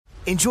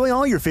Enjoy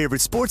all your favorite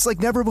sports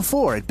like never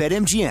before at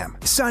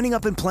BetMGM. Signing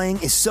up and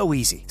playing is so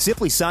easy.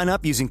 Simply sign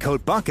up using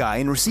code Buckeye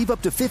and receive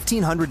up to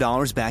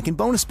 $1,500 back in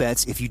bonus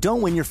bets if you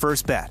don't win your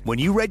first bet. When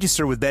you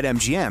register with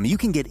BetMGM, you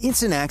can get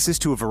instant access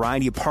to a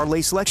variety of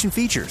parlay selection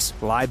features,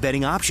 live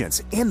betting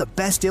options, and the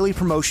best daily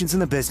promotions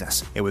in the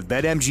business. And with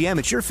BetMGM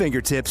at your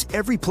fingertips,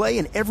 every play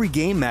and every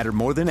game matter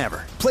more than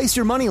ever. Place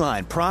your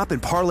moneyline, prop,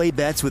 and parlay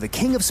bets with the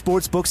king of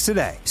sportsbooks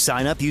today.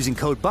 Sign up using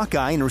code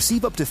Buckeye and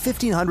receive up to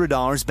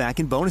 $1,500 back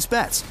in bonus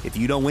bets if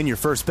you don't win your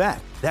first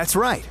bet. That's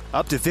right,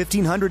 up to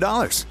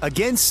 $1,500.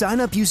 Again, sign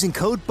up using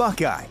code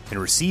Buckeye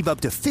and receive up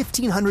to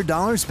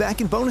 $1,500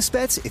 back in bonus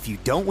bets if you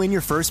don't win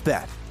your first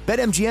bet.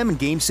 BetMGM and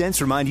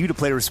GameSense remind you to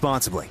play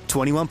responsibly.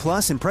 21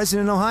 plus and present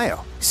in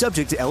Ohio.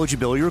 Subject to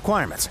eligibility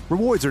requirements.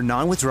 Rewards are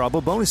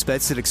non-withdrawable bonus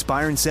bets that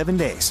expire in 7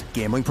 days.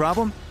 Gambling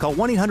problem? Call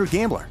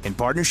 1-800-GAMBLER in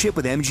partnership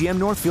with MGM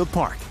Northfield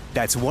Park.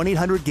 That's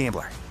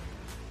 1-800-GAMBLER.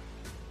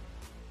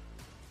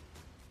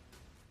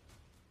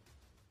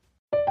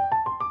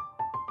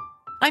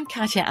 I'm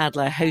Katya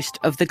Adler, host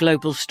of The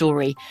Global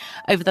Story.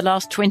 Over the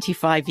last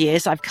 25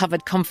 years, I've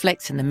covered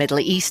conflicts in the Middle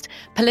East,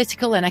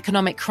 political and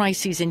economic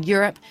crises in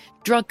Europe,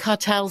 drug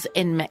cartels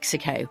in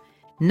Mexico.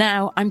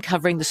 Now I'm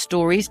covering the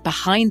stories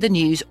behind the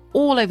news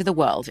all over the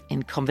world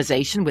in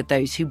conversation with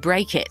those who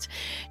break it.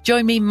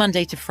 Join me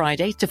Monday to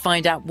Friday to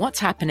find out what's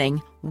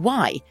happening,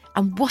 why,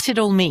 and what it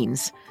all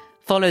means.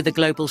 Follow The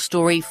Global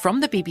Story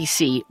from the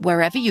BBC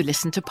wherever you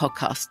listen to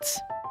podcasts.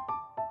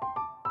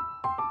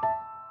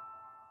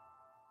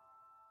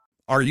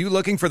 Are you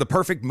looking for the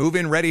perfect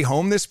move-in ready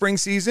home this spring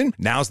season?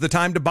 Now's the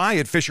time to buy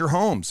at Fisher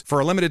Homes. For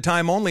a limited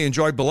time only,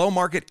 enjoy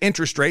below-market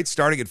interest rates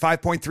starting at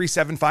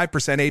 5.375%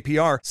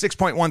 APR,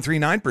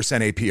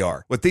 6.139%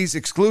 APR. With these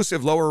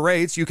exclusive lower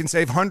rates, you can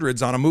save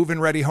hundreds on a move-in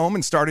ready home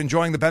and start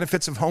enjoying the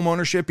benefits of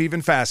homeownership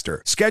even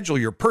faster. Schedule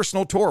your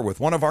personal tour with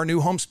one of our new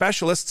home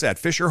specialists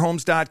at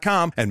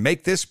FisherHomes.com and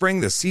make this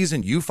spring the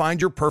season you find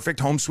your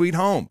perfect home sweet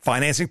home.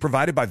 Financing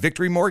provided by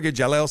Victory Mortgage,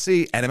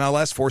 LLC,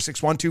 NMLS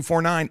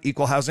 461249,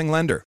 Equal Housing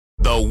Lender.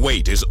 The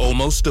wait is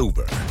almost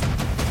over.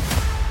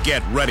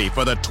 Get ready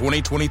for the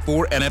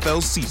 2024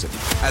 NFL season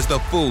as the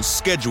full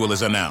schedule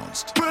is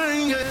announced.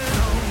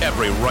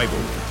 Every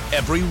rivalry,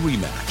 every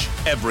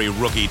rematch, every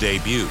rookie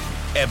debut,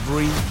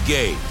 every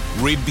game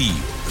revealed.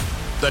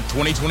 The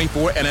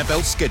 2024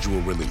 NFL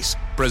schedule release,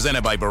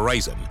 presented by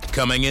Verizon,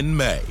 coming in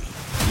May.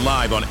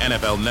 Live on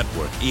NFL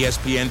Network,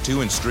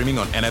 ESPN2, and streaming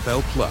on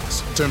NFL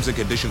Plus. Terms and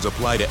conditions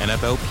apply to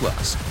NFL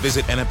Plus.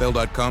 Visit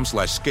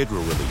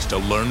NFL.com/schedule release to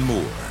learn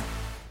more.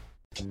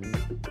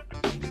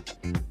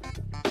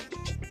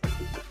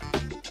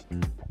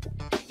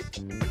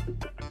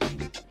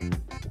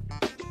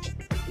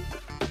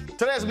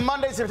 Today is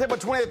Monday, September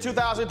 20th,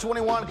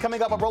 2021.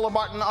 Coming up, Roland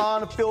Martin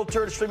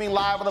Unfiltered, streaming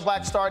live on the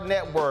Black Star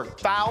Network.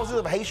 Thousands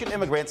of Haitian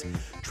immigrants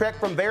trekked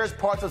from various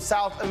parts of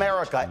South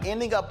America,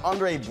 ending up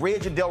under a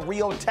bridge in Del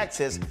Rio,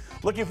 Texas,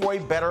 looking for a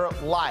better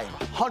life.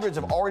 Hundreds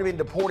have already been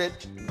deported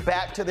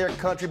back to their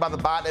country by the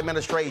Biden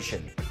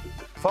administration.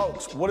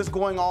 Folks, what is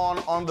going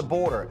on the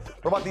border?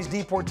 What about these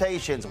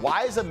deportations?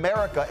 Why is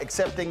America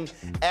accepting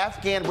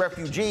Afghan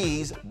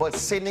refugees but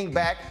sending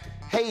back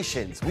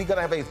Haitians? We're going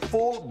to have a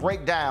full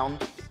breakdown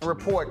and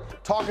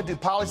report talking to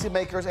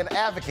policymakers and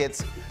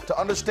advocates to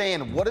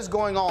understand what is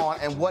going on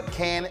and what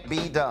can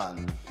be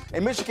done. A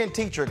Michigan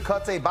teacher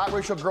cuts a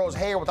biracial girl's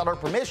hair without her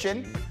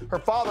permission. Her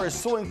father is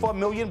suing for $1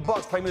 million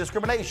claiming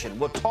discrimination.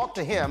 We'll talk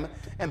to him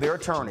and their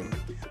attorney.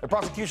 The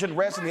prosecution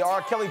rests in the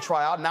R. Kelly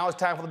trial. Now it's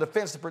time for the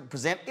defense to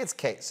present its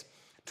case.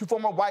 Two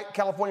former white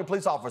California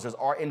police officers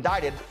are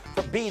indicted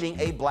for beating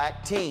a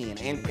black teen.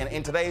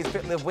 In today's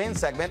Fit, Live, Win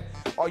segment,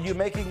 are you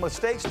making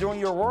mistakes during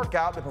your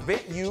workout that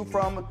prevent you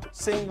from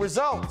seeing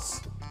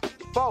results?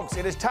 Folks,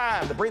 it is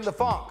time to bring the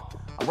funk.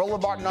 I'm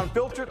Roland Martin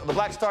Unfiltered on the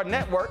Black Star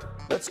Network.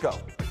 Let's go.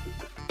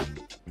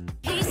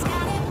 He's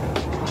got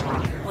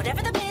it.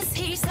 Whatever the biz,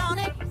 he's on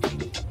it.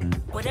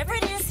 Whatever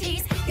it is,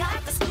 he's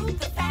got the scoop,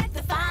 the fact,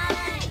 the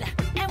find.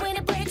 And when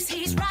it breaks,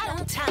 he's right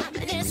on time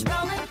and it's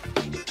rolling.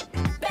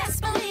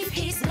 Best believe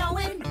he's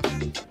knowing.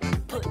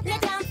 Putting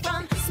it down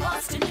from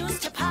sports to news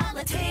to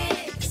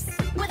politics.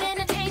 With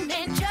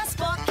entertainment just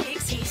for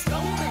kicks, he's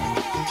rolling.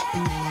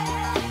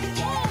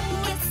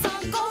 It's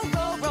on Go,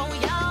 Roll, Roll,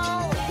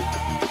 y'all.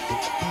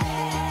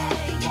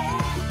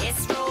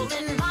 It's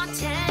Roland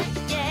Martin,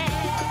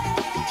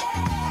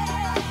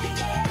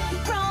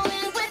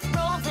 rolling with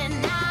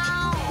Roland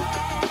now.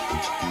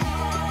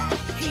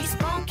 He's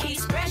funky,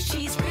 he's fresh,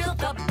 he's real,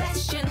 the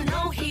best, you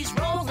know he's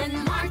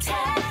Roland Martin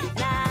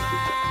now.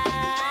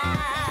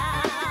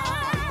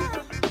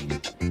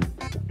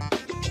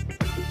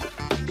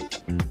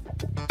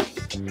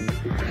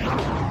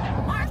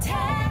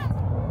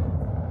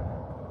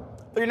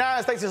 The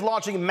United States is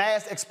launching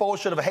mass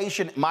expulsion of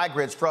Haitian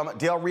migrants from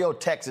Del Rio,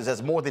 Texas,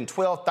 as more than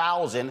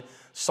 12,000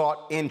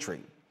 sought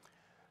entry.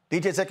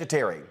 DHS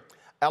Secretary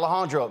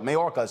Alejandro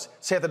Mayorkas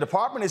said the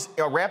department is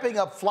ramping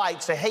up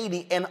flights to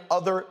Haiti and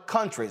other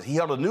countries. He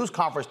held a news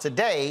conference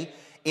today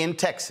in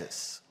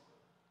Texas.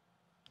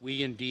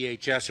 We in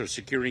DHS are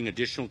securing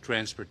additional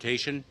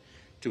transportation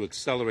to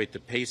accelerate the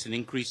pace and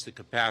increase the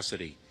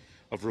capacity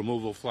of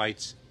removal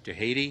flights to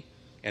Haiti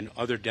and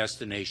other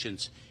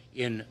destinations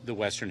in the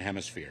Western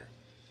Hemisphere.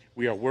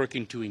 We are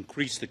working to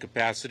increase the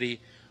capacity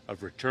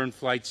of return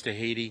flights to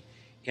Haiti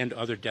and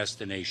other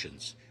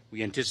destinations.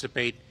 We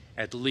anticipate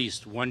at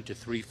least 1 to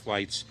 3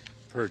 flights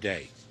per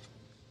day.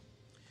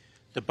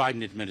 The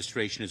Biden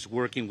administration is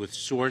working with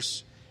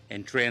source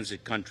and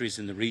transit countries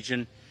in the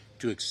region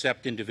to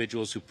accept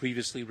individuals who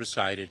previously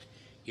resided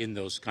in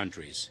those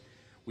countries.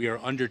 We are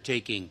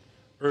undertaking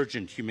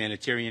urgent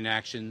humanitarian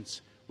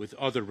actions with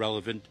other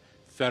relevant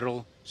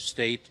federal,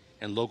 state,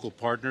 and local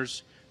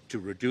partners to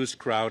reduce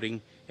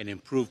crowding and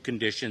improve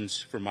conditions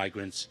for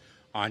migrants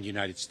on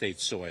United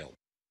States soil.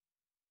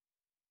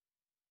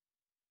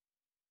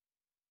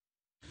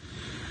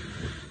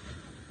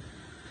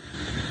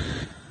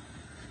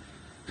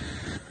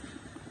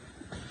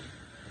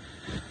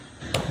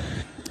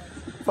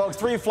 Folks,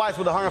 3 flights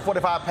with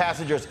 145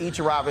 passengers each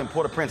arrived in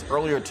Port-au-Prince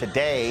earlier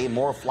today.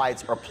 More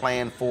flights are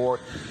planned for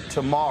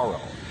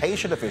tomorrow.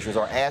 Haitian officials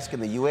are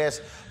asking the U.S.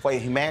 for a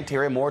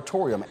humanitarian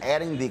moratorium,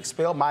 adding the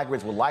expelled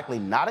migrants will likely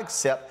not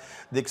accept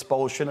the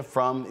expulsion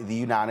from the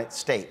United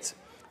States.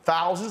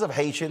 Thousands of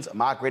Haitians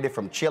migrated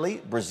from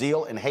Chile,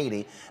 Brazil, and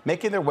Haiti,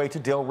 making their way to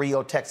Del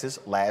Rio, Texas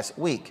last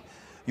week.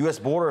 U.S.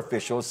 border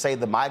officials say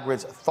the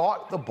migrants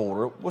thought the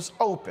border was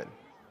open.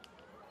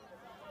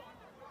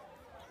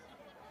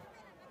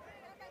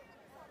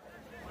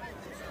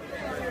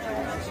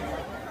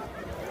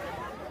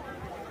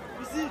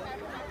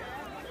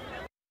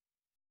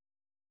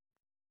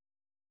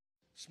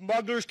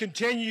 Smugglers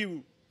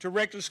continue to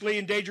recklessly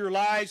endanger the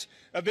lives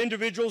of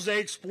individuals they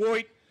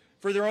exploit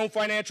for their own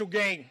financial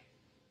gain.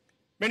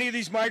 Many of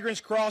these migrants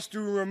cross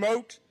through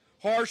remote,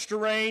 harsh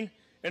terrain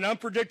and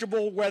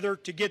unpredictable weather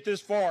to get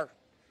this far.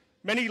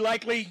 Many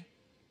likely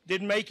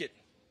didn't make it.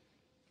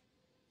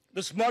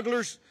 The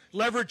smugglers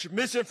leverage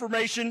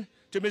misinformation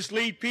to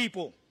mislead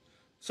people.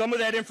 Some of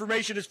that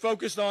information is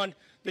focused on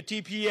the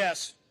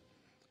TPS.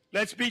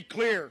 Let's be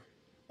clear,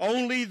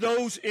 only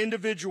those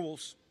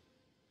individuals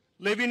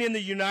living in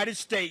the United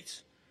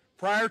States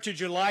prior to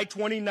July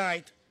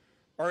 29th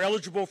are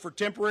eligible for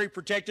temporary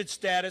protected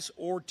status,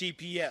 or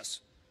TPS.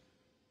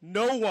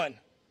 No one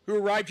who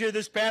arrived here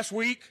this past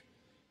week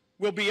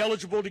will be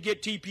eligible to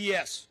get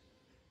TPS.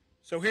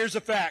 So here's the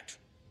fact.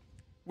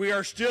 We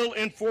are still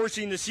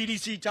enforcing the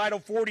CDC Title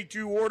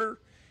 42 order,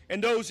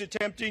 and those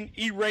attempting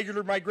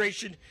irregular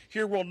migration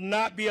here will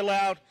not be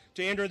allowed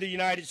to enter the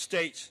United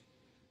States.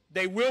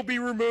 They will be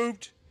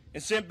removed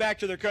and sent back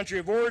to their country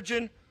of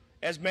origin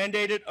as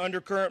mandated under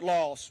current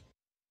laws.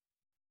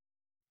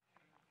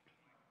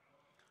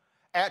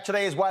 At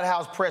today's White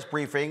House press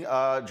briefing,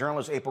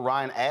 journalist April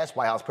Ryan asked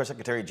White House Press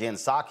Secretary Jen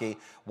Psaki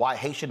why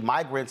Haitian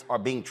migrants are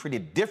being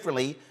treated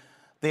differently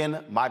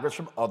than migrants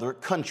from other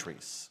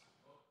countries.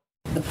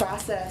 The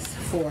process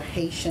for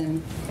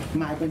Haitian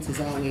migrants is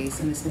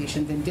always in this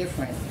nation been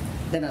different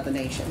than other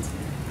nations.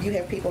 You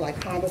have people like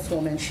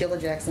Congresswoman Sheila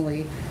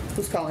Jackson-Lee,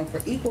 who's calling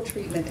for equal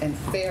treatment and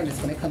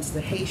fairness when it comes to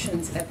the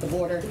Haitians at the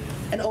border.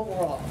 And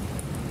overall,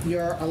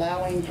 you're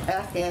allowing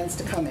Afghans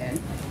to come in,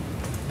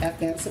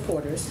 Afghan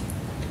supporters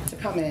to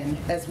come in,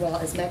 as well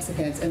as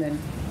Mexicans, and then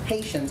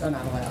Haitians are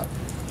not allowed.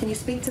 Can you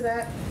speak to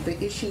that,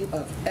 the issue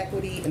of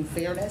equity and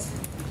fairness?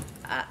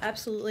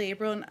 Absolutely,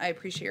 April, and I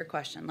appreciate your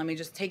question. Let me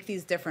just take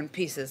these different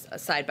pieces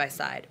side by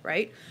side,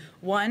 right?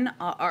 One,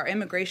 our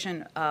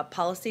immigration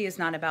policy is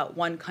not about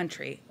one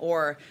country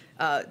or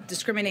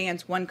discriminating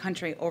against one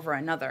country over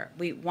another.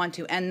 We want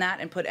to end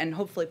that and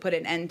hopefully put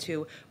an end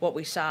to what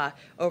we saw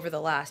over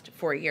the last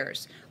 4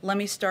 years. Let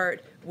me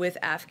start with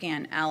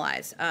Afghan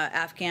allies.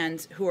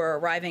 Afghans who are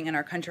arriving in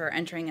our country are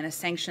entering in a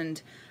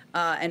sanctioned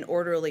an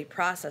orderly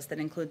process that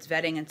includes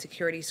vetting and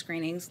security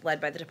screenings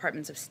led by the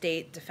Departments of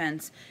State,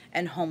 Defense,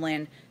 and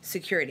Homeland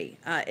Security.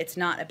 It's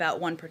not about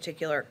one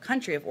particular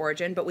country of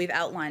origin, but we've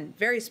outlined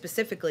very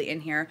specifically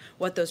in here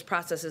what those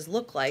processes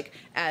look like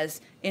as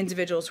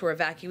individuals who are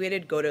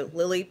evacuated go to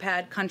lily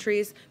pad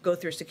countries, go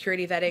through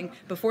security vetting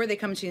before they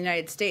come to the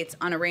United States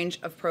on a range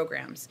of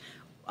programs.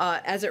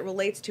 As it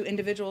relates to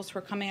individuals who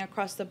are coming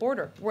across the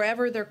border,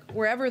 wherever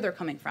they're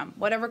coming from,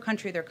 whatever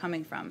country they're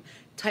coming from,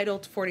 Title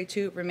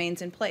 42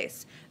 remains in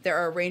place. There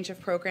are a range of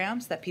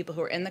programs that people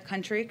who are in the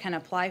country can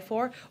apply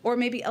for or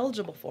may be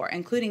eligible for,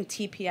 including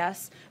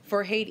TPS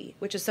for Haiti,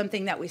 which is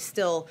something that we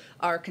still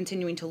are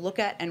continuing to look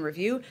at and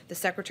review. The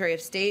Secretary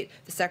of State,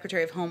 the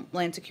Secretary of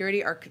Homeland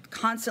Security are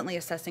constantly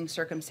assessing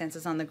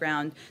circumstances on the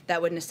ground that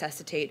would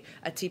necessitate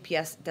a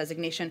TPS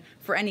designation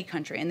for any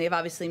country. And they've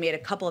obviously made a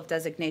couple of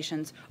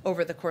designations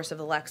over the course of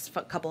the last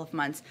couple of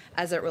months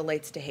as it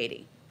relates to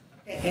Haiti.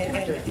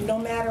 And no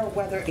matter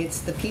whether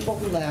it's the people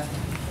who left,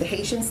 the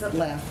Haitians that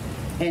left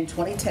in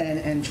 2010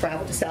 and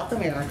traveled to South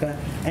America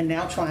and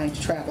now trying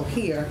to travel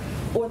here,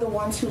 or the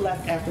ones who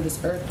left after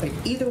this earthquake,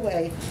 either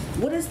way,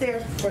 what is there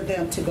for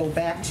them to go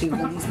back to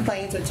when these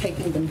planes are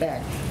taking them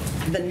back?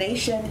 The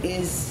nation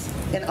is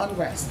in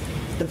unrest.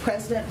 The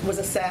president was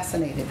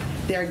assassinated.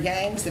 There are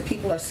gangs that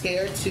people are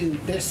scared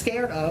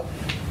of.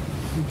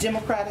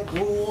 democratic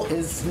rule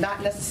is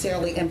not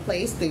necessarily in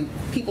place. The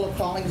people are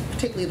calling,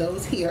 particularly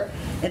those here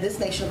in this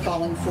nation, are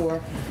calling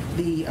for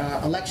the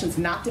elections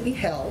not to be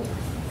held,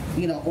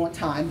 on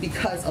time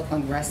because of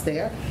unrest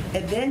there.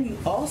 And then you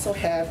also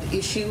have the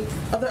issue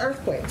of the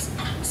earthquakes.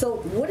 So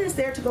what is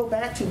there to go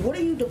back to? What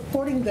are you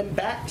deporting them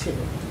back to?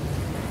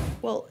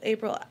 Well,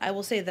 April, I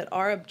will say that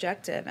our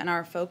objective and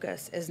our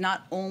focus is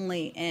not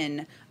only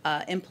in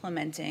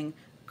implementing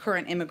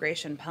current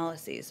immigration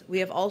policies. We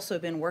have also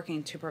been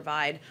working to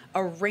provide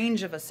a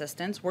range of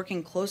assistance,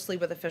 working closely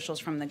with officials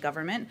from the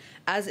government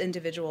as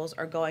individuals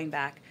are going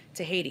back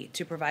to Haiti,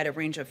 to provide a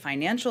range of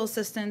financial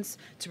assistance,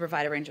 to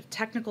provide a range of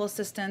technical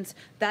assistance.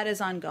 That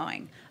is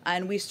ongoing.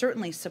 And we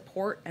certainly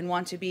support and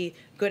want to be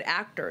good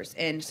actors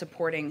in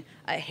supporting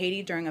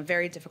Haiti during a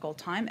very difficult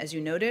time, as you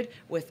noted,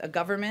 with a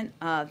government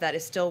that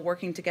is still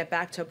working to get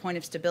back to a point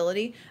of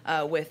stability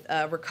with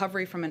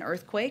recovery from an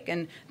earthquake.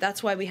 And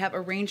that's why we have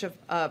a range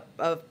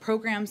of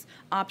programs,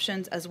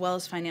 options, as well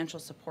as financial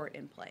support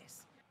in place.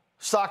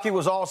 Psaki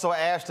was also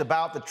asked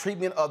about the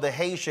treatment of the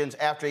Haitians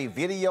after a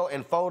video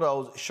and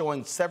photos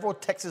showing several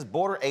Texas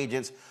border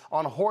agents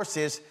on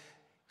horses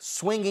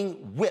swinging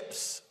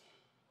whips.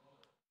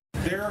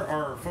 There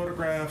are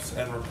photographs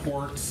and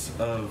reports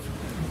of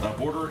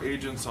border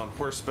agents on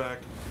horseback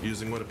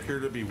using what appear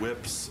to be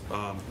whips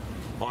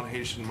on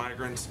Haitian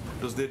migrants.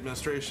 Does the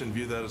administration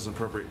view that as an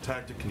appropriate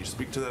tactic? Can you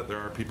speak to that? There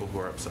are people who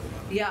are upset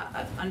about it.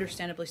 Yeah,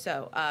 understandably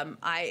so.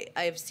 I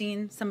have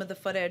seen some of the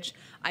footage.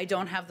 I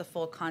don't have the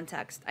full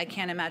context. I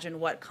can't imagine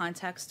what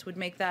context would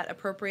make that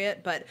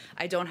appropriate, but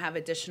I don't have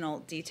additional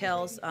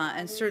details.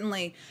 And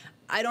certainly,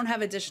 I don't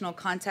have additional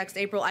context,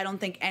 April. I don't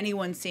think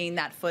anyone seeing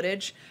that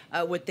footage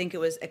would think it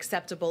was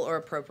acceptable or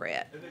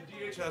appropriate. And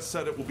the DHS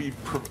said it will be,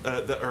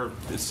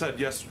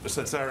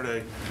 said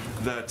Saturday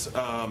that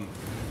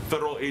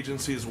federal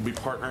agencies will be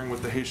partnering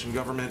with the Haitian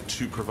government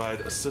to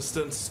provide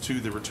assistance to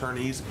the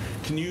returnees.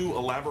 Can you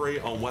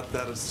elaborate on what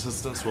that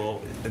assistance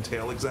will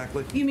entail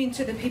exactly? You mean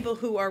to the people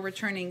who are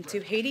returning to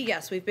Haiti?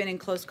 Yes, we've been in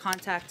close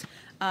contact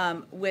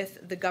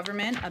with the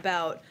government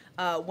about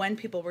when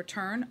people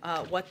return,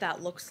 what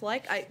that looks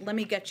like. Let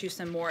me get you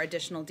some more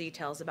additional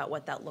details about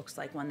what that looks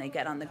like when they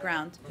get on the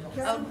ground.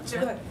 Go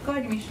ahead,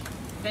 Yamiche.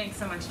 Thanks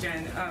so much,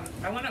 Jen.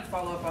 I want to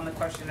follow up on the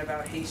question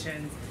about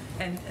Haitians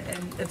and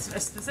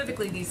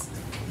specifically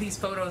these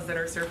photos that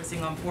are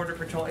surfacing on Border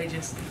Patrol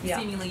agents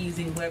seemingly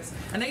using whips.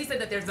 I know you said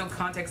that there's no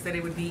context that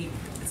it would be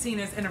seen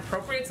as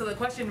inappropriate, so the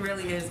question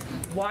really is,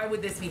 why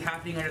would this be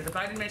happening under the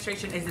Biden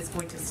administration? Is this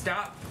going to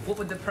stop? What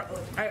would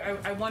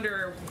I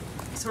wonder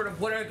sort of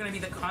what are going to be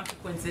the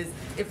consequences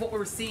if what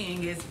we're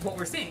seeing is what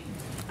we're seeing?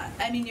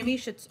 I mean,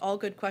 Yamiche, it's all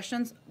good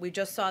questions. We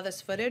just saw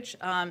this footage.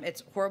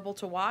 It's horrible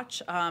to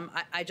watch.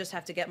 I just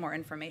have to get more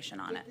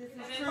information on it.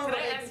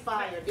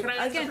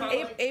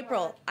 Again,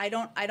 April, I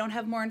don't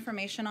have more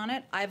information on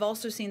it. I've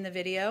also seen the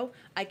video.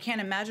 I can't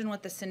imagine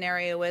what the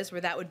scenario is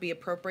where that would be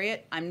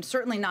appropriate. I'm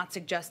certainly not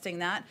suggesting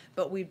that,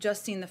 but we've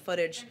just seen the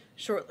footage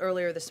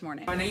earlier this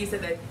morning. I know you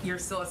said that you're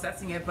still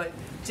assessing it, but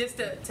just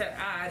to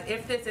add,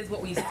 if this is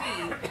what we see,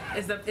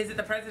 is it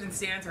the president's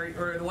stance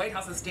or the White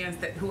House's stance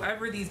that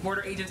whoever these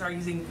border agents are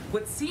using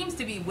what seems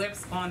to be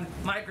whips on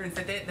migrants,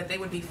 that they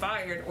would be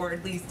fired or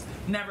at least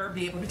never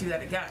be able to do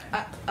that again?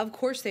 Of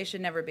course they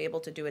should never be able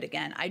to do it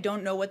again. I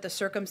don't know what the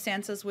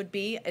circumstances would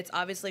be. It's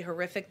obviously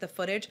horrific, the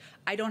footage.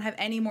 I don't have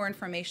any more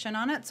information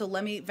on it, so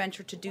let me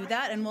venture to do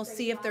that, and we'll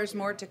see if there's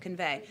more to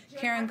convey.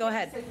 Karen, go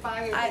ahead.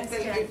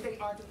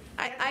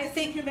 I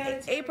think,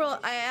 April,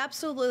 I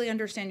absolutely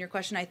understand your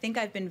question. I think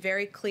I've been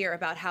very clear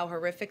about how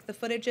horrific the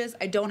footage is.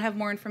 I don't have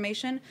more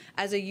information.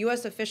 As a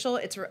U.S. official,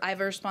 I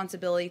have a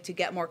responsibility to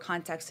get more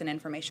context and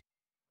information.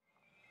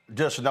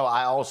 Just to know,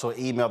 I also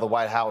emailed the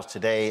White House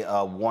today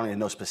wanting to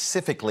know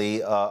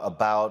specifically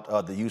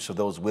about the use of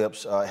those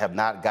whips. Have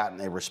not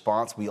gotten a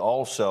response. We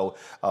also,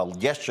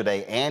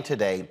 yesterday and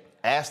today,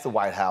 asked the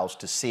White House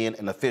to send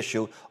an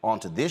official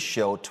onto this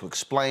show to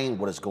explain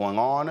what is going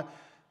on.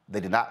 They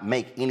did not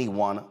make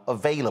anyone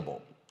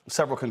available.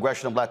 Several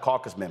Congressional Black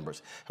Caucus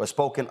members have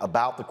spoken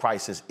about the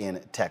crisis in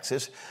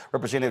Texas.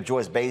 Representative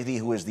Joyce Beatty,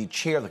 who is the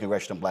chair of the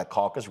Congressional Black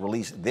Caucus,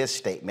 released this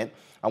statement.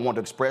 I want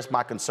to express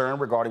my concern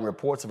regarding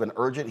reports of an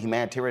urgent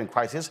humanitarian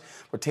crisis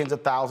for tens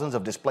of thousands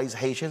of displaced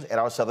Haitians at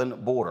our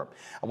southern border.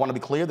 I want to be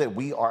clear that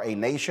we are a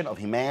nation of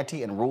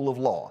humanity and rule of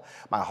law.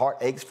 My heart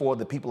aches for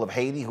the people of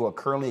Haiti who are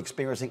currently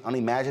experiencing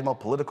unimaginable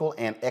political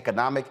and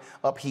economic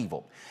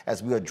upheaval.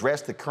 As we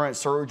address the current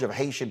surge of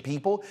Haitian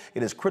people,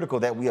 it is critical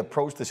that we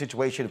approach the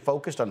situation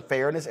focused on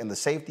fairness and the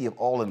safety of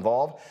all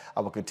involved. I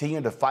will continue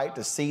to fight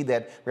to see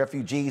that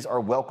refugees are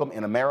welcome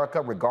in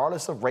America,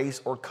 regardless of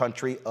race or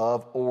country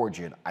of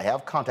origin. I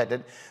have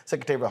contacted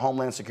Secretary of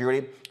Homeland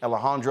Security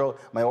Alejandro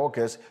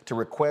Mayorkas to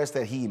request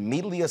that he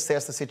immediately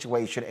assess the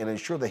situation and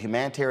ensure that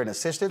humanitarian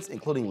assistance,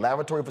 including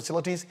lavatory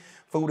facilities,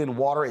 food and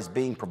water, is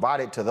being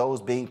provided to those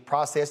being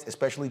processed,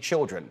 especially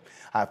children.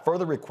 I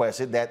further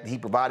requested that he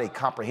provide a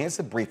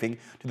comprehensive briefing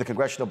to the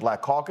Congressional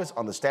Black Caucus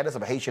on the status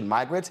of Haitian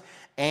migrants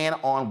and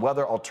on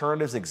whether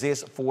alternatives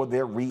exist for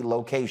their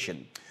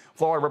relocation.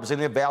 Florida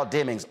Representative Val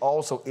Demings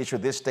also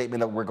issued this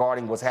statement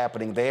regarding what's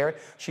happening there.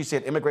 She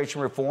said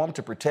immigration reform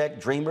to protect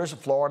Dreamers,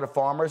 Florida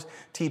farmers,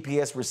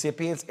 TPS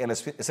recipients, and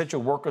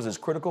essential workers is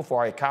critical for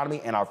our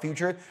economy and our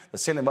future. The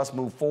Senate must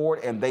move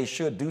forward, and they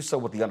should do so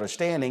with the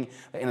understanding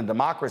that in a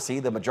democracy,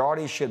 the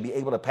majority should be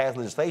able to pass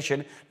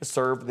legislation to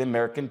serve the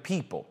American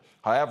people.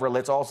 However,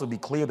 let's also be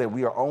clear that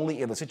we are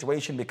only in the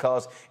situation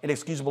because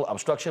inexcusable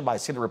obstruction by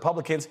Senate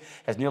Republicans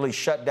has nearly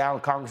shut down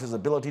Congress's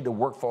ability to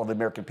work for the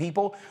American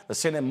people. The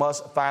Senate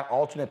must find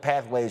alternate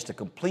pathways to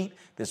complete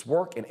this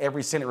work, and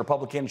every Senate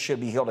Republican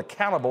should be held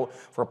accountable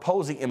for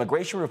opposing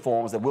immigration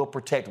reforms that will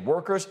protect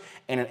workers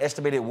and an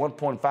estimated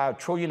 $1.5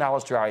 trillion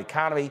to our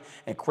economy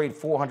and create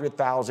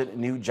 400,000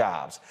 new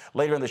jobs.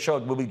 Later in the show,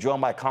 we'll be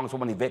joined by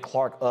Congresswoman Yvette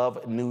Clarke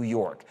of New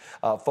York.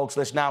 Folks,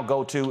 let's now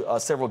go to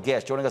several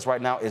guests. Joining us right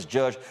now is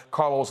Judge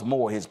Carlos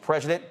Moore, his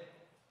president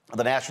of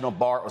the National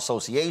Bar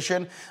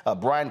Association,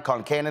 Brian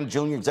Concannon,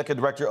 Jr.,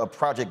 Executive Director of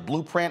Project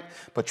Blueprint,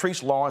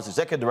 Patrice Lawrence,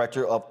 Executive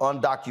Director of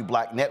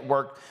UndocuBlack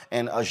Network,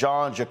 and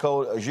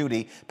Jean-Jacques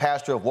Judy,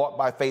 pastor of Walk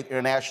by Faith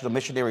International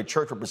Missionary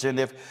Church,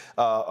 representative,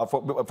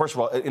 first of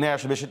all,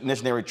 International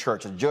Missionary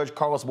Church. Judge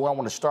Carlos Moore, I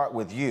want to start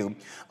with you.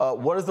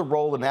 What is the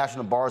role the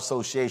National Bar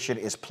Association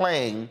is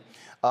playing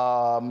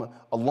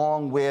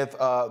along with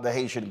the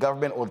Haitian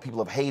government or the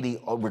people of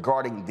Haiti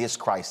regarding this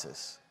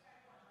crisis?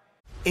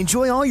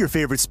 Enjoy all your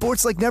favorite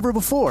sports like never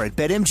before at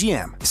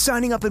BetMGM.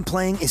 Signing up and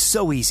playing is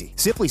so easy.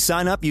 Simply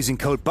sign up using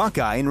code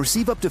Buckeye and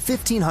receive up to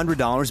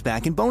 $1,500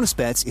 back in bonus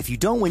bets if you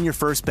don't win your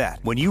first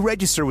bet. When you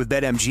register with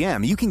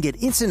BetMGM, you can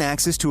get instant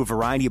access to a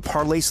variety of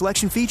parlay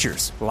selection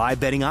features, live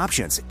betting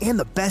options, and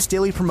the best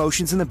daily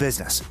promotions in the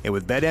business. And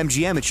with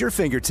BetMGM at your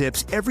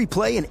fingertips, every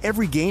play and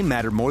every game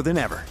matter more than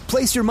ever.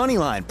 Place your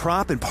moneyline,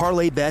 prop, and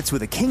parlay bets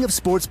with the king of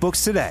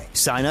sportsbooks today.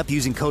 Sign up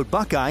using code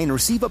Buckeye and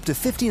receive up to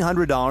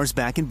 $1,500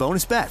 back in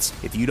bonus bets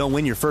if you don't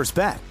win your first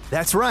bet.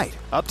 That's right,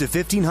 up to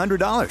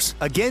 $1,500.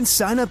 Again,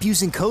 sign up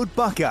using code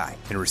Buckeye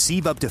and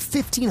receive up to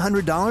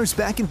 $1,500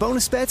 back in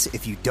bonus bets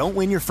if you don't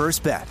win your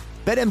first bet.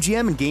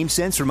 BetMGM and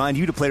GameSense remind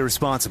you to play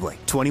responsibly.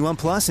 21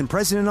 plus and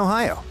present in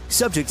Ohio.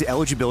 Subject to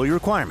eligibility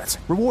requirements.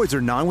 Rewards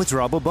are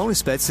non-withdrawable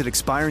bonus bets that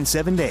expire in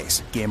 7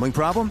 days. Gambling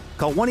problem?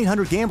 Call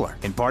 1-800-GAMBLER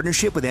in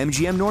partnership with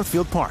MGM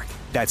Northfield Park.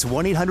 That's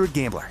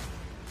 1-800-GAMBLER.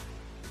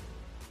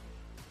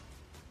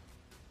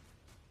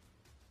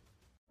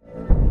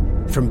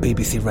 From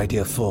BBC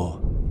Radio 4,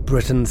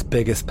 Britain's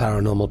biggest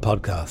paranormal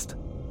podcast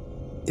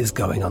is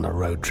going on a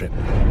road trip.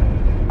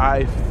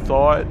 I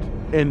thought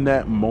in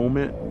that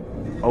moment,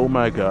 oh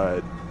my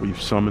God,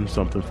 we've summoned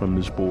something from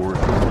this board.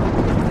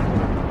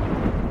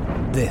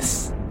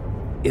 This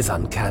is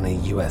Uncanny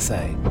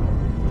USA.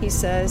 He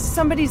says,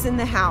 somebody's in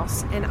the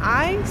house, and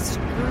I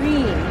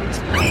screamed.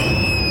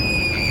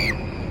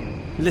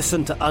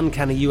 Listen to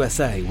Uncanny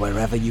USA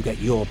wherever you get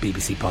your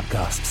BBC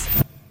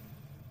podcasts,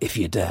 if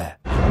you dare.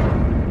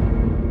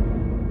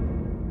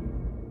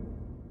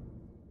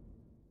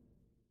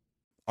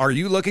 Are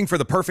you looking for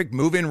the perfect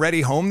move-in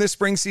ready home this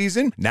spring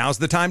season? Now's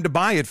the time to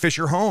buy at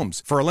Fisher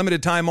Homes. For a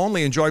limited time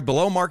only, enjoy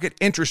below-market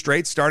interest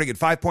rates starting at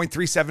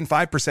 5.375%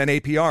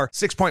 APR,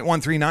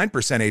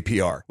 6.139%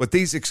 APR. With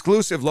these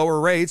exclusive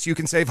lower rates, you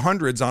can save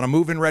hundreds on a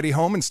move-in ready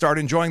home and start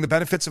enjoying the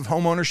benefits of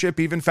homeownership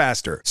even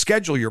faster.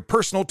 Schedule your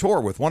personal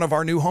tour with one of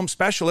our new home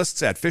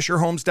specialists at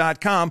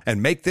FisherHomes.com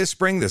and make this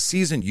spring the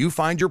season you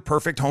find your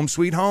perfect home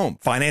sweet home.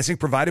 Financing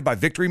provided by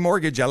Victory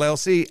Mortgage,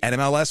 LLC,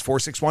 NMLS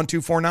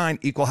 461249,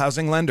 Equal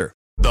Housing Lender.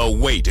 The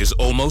wait is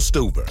almost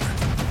over.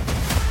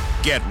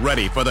 Get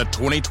ready for the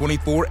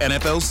 2024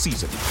 NFL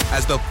season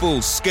as the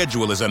full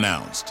schedule is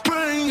announced.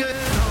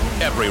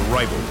 Every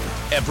rivalry,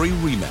 every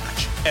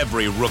rematch,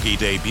 every rookie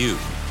debut,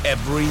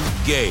 every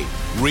game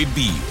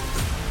revealed.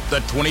 The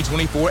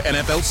 2024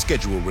 NFL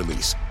schedule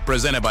release,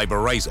 presented by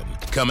Verizon,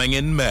 coming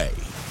in May.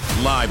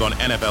 Live on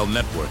NFL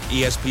Network,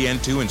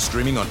 ESPN2, and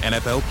streaming on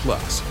NFL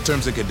Plus.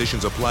 Terms and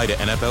conditions apply to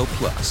NFL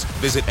Plus.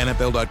 Visit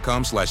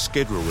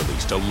NFL.com/schedule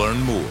release to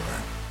learn more.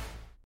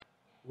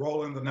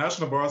 Roland, the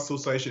National Bar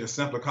Association is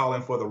simply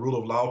calling for the rule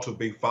of law to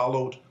be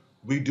followed.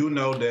 We do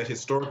know that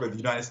historically the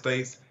United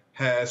States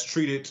has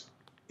treated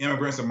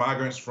immigrants and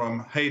migrants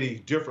from Haiti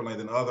differently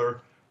than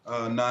other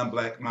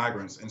non-Black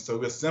migrants. And so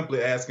we're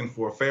simply asking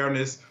for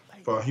fairness,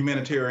 for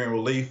humanitarian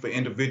relief for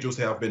individuals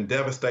who have been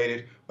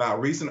devastated by a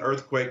recent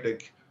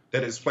earthquake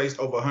that has placed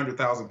over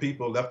 100,000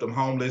 people, left them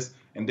homeless,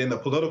 and then the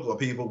political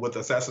upheaval with the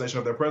assassination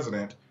of their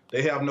president.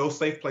 They have no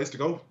safe place to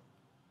go.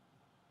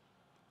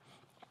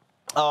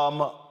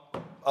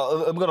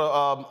 I'm gonna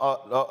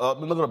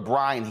go to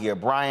Brian here.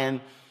 Brian,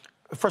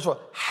 first of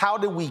all, how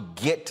did we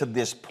get to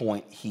this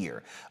point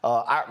here?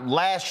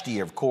 Last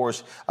year, of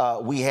course,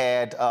 we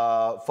had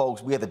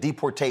the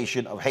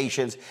deportation of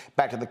Haitians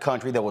back to the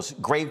country. There was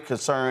grave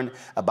concern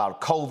about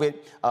COVID,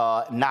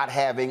 not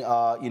having,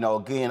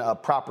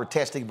 proper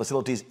testing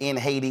facilities in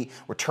Haiti,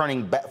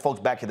 returning folks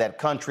back to that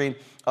country.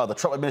 The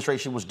Trump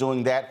administration was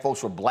doing that.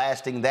 Folks were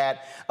blasting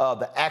that.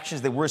 The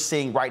actions that we're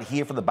seeing right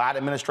here from the Biden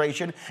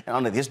administration and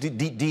under this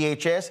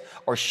DHS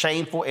are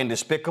shameful and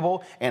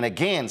despicable. And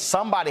again,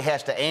 somebody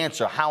has to answer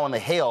answer how in the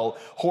hell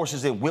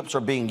horses and whips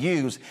are being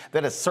used.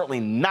 That is certainly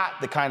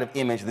not the kind of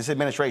image this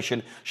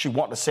administration should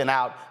want to send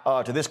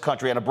out to this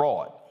country and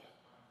abroad.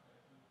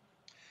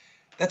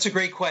 That's a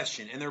great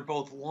question, and they're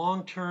both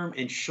long-term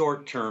and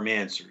short-term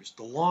answers.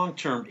 The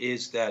long-term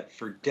is that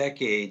for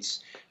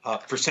decades,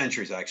 for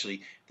centuries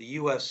actually, the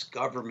U.S.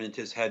 government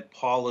has had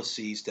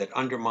policies that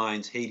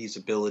undermines Haiti's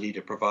ability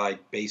to provide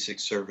basic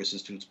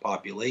services to its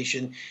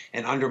population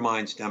and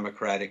undermines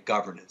democratic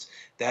governance.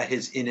 That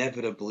has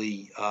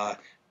inevitably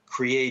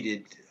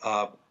created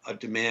a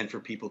demand for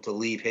people to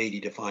leave Haiti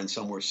to find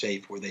somewhere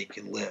safe where they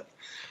can live.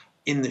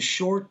 In the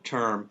short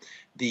term,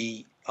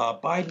 the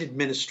Biden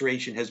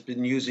administration has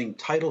been using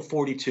Title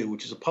 42,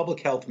 which is a public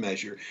health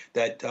measure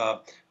that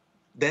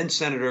then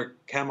Senator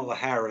Kamala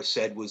Harris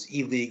said was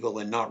illegal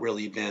and not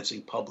really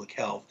advancing public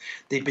health.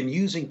 They've been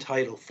using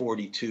Title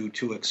 42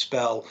 to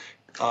expel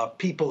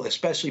people,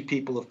 especially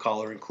people of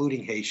color,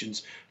 including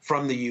Haitians,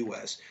 from the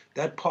U.S.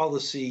 That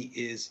policy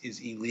is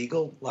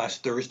illegal.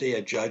 Last Thursday,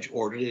 a judge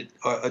ordered it.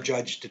 A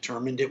judge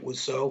determined it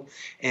was so,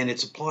 and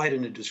it's applied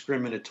in a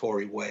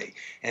discriminatory way.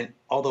 And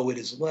although it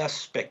is less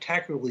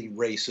spectacularly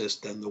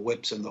racist than the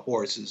whips and the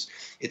horses,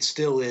 it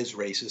still is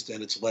racist,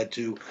 and it's led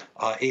to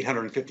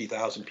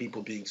 850,000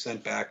 people being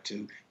sent back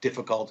to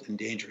difficult and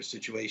dangerous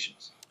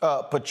situations.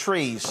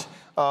 Patrice,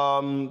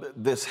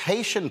 this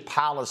Haitian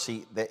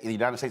policy that the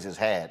United States has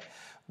had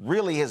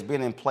really has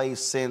been in place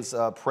since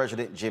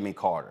President Jimmy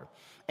Carter.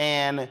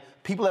 And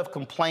people have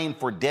complained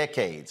for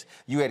decades.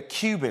 You had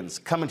Cubans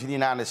coming to the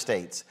United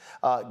States,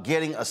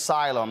 getting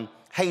asylum,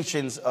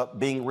 Haitians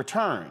being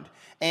returned.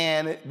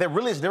 And there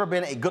really has never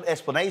been a good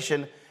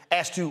explanation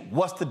as to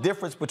what's the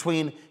difference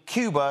between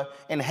Cuba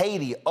and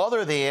Haiti,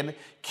 other than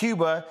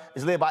Cuba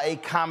is led by a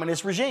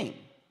communist regime.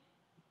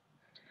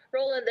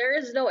 Roland, there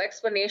is no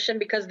explanation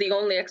because the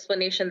only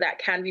explanation that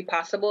can be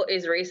possible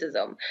is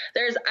racism.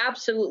 There's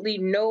absolutely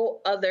no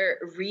other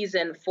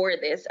reason for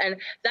this. And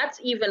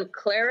that's even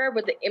clearer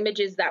with the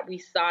images that we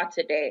saw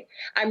today.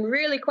 I'm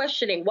really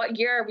questioning, what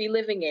year are we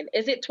living in?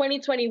 Is it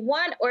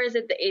 2021 or is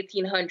it the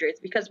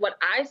 1800s? Because what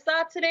I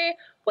saw today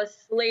was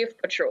slave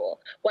patrol.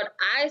 What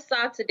I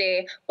saw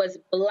today was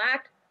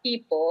Black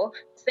people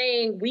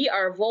saying we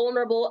are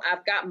vulnerable.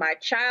 I've got my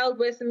child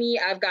with me.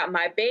 I've got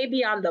my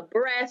baby on the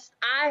breast.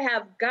 I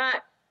have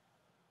got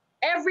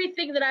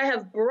everything that I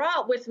have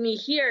brought with me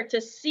here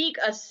to seek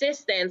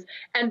assistance.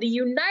 And the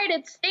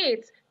United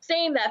States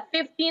saying that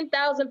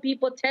 15,000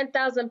 people,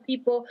 10,000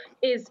 people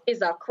is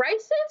a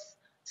crisis?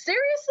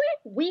 Seriously?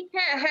 We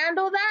can't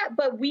handle that,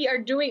 but we are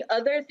doing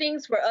other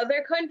things for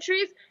other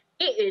countries?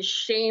 It is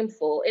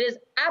shameful. It is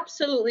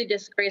absolutely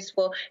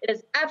disgraceful. It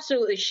is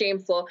absolutely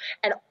shameful.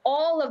 And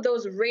all of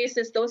those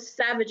racists, those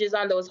savages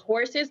on those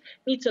horses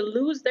need to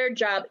lose their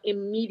job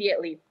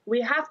immediately.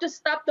 We have to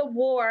stop the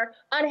war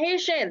on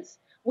Haitians.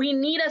 We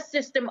need a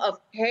system of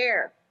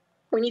care.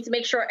 We need to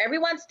make sure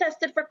everyone's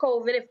tested for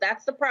COVID if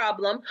that's the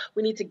problem.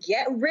 We need to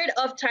get rid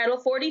of Title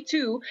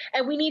 42,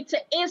 and we need to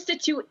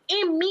institute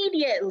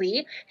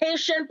immediately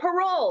Haitian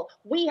parole.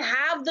 We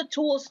have the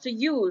tools to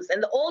use,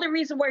 and the only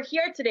reason we're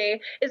here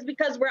today is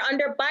because we're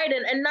under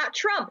Biden and not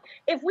Trump.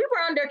 If we were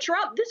under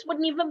Trump, this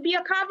wouldn't even be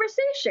a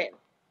conversation.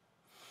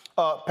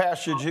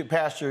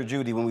 Pastor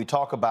Judy, when we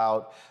talk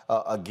about,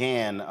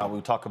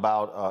 we talk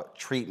about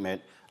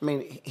treatment, I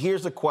mean,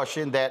 here's the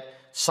question that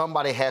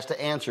somebody has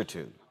to answer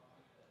to.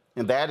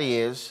 And that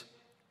is,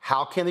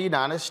 how can the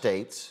United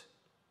States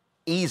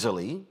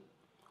easily,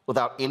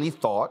 without any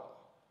thought,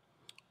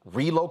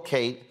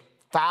 relocate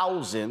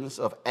thousands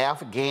of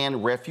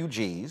Afghan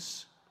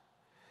refugees?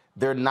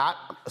 They're not,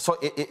 so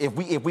if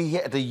we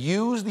had to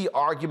use the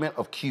argument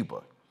of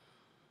Cuba,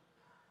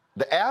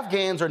 the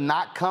Afghans are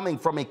not coming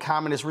from a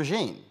communist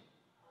regime.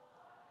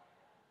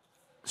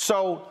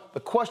 So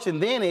the question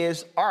then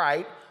is, all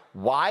right,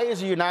 why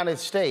is the United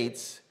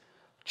States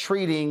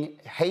treating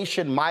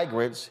Haitian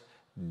migrants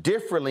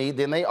differently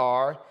than they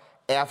are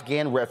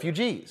Afghan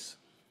refugees?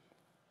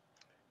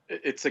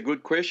 It's a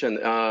good question.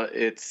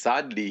 It's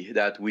sadly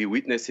that we're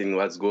witnessing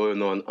what's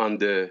going on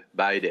under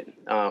Biden.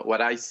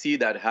 What I see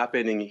that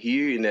happening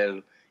here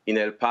in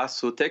El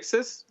Paso,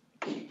 Texas,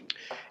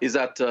 is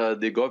that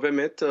the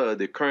government,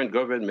 the current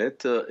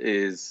government,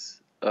 is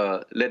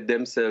let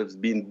themselves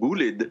being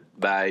bullied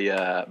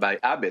by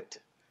Abbott,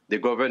 the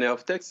governor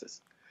of Texas,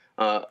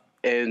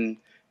 and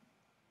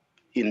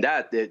in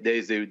that, there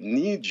is a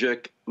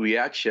knee-jerk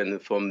reaction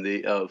from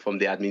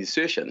the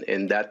administration,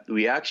 and that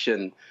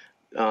reaction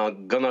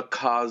gonna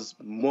cause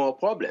more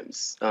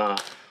problems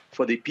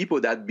for the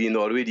people that been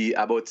already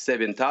about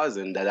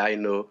 7,000 that I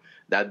know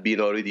that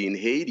been already in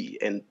Haiti,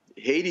 and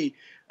Haiti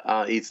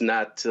is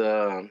not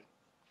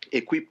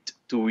equipped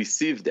to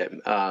receive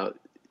them.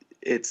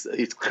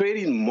 It's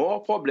creating more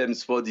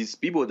problems for these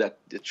people that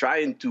are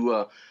trying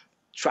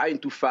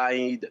to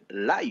find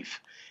life.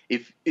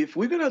 If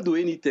we're gonna do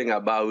anything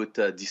about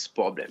this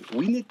problem,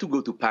 we need to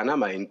go to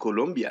Panama and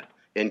Colombia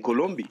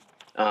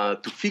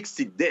to fix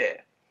it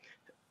there.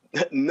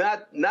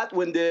 Not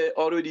when they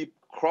already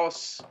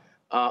cross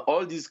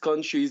all these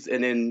countries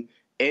and then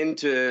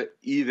enter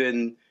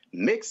even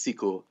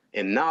Mexico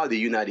and now the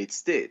United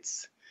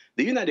States.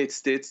 The United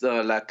States,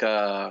 like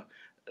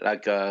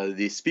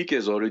the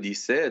speakers already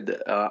said,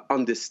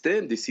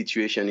 understand the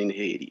situation in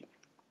Haiti.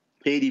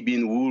 Haiti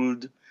been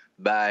ruled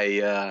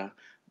by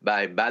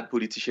bad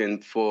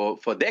politicians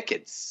for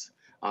decades.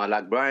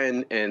 Like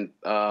Brian and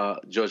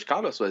George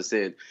Carlos was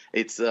saying,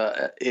 it's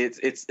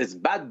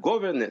bad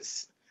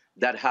governance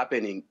that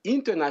happening,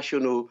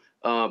 international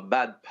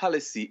bad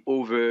policy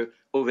over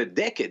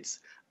decades,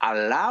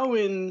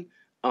 allowing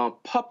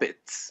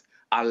puppets,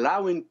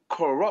 allowing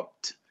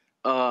corrupt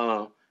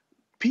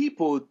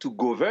people to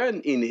govern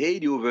in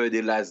Haiti over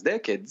the last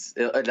decades,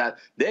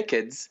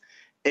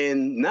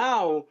 and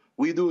now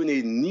we're doing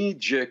a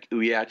knee-jerk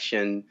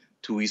reaction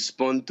to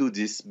respond to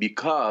this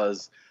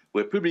because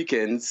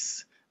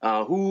Republicans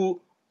who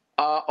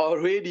are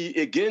already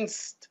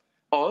against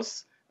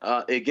us,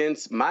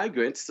 against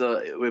migrants,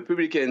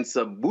 Republicans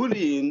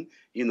bullying,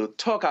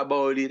 talk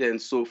about it and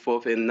so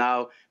forth, and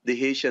now the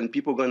Haitian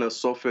people are going to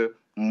suffer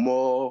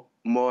more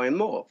and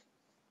more.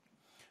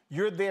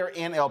 You're there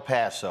in El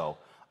Paso.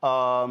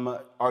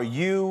 Are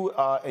you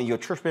and your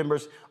church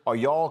members, are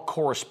y'all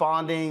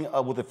corresponding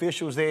with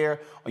officials there?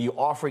 Are you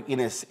offering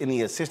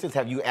any assistance?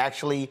 Have you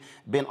actually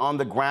been on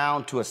the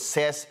ground to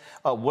assess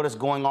what is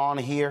going on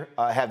here?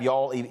 Have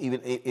y'all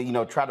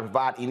even tried to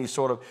provide any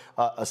sort of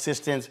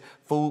assistance,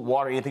 food,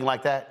 water, anything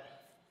like that?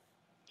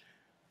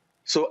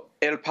 So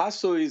El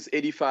Paso is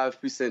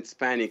 85%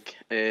 Hispanic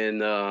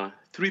and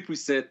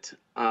 3%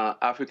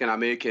 African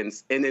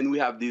Americans, and then we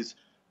have these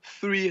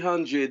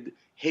 300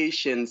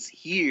 Haitians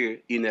here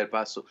in El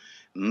Paso.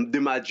 The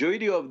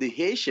majority of the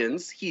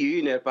Haitians here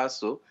in El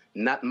Paso,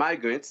 not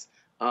migrants,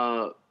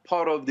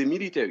 part of the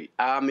military.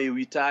 I'm a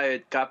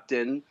retired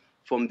captain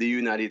from the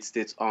United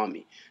States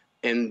Army.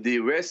 And the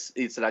rest,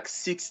 it's like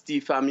 60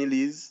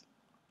 families,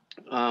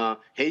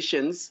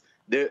 Haitians,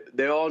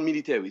 they're all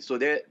military. So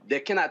they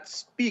cannot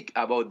speak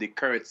about the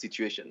current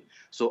situation.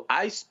 So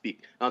I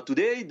speak.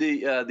 Today,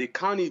 the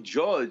county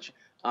judge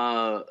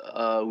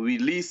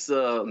released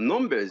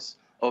numbers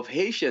of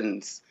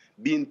Haitians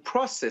being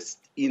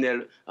processed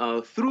in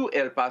through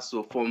El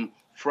Paso from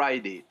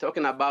Friday,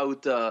 talking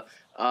about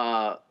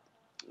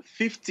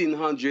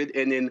 1,500,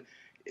 and then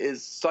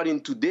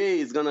starting today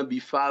is going to be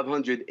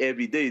 500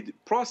 every day. The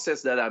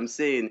process that I'm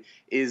saying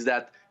is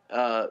that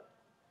to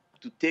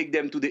take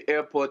them to the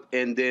airport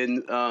and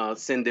then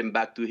send them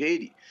back to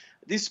Haiti.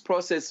 This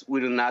process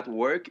will not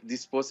work.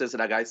 This process,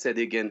 like I said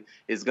again,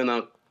 is going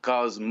to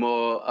cause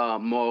more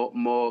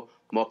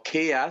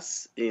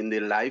chaos in the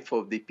life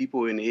of the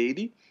people in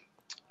Haiti.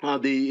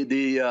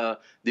 The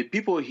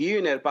people here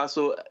in El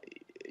Paso,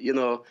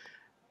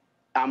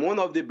 I'm one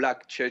of the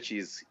black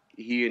churches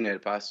here in El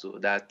Paso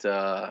that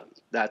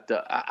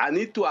I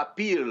need to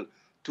appeal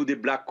to the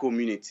black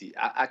community.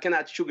 I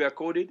cannot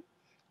sugarcoat it.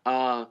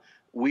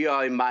 We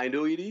are a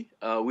minority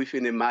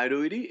within a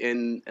minority,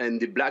 and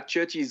the black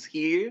churches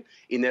here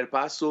in El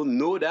Paso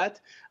know that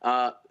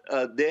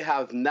they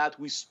have not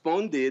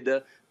responded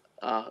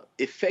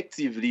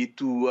effectively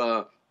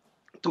to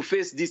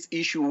face this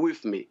issue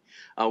with me.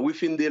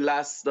 Within the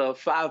last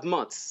 5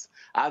 months,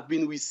 I've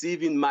been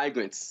receiving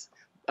migrants,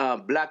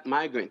 black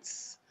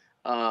migrants,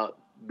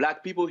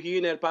 black people here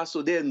in El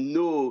Paso. They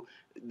know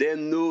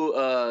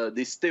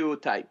the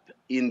stereotype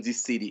in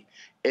this city,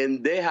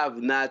 and they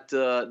have not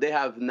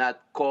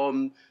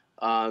come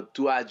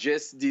to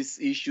address these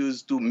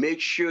issues to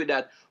make sure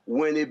that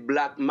when a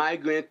black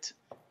migrant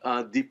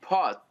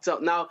depart. So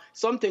now,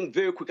 something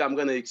very quick I'm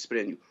going to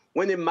explain you.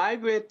 When a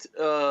migrant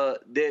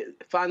they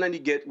finally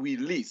get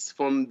released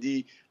from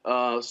the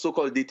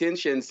so-called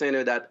detention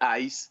center that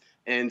ICE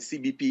and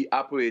CBP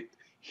operate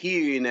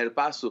here in El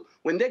Paso,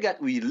 when they got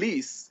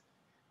released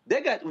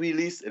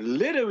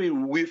literally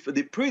with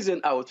the prison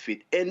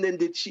outfit and then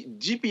the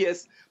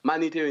GPS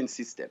monitoring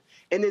system.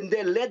 And then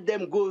they let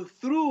them go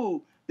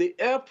through the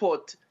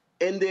airport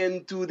and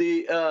then to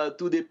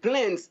the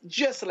planes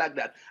just like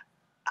that.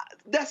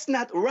 That's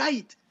not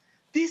right.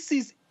 This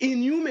is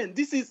inhuman.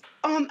 This is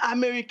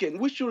un-American.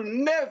 We should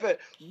never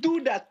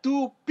do that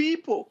to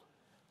people.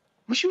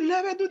 We should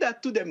never do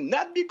that to them.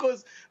 Not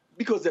because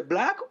they're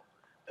black.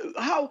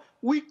 How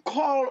we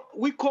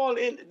call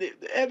in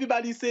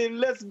everybody saying,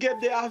 let's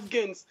get the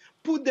Afghans,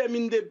 put them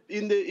in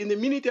the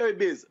military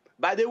base.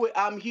 By the way,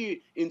 I'm here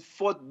in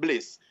Fort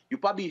Bliss. You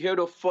probably heard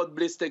of Fort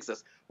Bliss,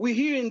 Texas. We're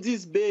here in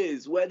this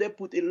base where they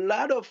put a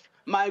lot of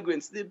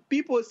migrants. The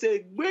people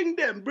say, bring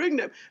them.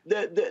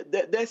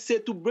 They say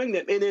to bring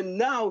them. And then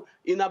now,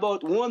 in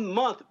about 1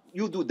 month,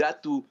 you do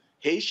that to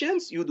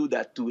Haitians, you do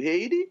that to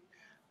Haiti.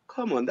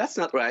 Come on, that's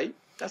not right.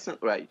 That's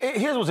not right.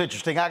 Here's what's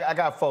interesting. I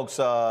got folks,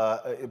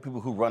 people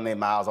who run their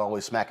mouths,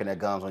 always smacking their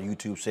gums on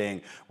YouTube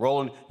saying,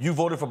 Roland, you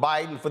voted for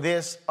Biden for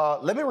this.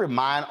 Let me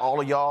remind all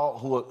of y'all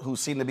who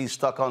seem to be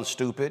stuck on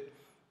stupid,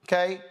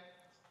 okay?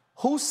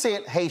 Who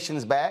sent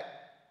Haitians back?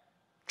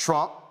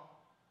 Trump.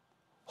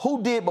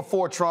 Who did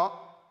before Trump?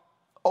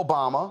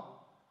 Obama.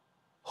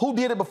 Who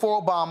did it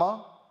before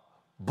Obama?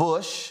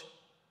 Bush.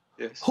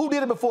 Yes. Who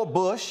did it before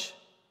Bush?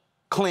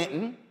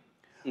 Clinton.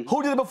 Mm-hmm.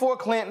 Who did it before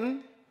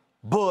Clinton?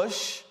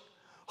 Bush.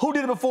 Who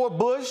did it before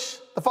Bush,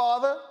 the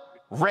father?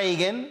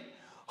 Reagan.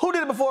 Who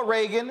did it before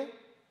Reagan?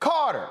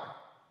 Carter.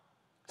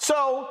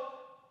 So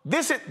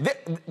this is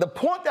the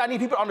point that I need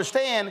people to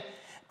understand.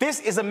 This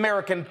is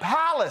American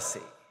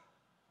policy.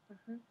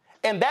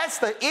 And that's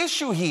the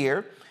issue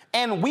here.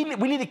 And we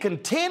need to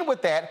contend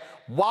with that.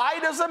 Why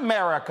does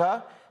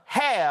America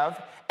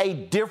have a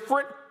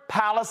different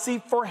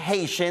policy for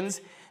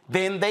Haitians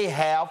than they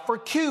have for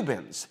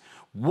Cubans?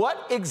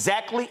 What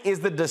exactly is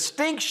the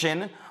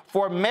distinction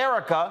for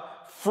America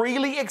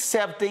freely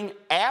accepting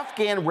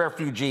Afghan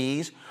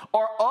refugees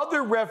or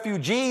other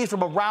refugees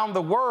from around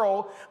the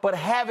world, but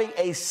having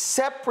a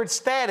separate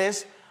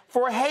status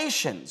for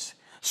Haitians?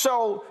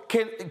 So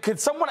could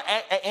someone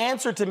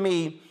answer to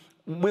me,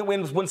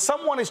 when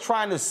someone is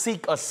trying to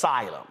seek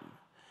asylum,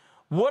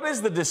 what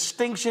is the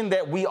distinction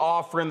that we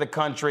offer in the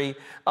country,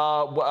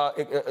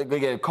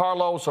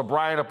 Carlos or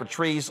Brian or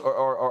Patrice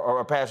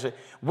or Pastor,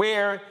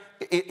 where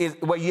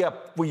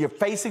you're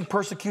facing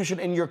persecution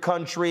in your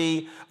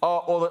country,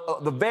 or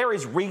the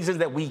various reasons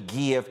that we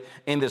give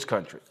in this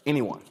country?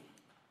 Anyone?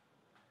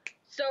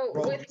 So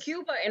with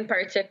Cuba in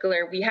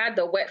particular, we had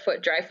the wet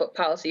foot, dry foot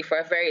policy for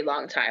a very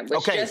long time.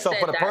 Okay, so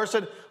for the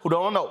person who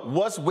don't know,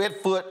 what's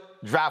wet foot,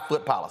 dry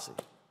foot policy?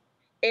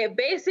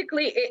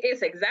 It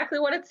is exactly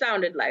what it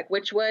sounded like,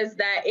 which was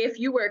that if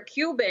you were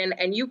Cuban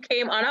and you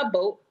came on a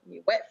boat,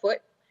 you wet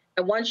foot,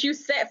 and once you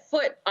set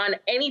foot on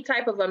any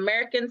type of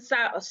American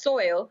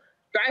soil,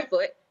 dry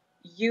foot,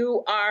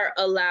 you are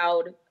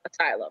allowed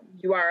asylum.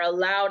 You are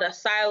allowed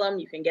asylum.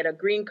 You can get a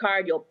green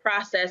card. You'll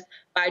process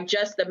by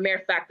just the mere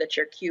fact that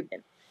you're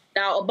Cuban.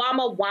 Now,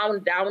 Obama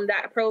wound down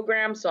that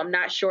program, so I'm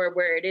not sure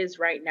where it is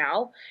right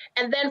now.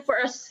 And then for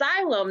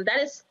asylum, that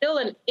is still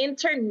an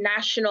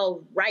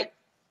international right.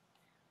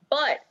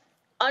 But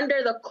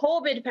under the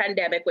COVID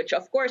pandemic, which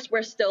of course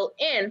we're still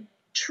in,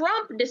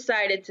 Trump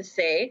decided to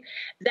say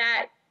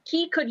that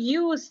he could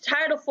use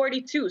Title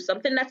 42,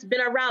 something that's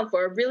been around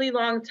for a really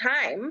long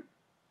time.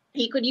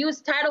 He could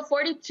use Title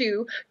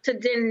 42 to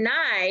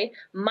deny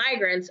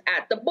migrants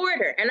at the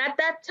border. And at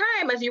that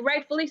time, as you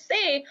rightfully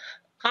say,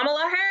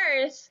 Kamala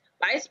Harris,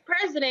 Vice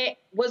President,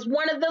 was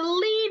one of the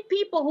lead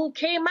people who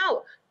came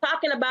out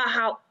talking about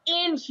how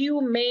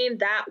inhumane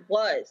that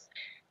was.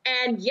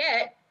 And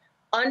yet,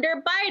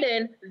 under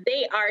Biden,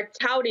 they are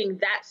touting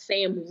that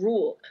same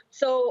rule.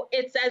 So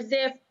it's as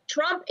if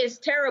Trump is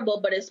terrible,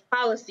 but his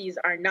policies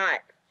are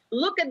not.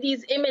 Look at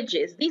these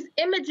images. These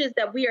images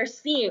that we are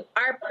seeing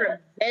are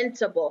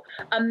preventable.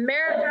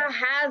 America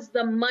has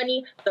the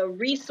money, the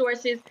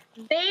resources.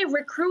 They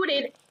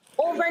recruited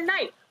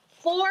overnight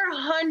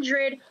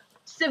 400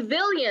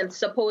 civilians,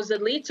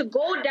 supposedly, to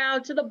go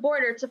down to the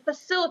border to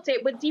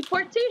facilitate with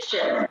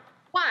deportation.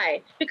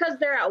 Why? Because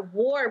they're at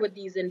war with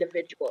these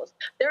individuals.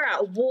 They're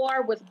at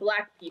war with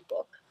Black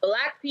people.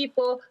 Black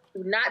people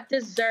do not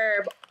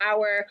deserve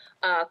our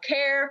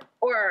care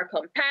or our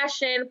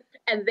compassion,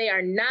 and they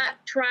are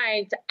not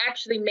trying to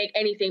actually make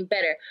anything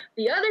better.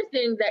 The other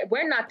thing that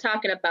we're not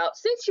talking about,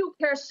 since you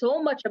care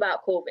so much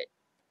about COVID,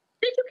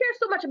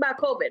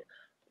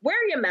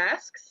 wear your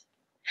masks.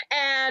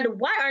 And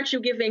why aren't you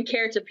giving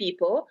care to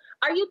people?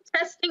 Are you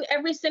testing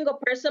every single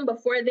person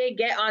before they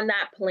get on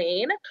that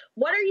plane?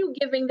 What are you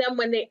giving them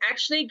when they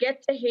actually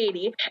get to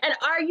Haiti? And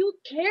are you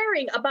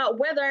caring about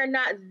whether or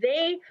not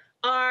they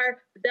are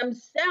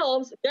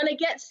themselves going to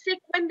get sick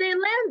when they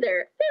land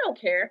there? They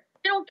don't care.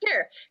 They don't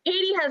care.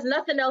 Haiti has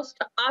nothing else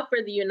to offer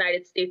the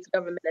United States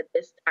government at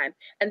this time.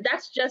 And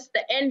that's just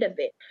the end of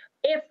it.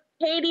 If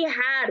Haiti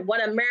had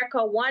what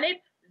America wanted,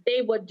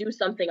 they would do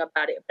something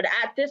about it. But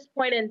at this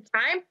point in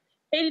time,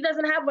 Haiti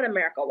doesn't have what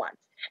America wants.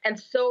 And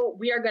so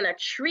we are going to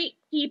treat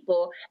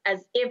people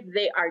as if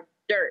they are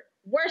dirt.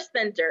 Worse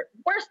than dirt,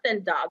 worse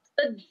than dogs.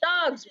 The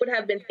dogs would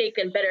have been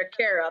taken better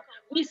care of.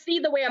 We see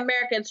the way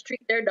Americans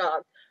treat their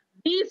dogs.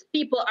 These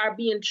people are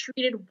being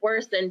treated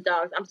worse than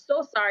dogs. I'm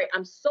so sorry.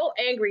 I'm so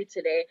angry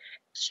today,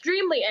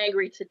 extremely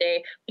angry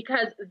today,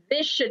 because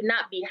this should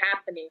not be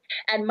happening.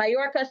 And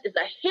Mayorkas is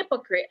a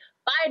hypocrite.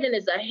 Biden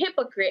is a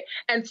hypocrite.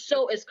 And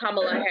so is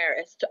Kamala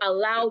Harris to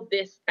allow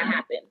this to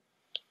happen.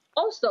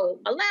 Also,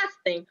 a last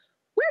thing,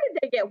 where did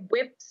they get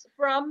whips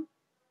from?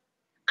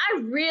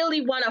 I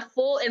really want a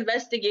full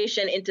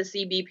investigation into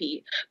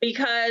CBP,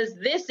 because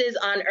this is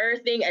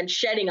unearthing and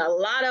shedding a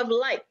lot of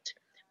light.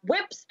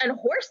 Whips and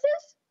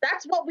horses?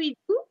 That's what we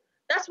do?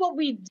 That's what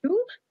we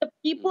do to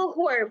people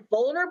who are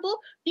vulnerable?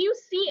 Do you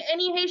see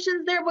any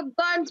Haitians there with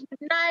guns,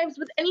 with knives,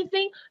 with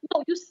anything?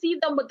 No, you see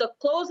them with the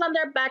clothes on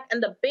their back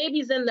and the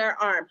babies in their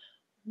arm.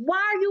 Why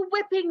are you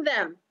whipping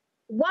them?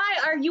 Why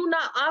are you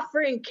not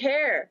offering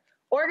care?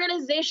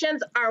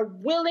 Organizations are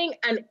willing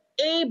and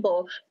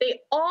able. They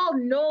all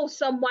know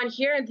someone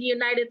here in the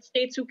United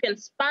States who can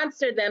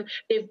sponsor them.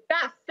 They've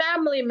got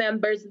family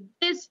members.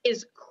 This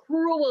is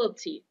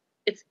cruelty.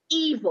 It's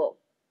evil.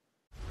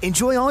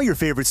 Enjoy all your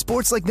favorite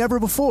sports like never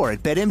before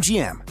at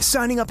BetMGM.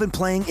 Signing up and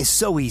playing is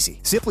so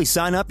easy. Simply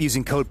sign up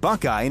using code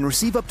Buckeye and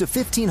receive up to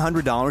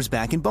 $1,500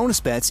 back in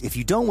bonus bets if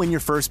you don't win your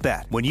first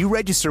bet. When you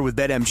register with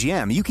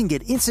BetMGM, you can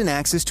get instant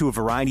access to a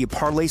variety of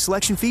parlay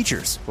selection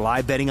features,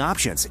 live betting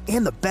options,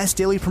 and the best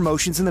daily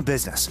promotions in the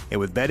business. And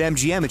with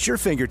BetMGM at your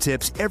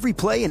fingertips, every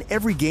play and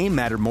every game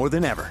matter more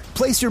than ever.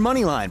 Place your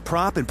moneyline,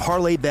 prop, and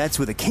parlay bets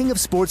with the king of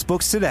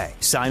sportsbooks today.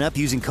 Sign up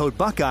using code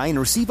Buckeye and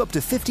receive up to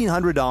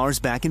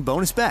 $1,500 back in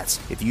bonus bets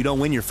if you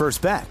don't win your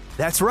first bet.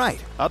 That's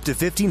right, up to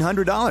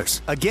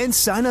 $1,500. Again,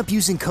 sign up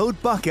using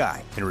code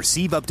Buckeye and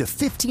receive up to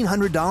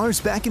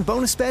 $1,500 back in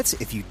bonus bets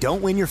if you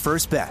don't win your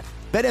first bet.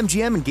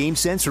 BetMGM and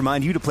GameSense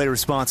remind you to play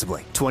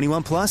responsibly.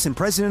 21 plus and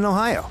present in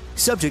Ohio.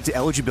 Subject to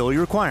eligibility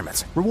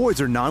requirements.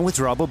 Rewards are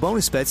non-withdrawable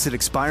bonus bets that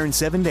expire in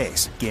 7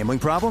 days. Gambling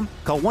problem?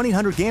 Call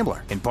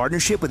 1-800-GAMBLER in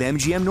partnership with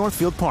MGM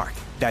Northfield Park.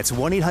 That's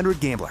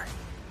 1-800-GAMBLER.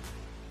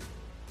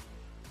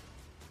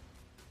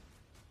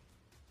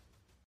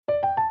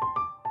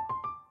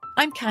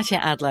 I'm Katya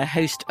Adler,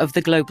 host of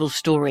The Global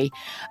Story.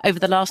 Over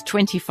the last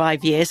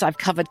 25 years, I've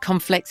covered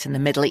conflicts in the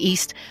Middle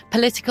East,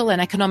 political and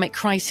economic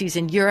crises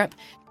in Europe,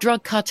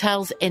 drug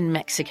cartels in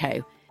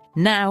Mexico.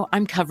 Now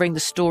I'm covering the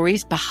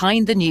stories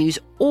behind the news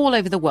all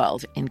over the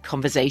world in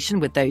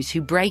conversation with those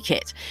who break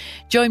it.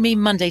 Join me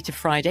Monday to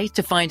Friday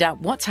to find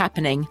out what's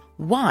happening,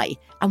 why,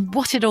 and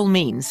what it all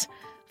means.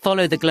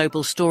 Follow The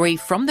Global Story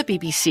from the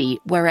BBC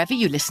wherever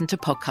you listen to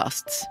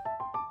podcasts.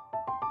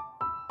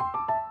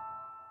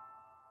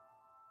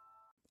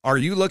 Are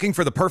you looking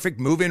for the perfect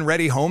move-in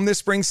ready home this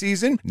spring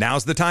season?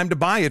 Now's the time to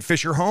buy at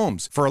Fisher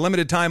Homes. For a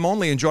limited time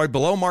only, enjoy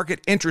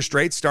below-market interest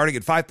rates starting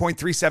at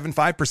 5.375%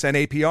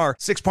 APR,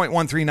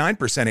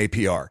 6.139%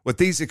 APR. With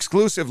these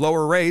exclusive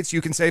lower rates,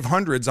 you can save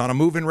hundreds on a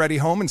move-in ready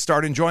home and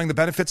start enjoying the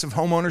benefits of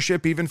home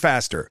ownership even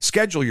faster.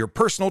 Schedule your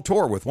personal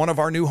tour with one of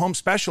our new home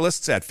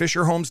specialists at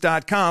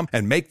FisherHomes.com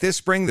and make this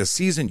spring the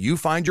season you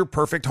find your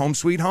perfect home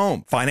sweet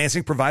home.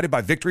 Financing provided by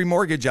Victory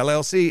Mortgage,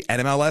 LLC,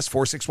 NMLS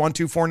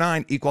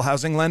 461249, Equal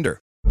Housing Lender.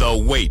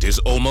 The wait is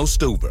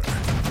almost over.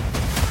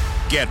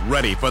 Get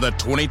ready for the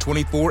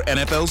 2024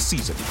 NFL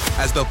season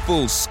as the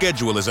full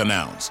schedule is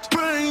announced.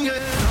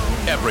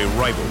 Every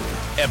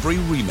rivalry, every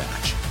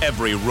rematch,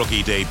 every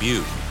rookie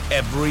debut,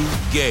 every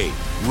game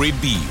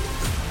revealed.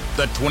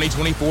 The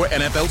 2024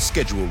 NFL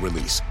schedule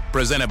release,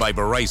 presented by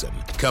Verizon,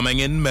 coming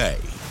in May.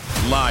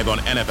 Live on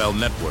NFL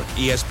Network,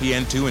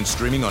 ESPN2, and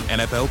streaming on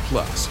NFL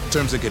Plus.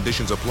 Terms and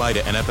conditions apply to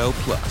NFL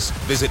Plus.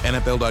 Visit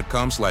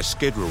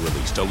NFL.com/schedule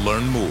release to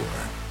learn more.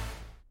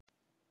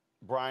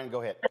 Brian,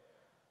 go ahead.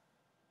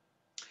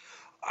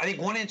 I think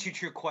one answer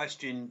to your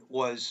question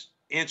was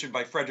answered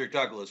by Frederick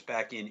Douglass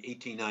back in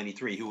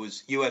 1893, who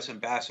was U.S.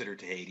 ambassador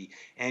to Haiti.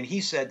 And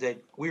he said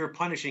that we were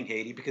punishing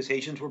Haiti because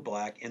Haitians were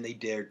black and they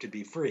dared to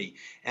be free.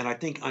 And I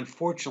think,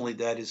 unfortunately,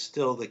 that is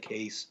still the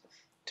case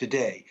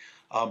today.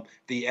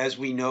 As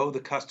we know, the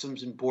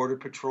Customs and Border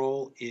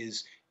Patrol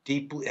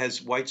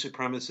has white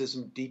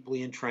supremacism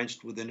deeply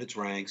entrenched within its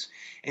ranks.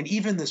 And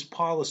even this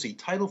policy,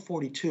 Title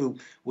 42,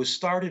 was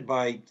started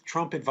by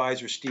Trump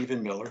advisor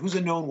Stephen Miller, who's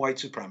a known white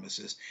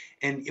supremacist.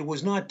 And it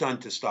was not done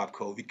to stop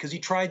COVID, because he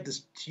tried to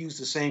use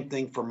the same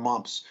thing for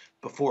mumps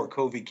before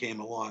COVID came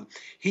along.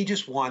 He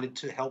just wanted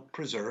to help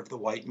preserve the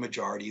white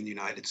majority in the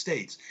United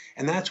States.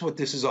 And that's what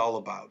this is all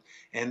about.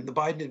 And the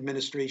Biden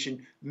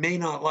administration may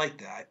not like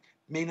that,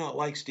 may not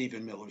like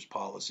Stephen Miller's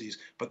policies,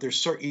 but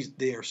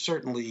they are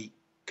certainly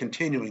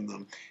continuing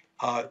them,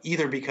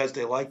 either because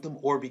they like them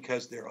or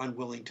because they're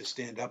unwilling to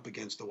stand up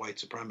against the white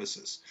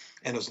supremacists.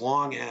 And as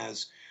long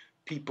as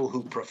people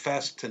who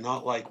profess to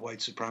not like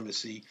white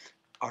supremacy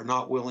are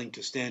not willing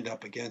to stand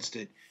up against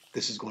it,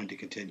 this is going to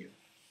continue.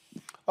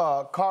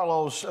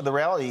 Carlos, the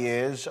reality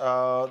is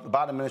the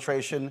Biden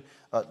administration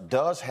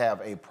does have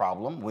a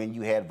problem. When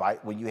you had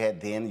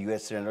then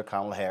U.S. Senator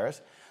Kamala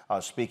Harris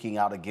speaking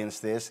out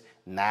against this,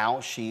 now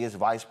she is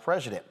vice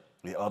president.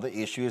 The other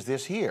issue is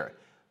this here.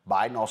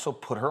 Biden also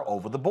put her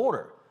over the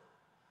border.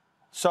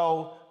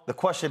 So the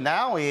question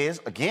now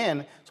is,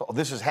 again, so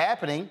this is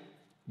happening.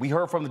 We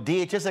heard from the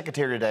DHS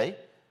secretary today,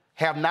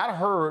 have not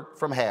heard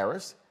from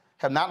Harris,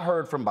 have not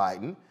heard from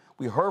Biden.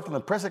 We heard from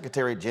the press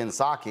secretary, Jen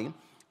Psaki,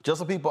 just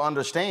so people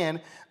understand.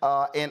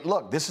 And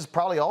look, this is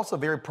probably also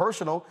very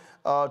personal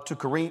to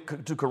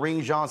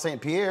Karine Jean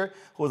St. Pierre,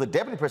 who was the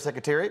deputy press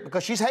secretary,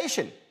 because she's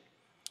Haitian.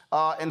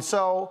 And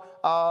so,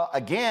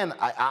 again,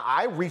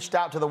 I reached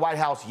out to the White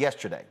House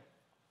yesterday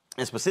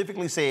and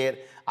specifically said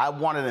I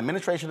wanted an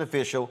administration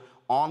official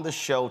on the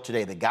show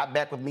today. They got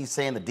back with me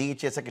saying the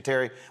DHS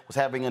secretary was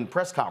having a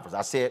press conference.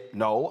 I said,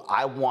 no,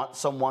 I want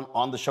someone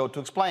on the show to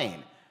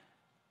explain.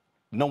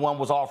 No one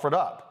was offered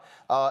up.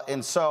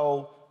 And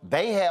so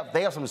they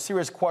have some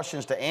serious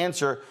questions to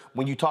answer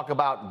when you talk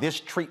about this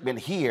treatment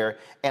here.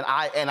 And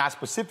I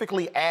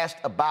specifically asked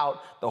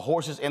about the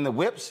horses and the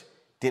whips,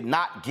 did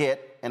not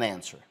get an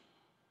answer.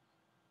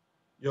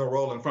 Yo,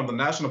 Roland, from the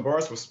National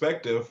Bar's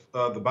perspective,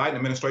 the Biden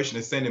administration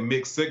is sending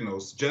mixed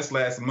signals. Just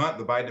last month,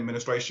 the Biden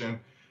administration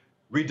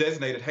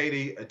redesignated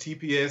Haiti a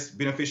TPS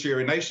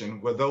beneficiary nation,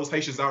 where those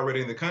Haitians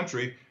already in the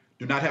country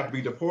do not have to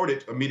be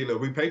deported immediately,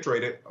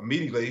 repatriated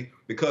immediately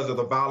because of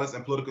the violence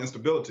and political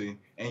instability.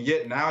 And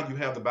yet now you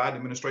have the Biden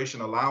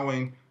administration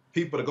allowing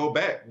people to go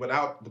back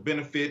without the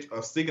benefit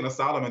of seeking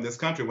asylum in this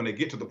country when they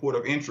get to the port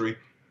of entry.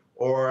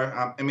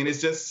 Or, I mean,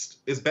 it's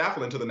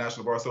baffling to the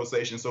National Bar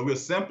Association. So we're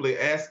simply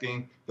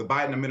asking the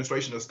Biden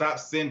administration to stop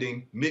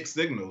sending mixed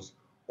signals.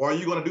 Or are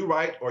you going to do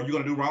right or are you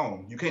going to do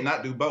wrong? You can't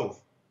not do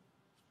both.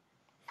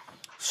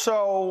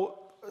 So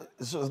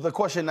the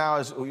question now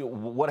is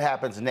what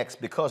happens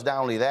next? Because not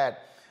only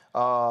that,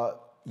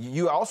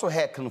 you also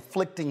had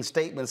conflicting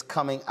statements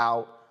coming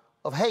out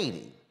of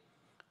Haiti,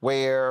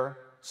 where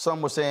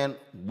some were saying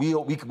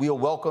we'll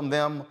welcome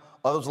them.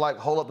 Others like,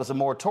 hold up, it's a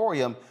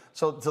moratorium.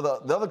 So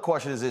the other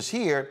question is this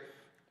here,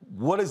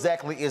 what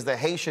exactly is the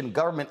Haitian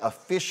government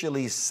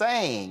officially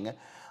saying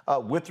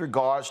with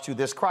regards to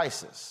this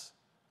crisis?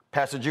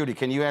 Pastor Judy,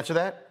 can you answer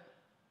that?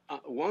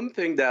 One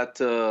thing that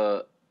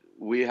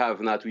we have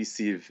not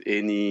received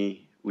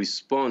any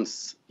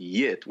response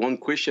yet, one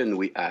question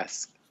we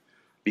ask,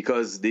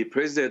 because the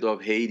president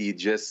of Haiti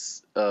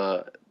just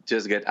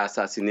get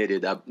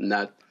assassinated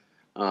about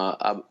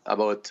a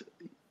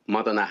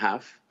month and a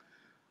half.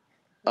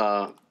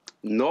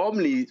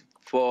 Normally,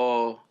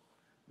 for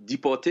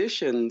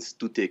deportations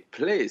to take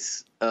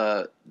place,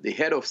 the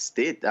head of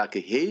state, like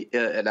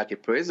a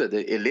president,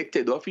 the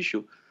elected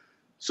official,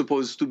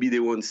 supposed to be the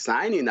one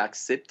signing,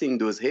 accepting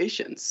those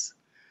Haitians.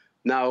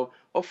 Now,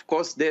 of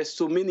course, there's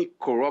so many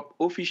corrupt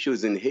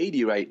officials in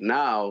Haiti right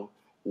now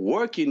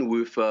working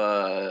with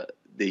the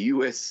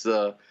U.S.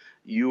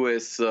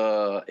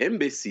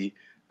 embassy.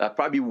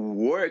 Probably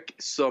work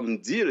some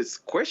deals.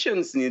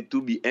 Questions need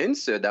to be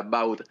answered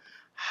about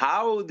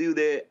how do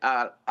they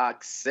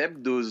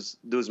accept those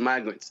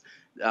migrants,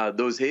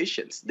 those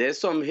Haitians. There's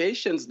some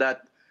Haitians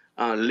that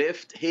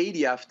left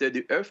Haiti after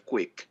the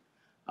earthquake.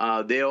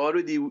 They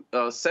already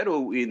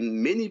settled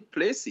in many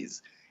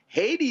places.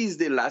 Haiti is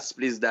the last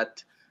place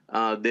that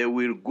they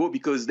will go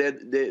because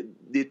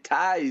the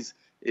ties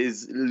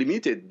is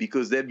limited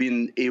because they've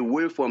been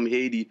away from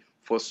Haiti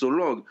for so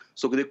long.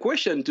 So the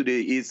question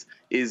today is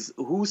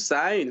who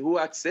signed, who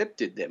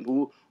accepted them,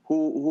 who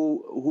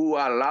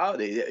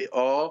allowed it,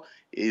 or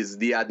is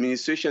the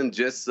administration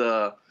just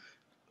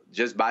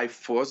by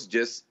force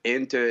just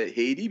enter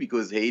Haiti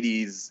because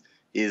Haiti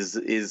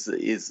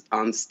is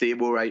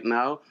unstable right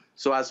now?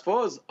 So as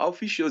far as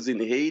officials in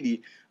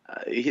Haiti,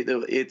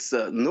 it's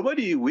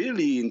nobody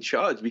really in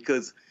charge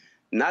because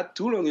not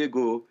too long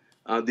ago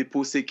the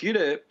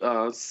prosecutor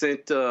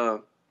sent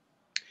a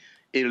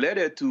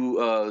letter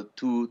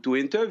to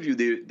interview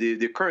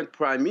the current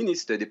prime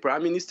minister. The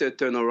prime minister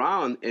turned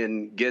around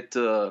and get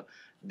the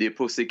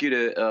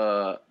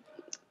prosecutor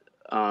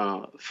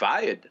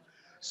fired.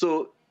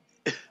 So,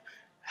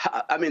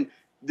 I mean,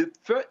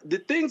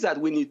 the things that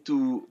we need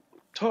to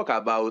talk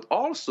about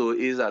also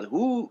is that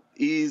who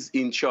is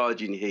in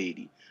charge in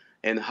Haiti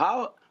and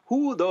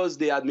who does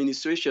the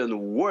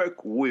administration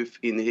work with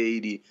in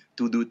Haiti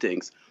to do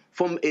things.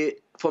 From a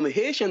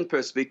Haitian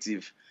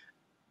perspective,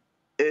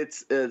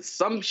 it's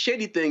some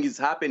shady thing is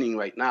happening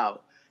right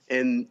now,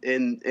 and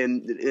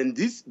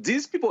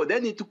these people, they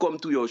need to come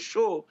to your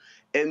show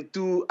and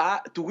to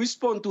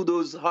respond to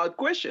those hard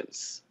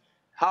questions.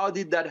 How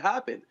did that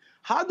happen?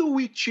 How do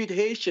we treat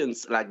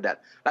Haitians like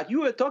that? Like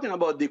you were talking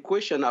about the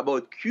question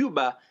about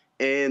Cuba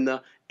and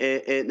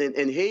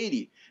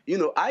Haiti. You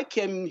know, I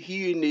came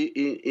here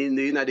in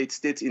the United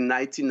States in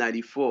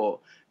 1994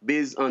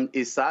 based on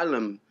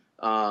asylum.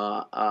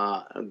 My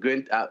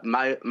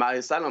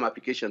asylum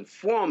application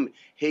from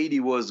Haiti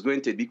was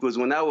granted because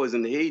when I was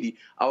in Haiti,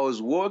 I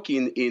was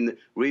working in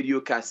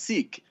Radio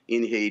Classique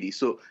in Haiti.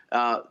 So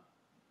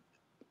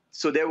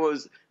there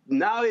was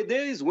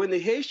nowadays when the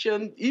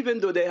Haitian, even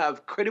though they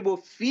have credible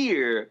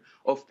fear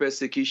of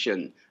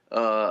persecution,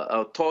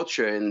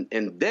 torture,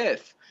 and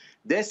death,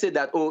 they say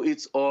that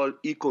it's all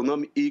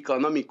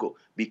economical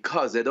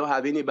because they don't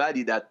have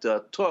anybody that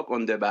talk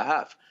on their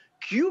behalf.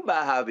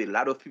 Cuba have a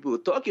lot of people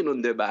talking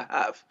on their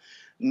behalf.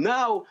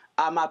 Now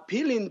I'm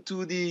appealing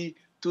to the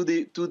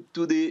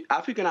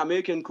African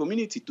American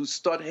community to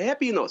start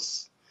helping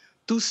us,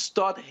 to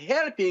start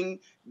helping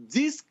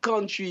this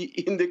country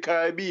in the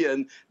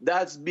Caribbean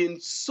that's been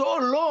so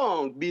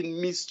long been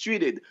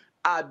mistreated,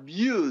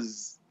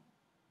 abused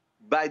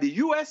by the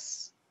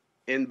U.S.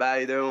 and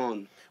by their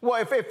own. Well,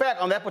 in fact,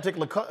 on that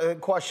particular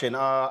question,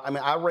 I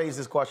mean, I raised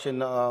this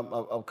question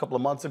a couple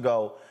of months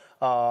ago,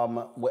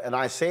 and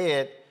I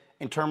said,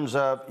 in terms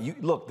of,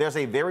 look, there's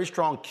a very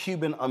strong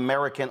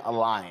Cuban-American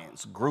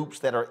alliance, groups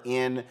that are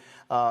in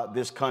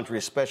this country,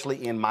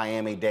 especially in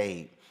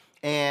Miami-Dade.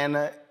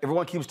 And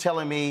everyone keeps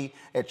telling me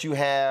that you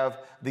have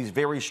these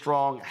very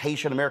strong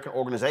Haitian-American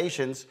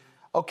organizations.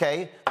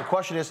 Okay, the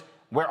question is,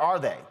 where are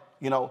they?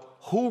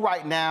 who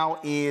right now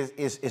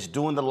is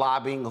doing the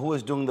lobbying, who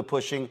is doing the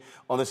pushing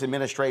on this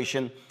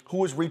administration,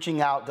 who is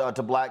reaching out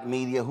to black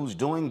media, who's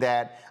doing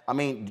that? I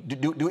mean,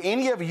 do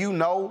any of you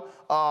know,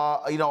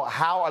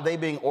 how are they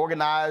being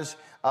organized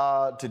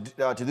to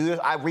do this?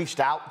 I reached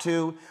out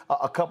to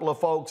a couple of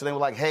folks, and they were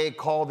like, hey,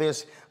 call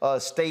this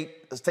state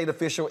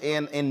official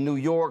in New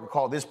York, or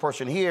call this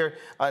person here.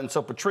 And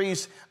so,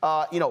 Patrice,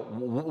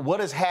 what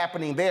is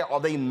happening there? Are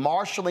they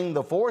marshaling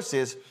the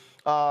forces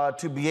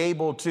to be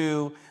able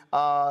to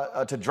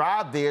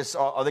drive this?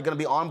 Are they going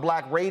to be on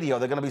black radio?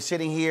 They're going to be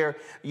sitting here,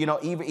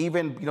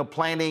 even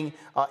planning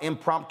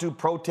impromptu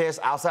protests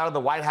outside of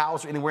the White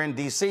House or anywhere in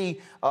D.C.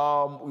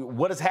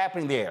 What is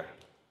happening there?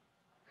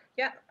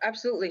 Yeah,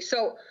 absolutely.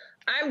 So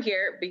I'm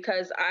here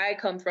because I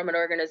come from an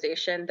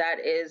organization that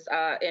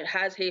it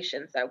has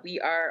Haitians, that we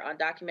are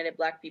undocumented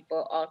black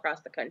people all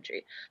across the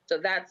country. So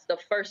that's the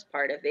first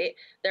part of it.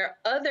 There are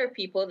other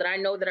people that I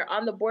know that are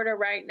on the border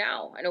right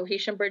now. I know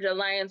Haitian Bridge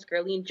Alliance,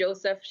 Gerline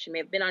Joseph. She may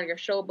have been on your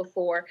show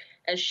before,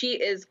 and she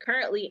is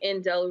currently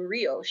in Del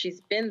Rio.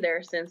 She's been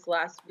there since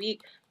last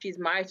week. She's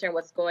monitoring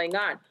what's going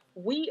on.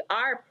 We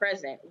are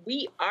present.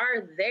 We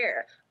are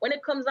there. When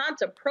it comes on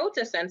to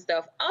protests and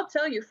stuff, I'll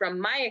tell you from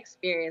my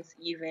experience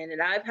even,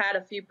 and I've had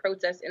a few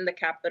protests in the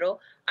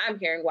Capitol. I'm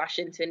here in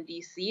Washington,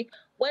 D.C.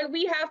 When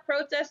we have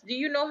protests, do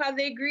you know how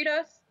they greet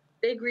us?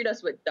 They greet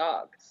us with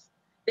dogs.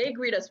 They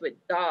greet us with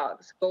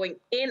dogs going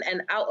in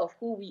and out of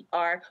who we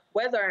are,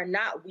 whether or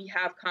not we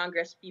have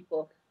Congress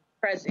people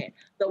present.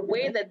 The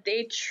way that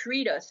they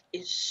treat us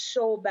is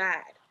so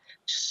bad.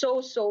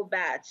 So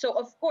bad. So,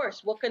 of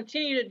course, we'll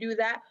continue to do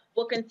that.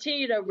 We'll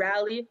continue to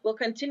rally. We'll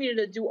continue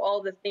to do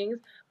all the things.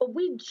 But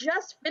we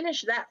just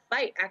finished that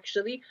fight,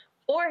 actually,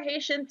 for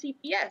Haitian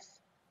TPS.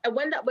 And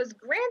when that was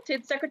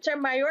granted, Secretary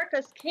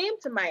Mayorkas came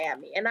to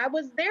Miami, and I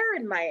was there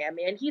in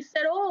Miami. And he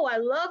said, oh, I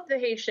love the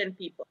Haitian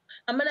people.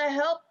 I'm going to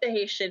help the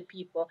Haitian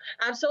people.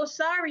 I'm so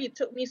sorry it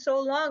took me so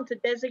long to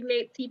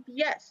designate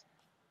TPS.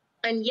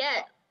 And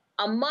yet,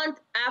 a month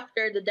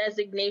after the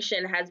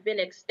designation has been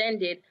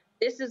extended,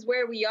 this is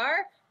where we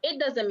are. It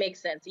doesn't make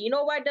sense. You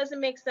know why it doesn't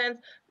make sense?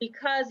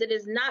 Because it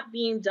is not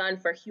being done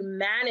for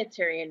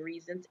humanitarian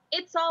reasons.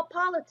 It's all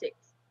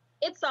politics.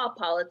 It's all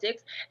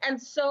politics.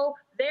 And so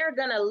they're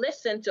going to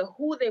listen to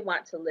who they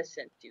want to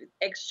listen to.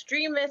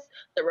 Extremists,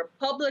 the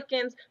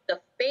Republicans, the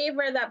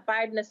favor that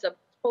Biden is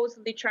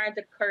supposedly trying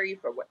to curry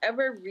for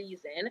whatever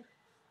reason,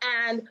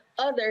 and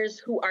others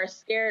who are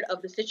scared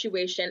of the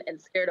situation and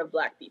scared of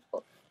black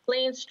people.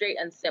 Plain, straight,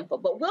 and simple.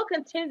 But we'll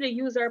continue to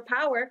use our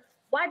power.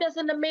 Why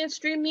doesn't the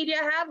mainstream media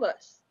have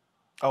us?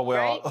 Oh,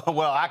 well, right?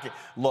 Well,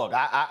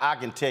 I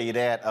can tell you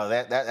that,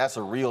 that's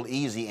a real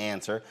easy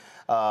answer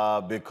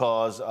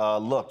because,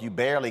 look, you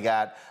barely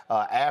got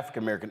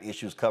African-American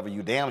issues covered.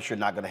 You damn sure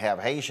not going to have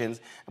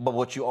Haitians. But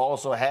what you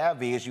also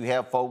have is you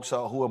have folks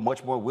who are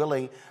much more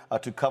willing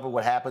to cover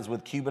what happens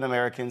with Cuban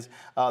Americans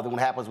than what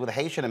happens with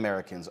Haitian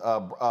Americans.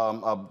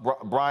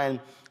 Brian,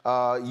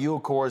 you,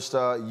 of course,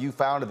 you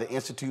founded the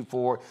Institute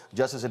for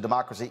Justice and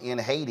Democracy in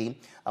Haiti,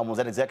 was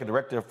that executive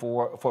director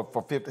for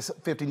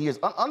 15 years.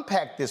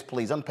 Unpack this,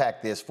 please.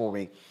 Unpack this for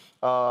me.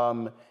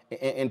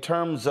 In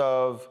terms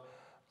of,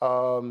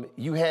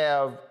 you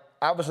have,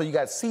 obviously, you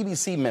got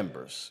CBC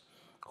members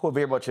who are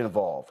very much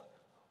involved.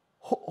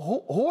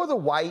 Who are the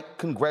white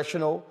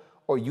congressional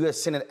or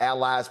U.S. Senate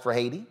allies for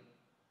Haiti?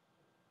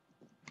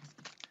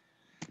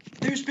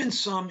 There's been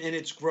some, and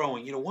it's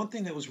growing. One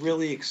thing that was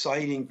really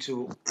exciting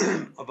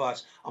of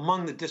us,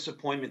 among the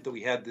disappointment that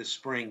we had this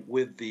spring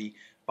with the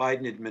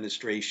Biden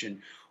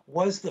administration,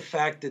 was the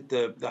fact that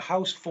the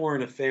House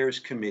Foreign Affairs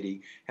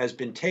Committee has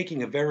been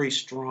taking a very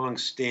strong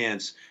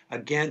stance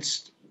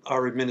against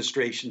our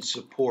administration's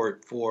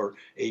support for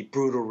a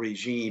brutal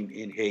regime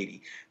in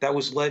Haiti. That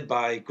was led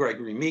by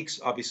Gregory Meeks,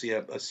 obviously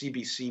a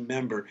CBC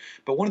member.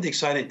 But one of the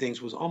exciting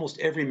things was almost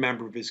every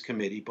member of his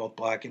committee, both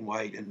black and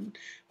white and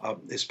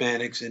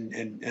Hispanics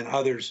and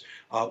others,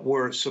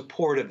 were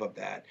supportive of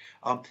that.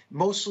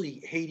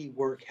 Mostly Haiti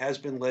work has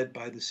been led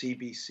by the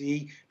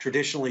CBC,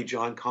 traditionally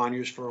John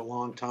Conyers for a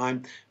long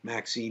time,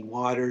 Maxine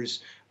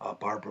Waters,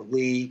 Barbara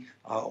Lee,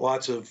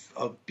 lots of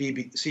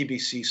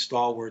CBC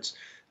stalwarts.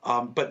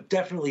 But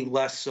definitely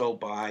less so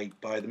by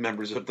the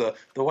members of the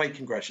white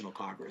Congressional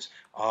Congress.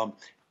 On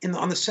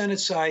the Senate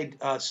side,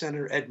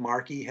 Senator Ed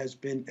Markey has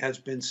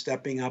been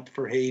stepping up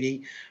for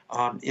Haiti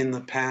in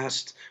the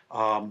past.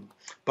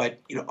 But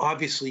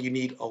obviously, you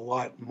need a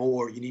lot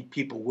more. You need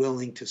people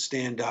willing to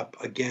stand up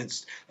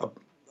against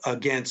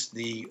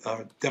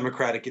the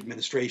Democratic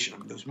administration. I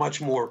mean, there's much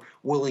more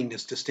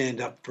willingness to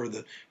stand up for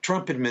the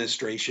Trump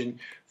administration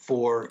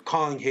for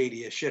calling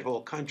Haiti a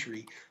shithole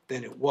country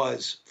than it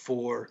was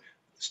for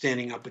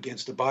standing up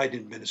against the Biden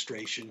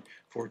administration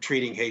for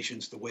treating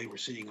Haitians the way we're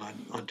seeing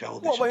on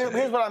television. Well,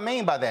 here's what I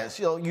mean by that.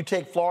 You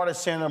take Florida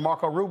Senator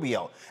Marco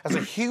Rubio. There's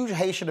a huge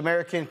Haitian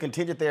American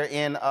contingent there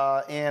in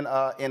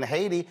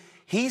Haiti.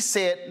 He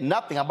said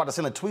nothing. I'm about to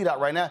send a tweet out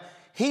right now.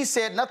 He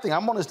said nothing.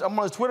 I'm on his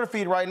Twitter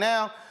feed right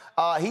now.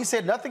 He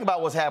said nothing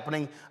about what's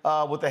happening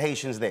with the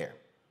Haitians there.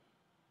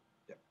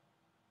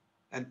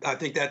 And I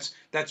think that's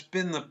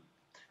been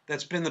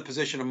the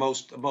position of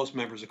most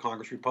members of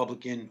Congress,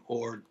 Republican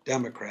or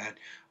Democrat.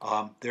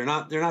 They're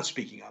not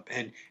speaking up.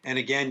 And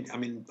again, I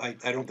mean,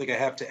 I don't think I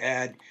have to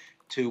add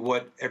to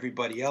what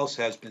everybody else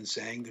has been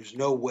saying. There's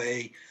no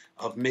way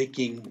of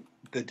making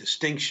the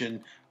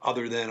distinction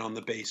other than on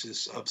the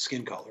basis of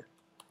skin color.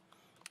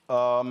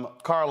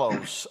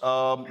 Carlos,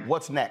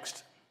 what's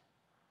next?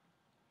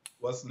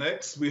 What's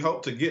next? We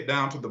hope to get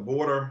down to the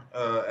border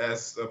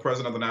as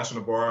president of the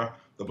National Bar,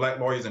 the black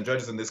lawyers and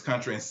judges in this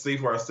country, and see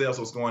for ourselves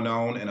what's going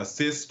on and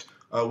assist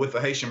with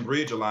the Haitian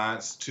Bridge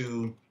Alliance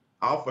to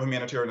offer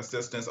humanitarian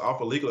assistance,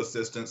 offer legal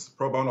assistance,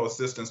 pro bono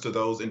assistance to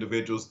those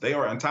individuals. They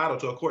are entitled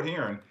to a court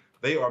hearing.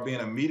 They are being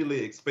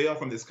immediately expelled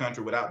from this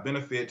country without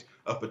benefit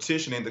of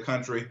petitioning the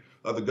country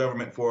of the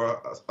government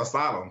for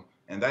asylum.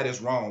 And that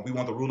is wrong. We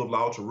want the rule of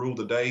law to rule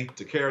the day,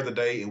 to carry the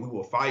day, and we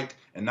will fight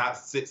and not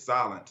sit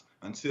silent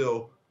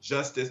until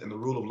justice and the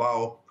rule of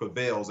law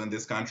prevails in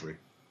this country.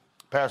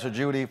 Pastor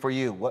Judy, for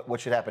you,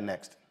 what should happen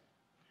next?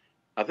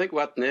 I think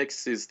what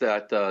next is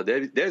that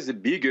there's a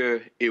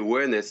bigger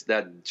awareness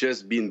that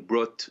just been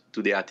brought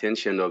to the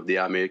attention of the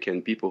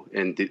American people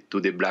and to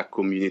the black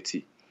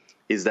community,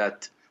 is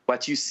that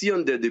what you see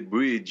under the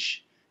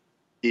bridge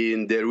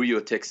in Del Rio,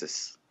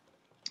 Texas,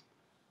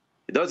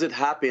 it doesn't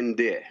happen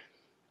there.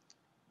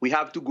 We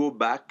have to go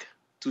back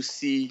to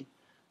see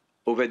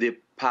over the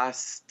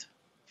past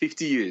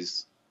 50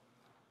 years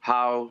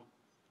how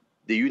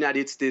the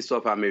United States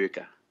of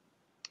America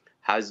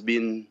has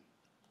been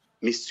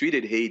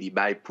mistreated Haiti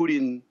by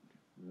putting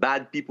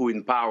bad people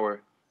in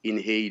power in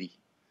Haiti,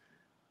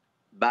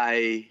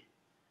 by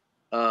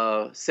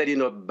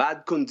setting up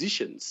bad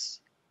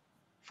conditions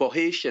for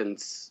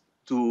Haitians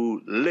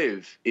to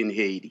live in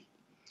Haiti.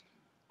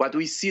 What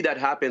we see that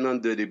happen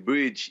under the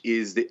bridge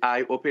is the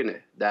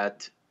eye-opener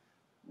that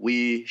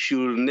we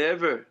should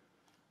never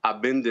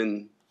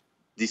abandon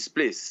this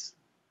place.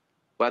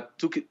 What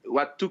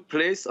took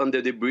place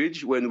under the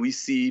bridge when we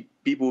see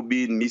people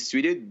being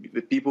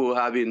mistreated, people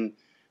having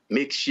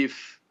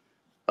makeshift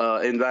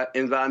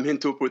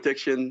environmental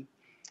protection,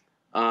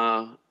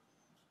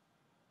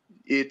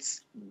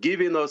 it's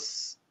giving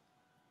us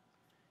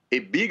a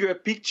bigger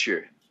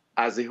picture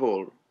as a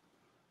whole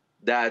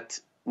that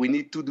we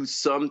need to do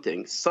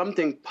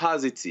something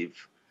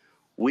positive.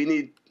 We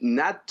need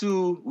not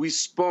to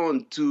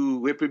respond to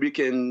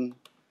Republican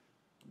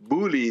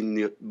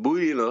bullying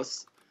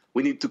us.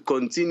 We need to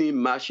continue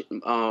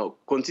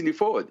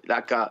forward.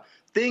 Like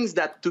things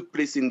that took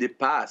place in the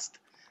past,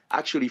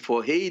 actually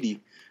for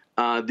Haiti,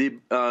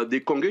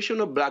 the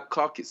Congressional Black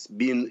Caucus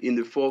being in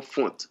the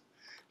forefront.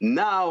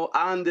 Now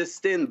I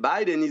understand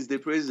Biden is the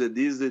president,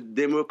 he's the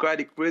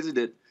Democratic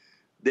president.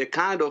 They're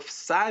kind of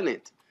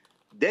silent.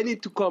 They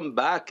need to come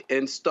back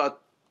and start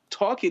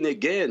talking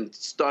again,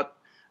 start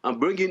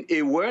bringing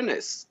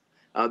awareness.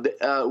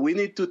 We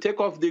need to take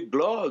off the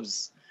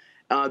gloves.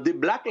 The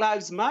Black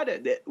Lives Matter.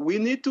 We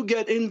need to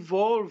get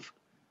involved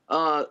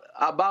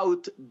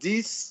about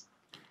this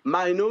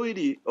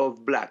minority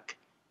of black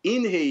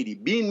in Haiti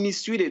being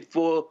mistreated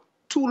for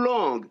too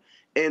long.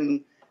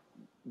 And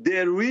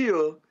the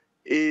real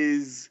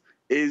is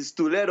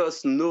to let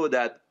us know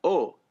that,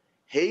 oh,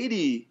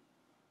 Haiti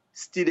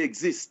still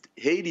exists.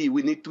 Haiti,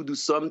 we need to do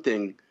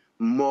something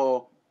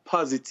more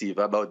positive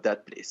about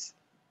that place.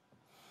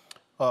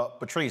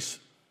 Patrice.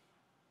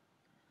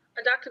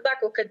 Dr.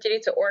 Black will continue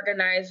to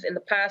organize. In the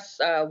past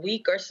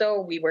week or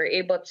so, we were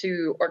able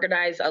to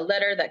organize a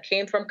letter that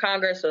came from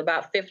Congress with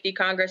about 50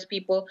 Congress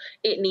people.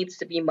 It needs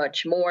to be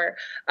much more.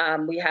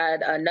 We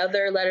had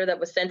another letter that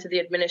was sent to the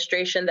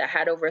administration that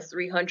had over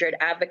 300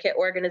 advocate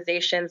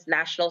organizations,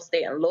 national,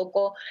 state, and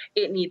local.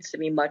 It needs to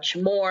be much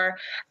more.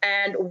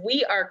 And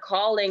we are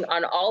calling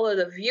on all of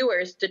the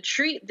viewers to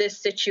treat this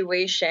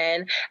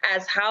situation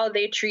as how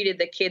they treated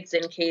the kids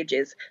in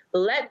cages.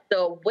 Let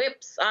the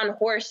whips on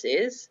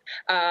horses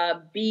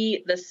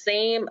be the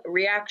same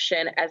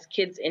reaction as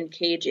kids in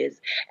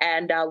cages.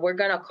 And we're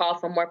going to call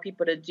for more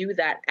people to do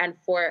that and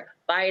for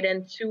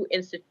Biden to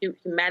institute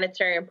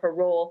humanitarian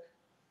parole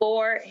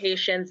for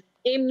Haitians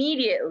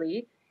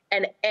immediately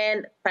and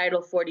end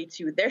Title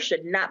 42. There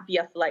should not be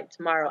a flight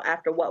tomorrow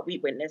after what we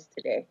witnessed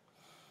today.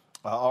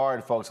 All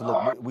right, folks.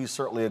 Look, we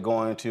certainly are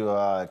going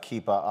to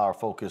keep our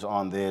focus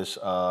on this,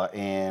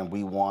 and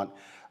we want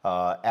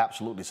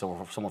absolutely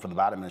someone from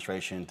the Biden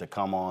administration to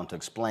come on to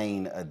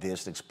explain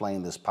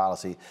this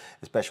policy,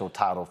 especially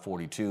Title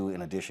 42.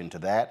 In addition to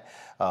that,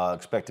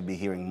 expect to be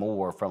hearing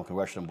more from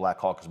Congressional Black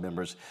Caucus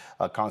members,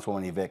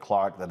 Congresswoman Yvette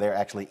Clarke. They're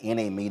actually in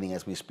a meeting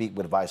as we speak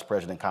with Vice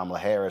President Kamala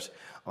Harris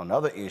on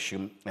another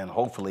issue, and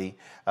hopefully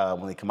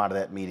when they come out of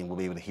that meeting, we'll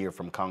be able to hear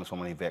from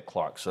Congresswoman Yvette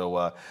Clarke.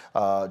 So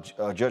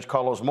Judge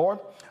Carlos Moore,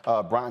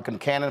 Brian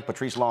Concannon,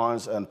 Patrice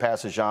Lawrence, and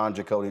Pastor Jean,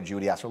 Jacoby,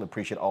 Judy, I certainly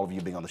appreciate all of you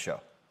being on the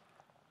show.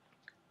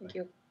 Thank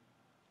you.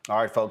 All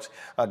right, folks.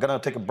 Going to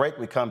take a break.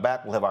 We come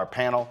back. We'll have our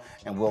panel,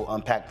 and we'll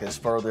unpack this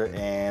further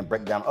and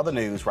break down other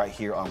news right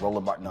here on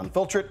Roland Martin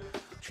Unfiltered,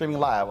 streaming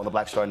live on the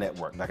Black Star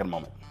Network. Back in a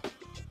moment.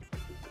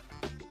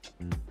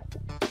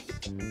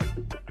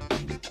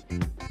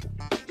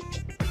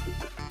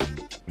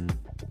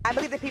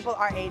 people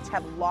our age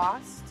have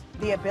lost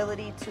the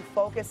ability to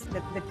focus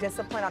the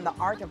discipline on the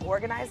art of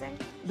organizing?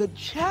 The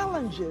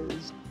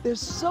challenges, there's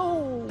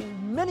so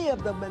many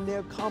of them and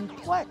they're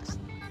complex,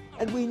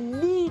 and we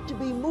need to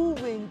be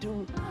moving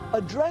to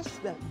address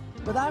them.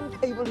 But I'm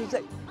able to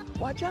say,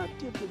 watch out,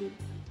 Tiffany.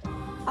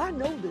 I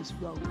know this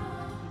road.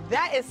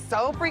 That is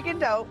so freaking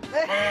dope.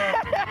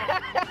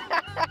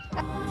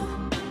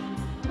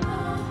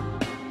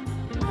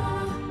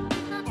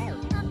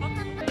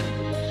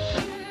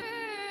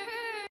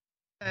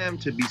 Time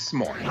to be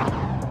smart.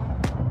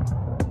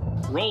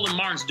 Roland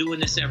Martin's doing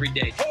this every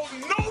day. Oh,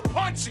 no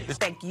punches!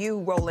 Thank you,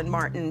 Roland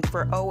Martin,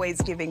 for always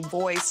giving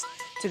voice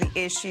to the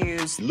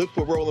issues. Look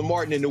for Roland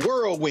Martin in the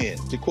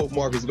whirlwind, to quote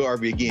Marcus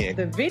Garvey again.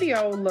 The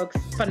video looks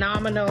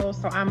phenomenal,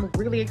 so I'm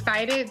really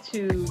excited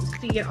to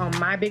see it on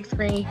my big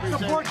screen.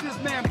 Support this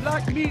man,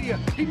 Black Media.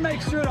 He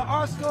makes sure that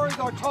our stories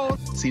are told.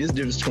 See, this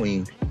difference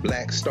between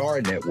Black Star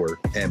Network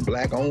and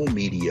Black-owned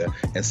media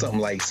and something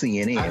like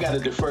CNN. I got to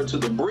defer to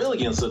the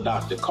brilliance of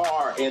Dr.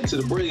 Carr and to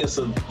the brilliance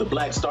of the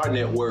Black Star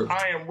Network.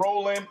 I am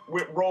rolling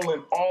with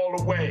Roland all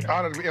the way.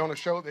 Honored to be on a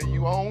show that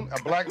you own.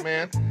 A black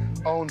man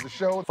owns the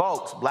show.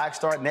 Folks, Black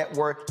Star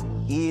Network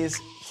is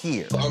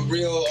here. I'm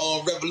real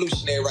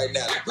revolutionary right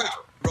now.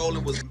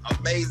 Roland was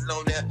amazing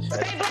on there.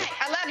 Stay black.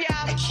 I love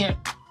y'all. I can't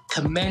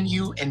commend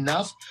you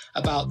enough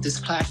about this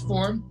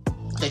platform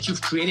that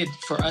you've created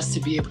for us to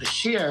be able to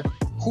share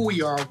who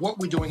we are, what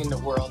we're doing in the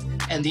world,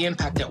 and the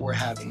impact that we're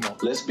having.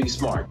 Let's be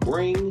smart.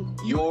 Bring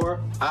your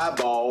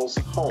eyeballs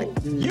home.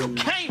 You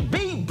can't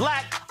be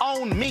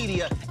Black-owned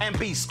media and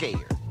be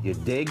scared. You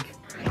dig?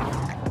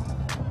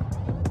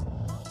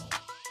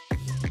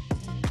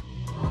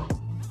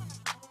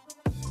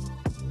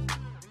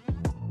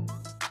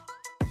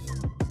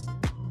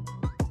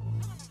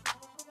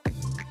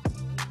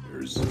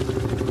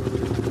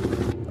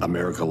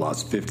 America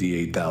lost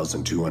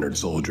 58,200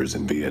 soldiers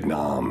in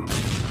Vietnam.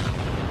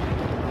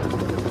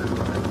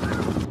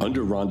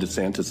 Under Ron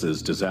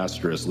DeSantis'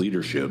 disastrous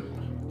leadership,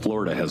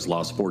 Florida has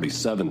lost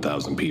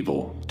 47,000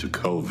 people to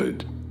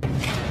COVID.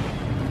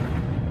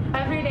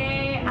 Every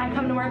day I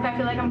come to work, I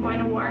feel like I'm going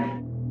to war.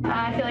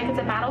 I feel like it's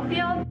a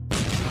battlefield.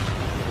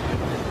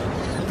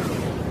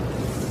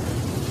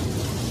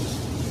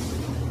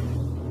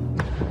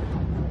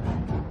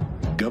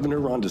 Governor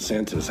Ron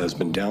DeSantis has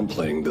been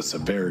downplaying the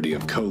severity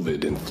of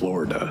COVID in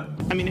Florida.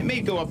 I mean, it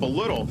may go up a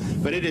little,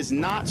 but it is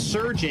not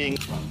surging.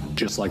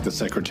 Just like the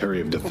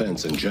Secretary of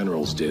Defense and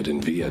generals did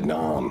in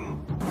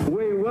Vietnam.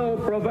 We will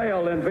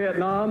prevail in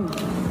Vietnam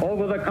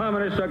over the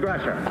communist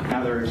aggressor.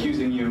 Now they're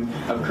accusing you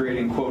of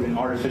creating, quote, an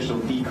artificial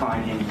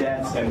decline in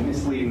deaths and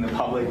misleading the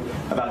public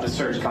about the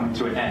surge coming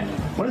to an end.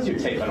 What is your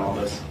take on all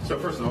this? So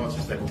first of all, it's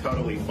just a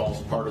totally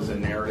false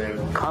partisan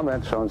narrative.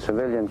 Comments on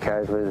civilian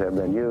casualties have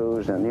been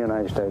used in the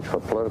United States for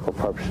political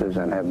purposes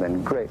and have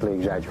been greatly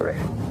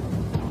exaggerated.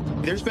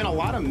 There's been a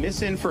lot of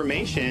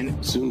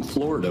misinformation. Soon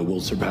Florida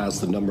will surpass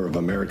the number of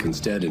Americans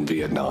dead in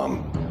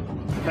Vietnam.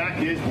 The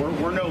fact is,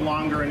 we're no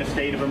longer in a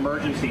state of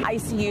emergency.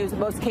 ICUs,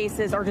 most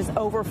cases are just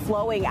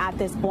overflowing at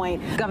this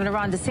point. Governor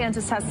Ron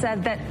DeSantis has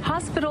said that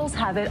hospitals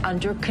have it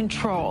under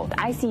control.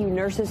 ICU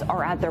nurses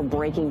are at their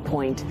breaking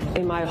point.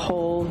 In my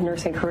whole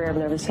nursing career, I've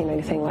never seen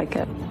anything like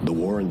it. The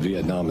war in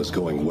Vietnam is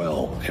going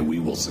well, and we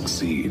will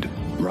succeed.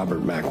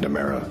 Robert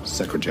McNamara,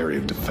 Secretary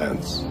of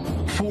Defense.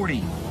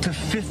 40 to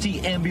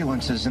 50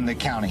 ambulances in the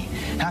county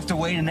have to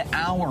wait an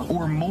hour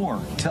or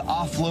more to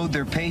offload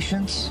their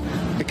patients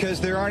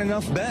because there aren't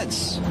enough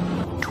beds.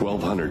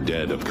 1,200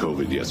 dead of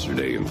COVID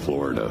yesterday in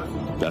Florida.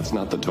 That's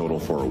not the total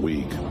for a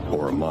week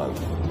or a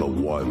month, but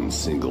one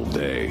single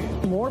day.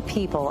 More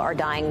people are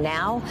dying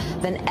now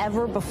than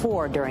ever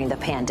before during the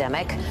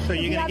pandemic. So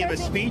you're going to give a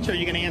speech or are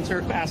you going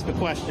to ask a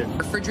question?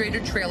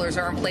 Refrigerated trailers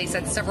are in place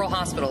at several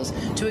hospitals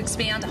to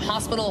expand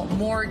hospital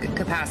morgue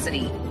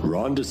capacity.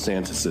 Ron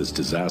DeSantis'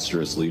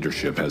 disastrous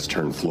leadership has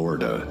turned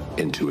Florida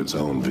into its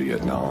own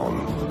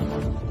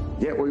Vietnam.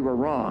 Yet we were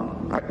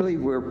wrong. I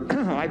believe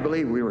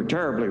we were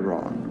terribly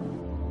wrong.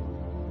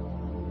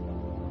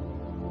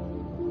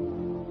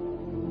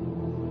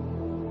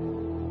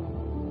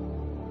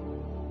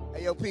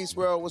 Hey, yo, Peace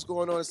World, what's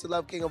going on? It's the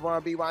Love King of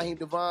R&B, Raheem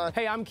DeVaughn.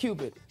 Hey, I'm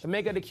Cupid, the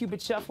maker of the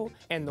Cupid Shuffle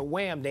and the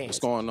Wham Dance. What's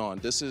going on?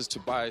 This is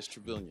Tobias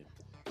Trevelyan.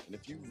 And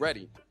if you're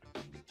ready,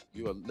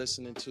 you are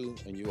listening to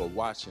and you are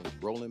watching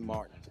Roland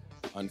Martin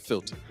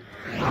Unfiltered.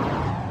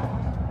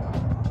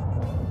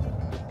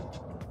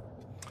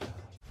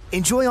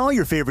 Enjoy all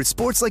your favorite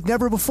sports like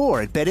never before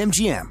at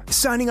BetMGM.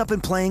 Signing up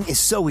and playing is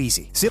so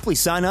easy. Simply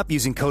sign up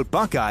using code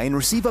Buckeye and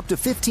receive up to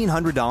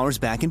 $1,500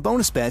 back in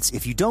bonus bets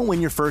if you don't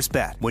win your first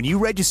bet. When you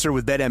register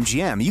with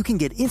BetMGM, you can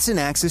get instant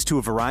access to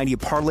a variety of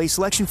parlay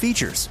selection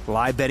features,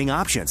 live betting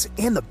options,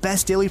 and the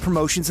best daily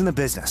promotions in the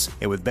business.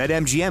 And with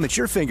BetMGM at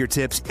your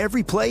fingertips,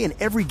 every play and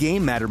every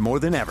game matter more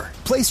than ever.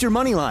 Place your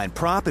moneyline,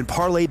 prop, and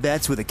parlay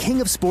bets with the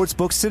king of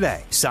sportsbooks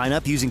today. Sign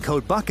up using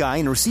code Buckeye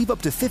and receive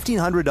up to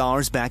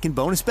 $1,500 back in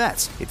bonus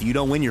bets if you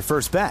don't win your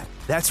first bet.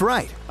 That's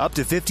right, up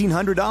to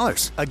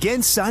 $1,500.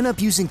 Again, sign up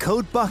using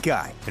code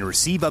Buckeye and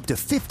receive up to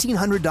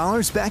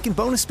 $1,500 back in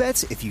bonus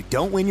bets if you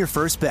don't win your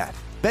first bet.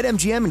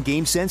 BetMGM and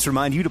GameSense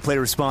remind you to play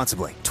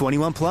responsibly.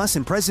 21 plus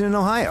and present in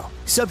Ohio.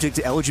 Subject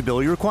to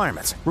eligibility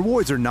requirements.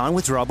 Rewards are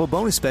non-withdrawable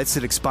bonus bets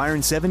that expire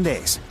in 7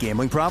 days.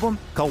 Gambling problem?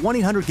 Call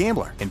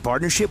 1-800-GAMBLER in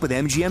partnership with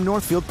MGM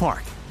Northfield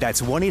Park.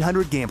 That's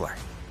 1-800-GAMBLER.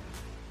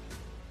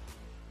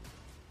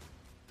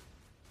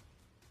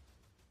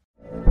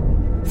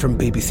 From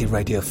BBC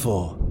Radio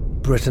 4,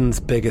 Britain's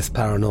biggest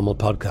paranormal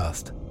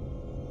podcast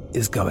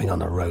is going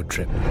on a road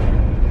trip.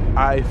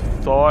 I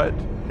thought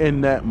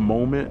in that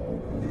moment,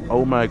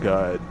 oh my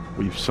God,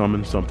 we've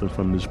summoned something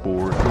from this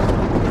board.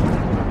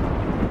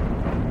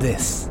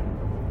 This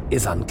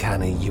is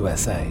Uncanny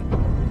USA.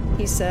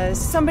 He says,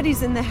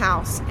 somebody's in the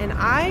house, and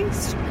I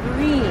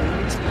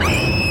screamed.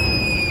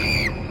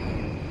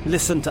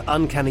 Listen to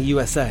Uncanny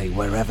USA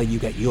wherever you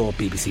get your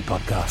BBC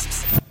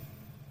podcasts,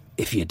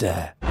 if you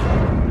dare.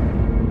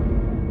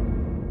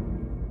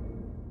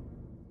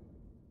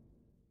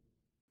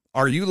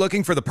 Are you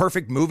looking for the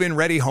perfect move-in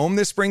ready home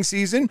this spring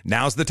season?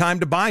 Now's the time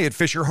to buy at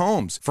Fisher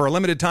Homes. For a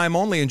limited time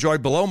only, enjoy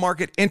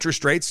below-market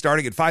interest rates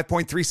starting at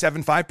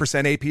 5.375%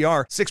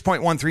 APR,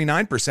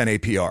 6.139%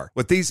 APR.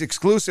 With these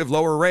exclusive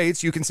lower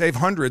rates, you can save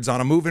hundreds on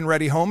a move-in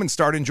ready home and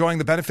start enjoying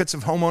the benefits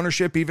of home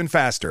ownership even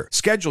faster.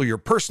 Schedule your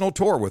personal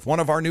tour with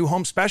one of our new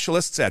home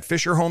specialists at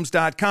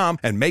FisherHomes.com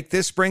and make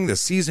this spring the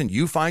season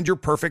you find your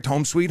perfect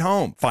home sweet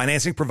home.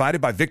 Financing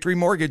provided by Victory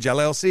Mortgage,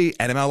 LLC,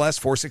 NMLS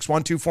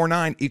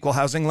 461249, Equal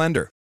Housing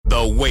Lender.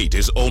 The wait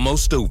is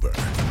almost over.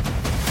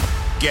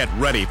 Get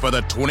ready for the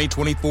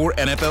 2024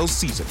 NFL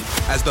season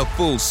as the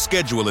full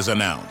schedule is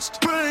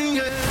announced.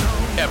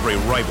 Every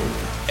rivalry,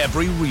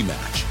 every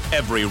rematch,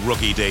 every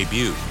rookie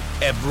debut,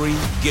 every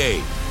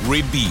game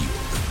revealed.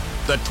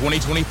 The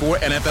 2024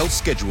 NFL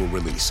schedule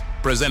release,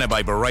 presented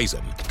by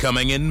Verizon,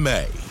 coming in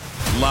May.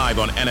 Live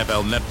on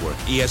NFL Network,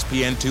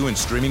 ESPN2, and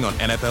streaming on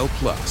NFL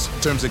Plus.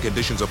 Terms and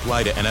conditions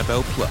apply to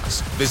NFL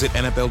Plus. Visit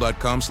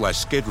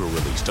NFL.com/schedule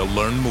release to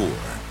learn more.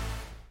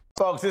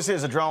 Folks, this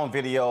is a drone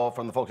video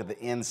from the folks at The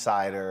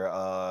Insider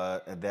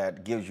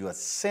that gives you a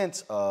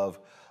sense of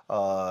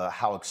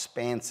how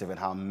expansive and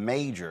how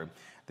major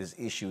this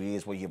issue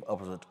is, where you have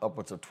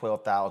upwards of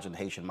 12,000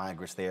 Haitian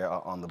migrants there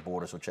on the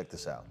border. So check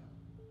this out.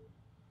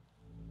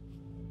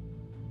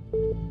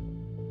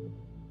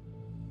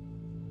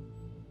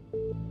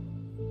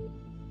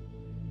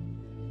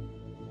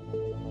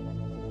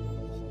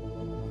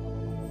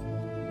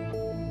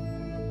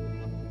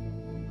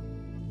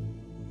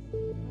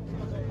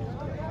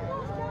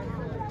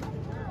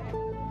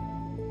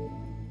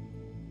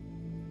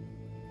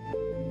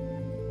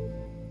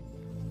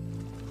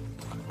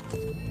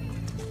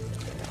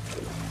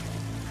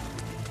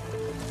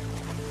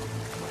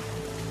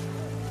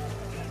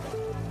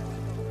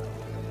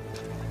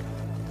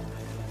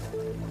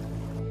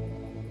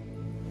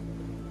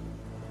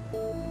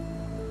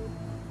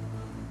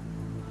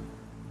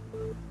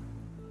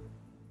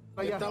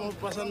 Estamos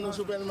pasando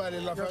súper mal,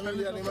 la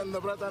familia le manda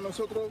plata a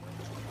nosotros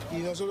y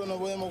nosotros no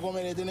podemos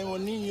comer, tenemos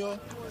niños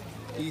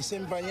y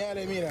sin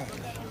pañales, mira,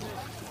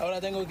 ahora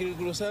tengo que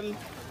cruzar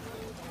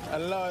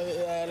al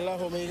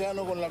lado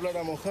mexicano con la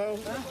plata mojada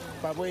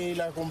para poder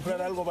ir a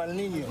comprar algo para el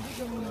niño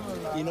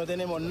y no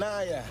tenemos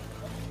nada ya.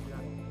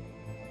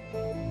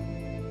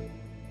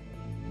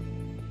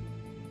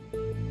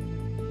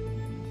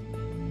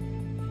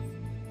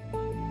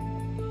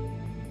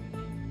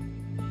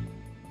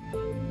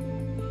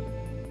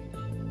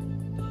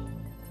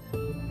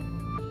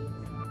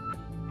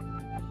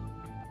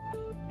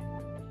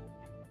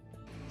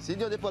 Se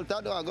eu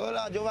deportado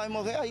agora, eu vou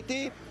morrer.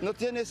 Haiti não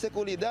tem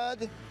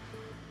segurança.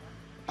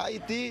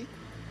 Haiti,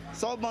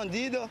 só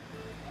bandido.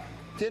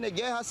 Tem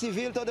guerra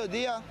civil todo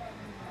dia.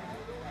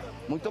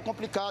 Muito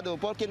complicado,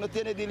 porque não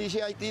tem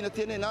dirigir Haiti, não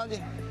tem nada.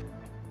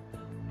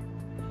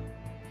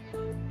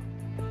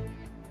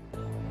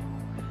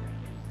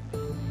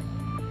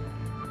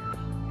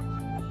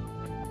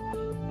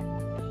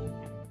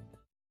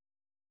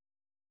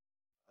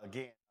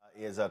 Again,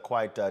 is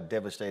quite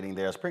devastating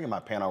there. I was bringing my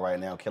panel right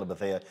now, Caleb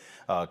Bethea,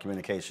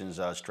 Communications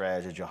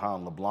Strategist,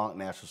 Johan LeBlanc,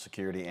 National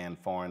Security and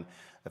Foreign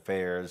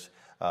Affairs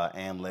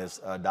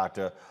Analyst,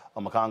 Dr.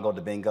 Omekongo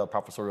Dibinga,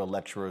 Professorial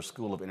Lecturer,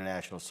 School of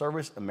International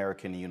Service,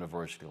 American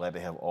University. Glad to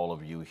have all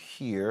of you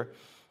here.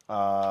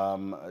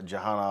 Johan,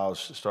 I'll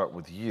start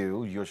with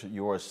you.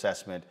 Your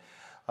assessment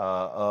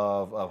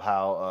of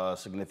how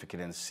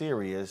significant and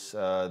serious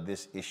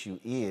this issue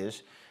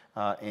is,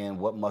 and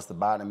what must the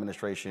Biden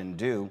administration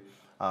do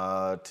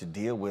to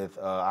deal with,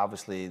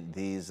 obviously,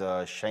 these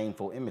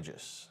shameful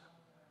images?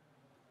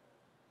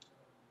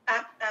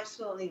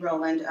 Absolutely,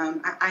 Roland.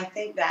 I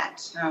think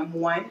that,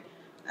 one,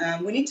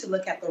 we need to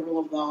look at the rule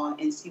of law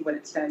and see what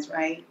it says,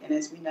 right? And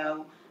as we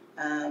know,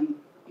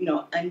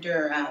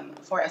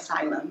 for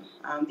asylum,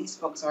 these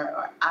folks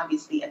are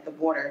obviously at the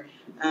border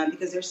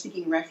because they're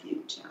seeking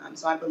refuge.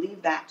 So I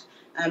believe that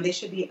they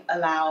should be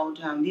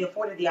allowed, be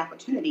afforded the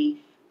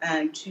opportunity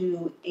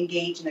to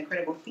engage in a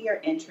credible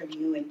fear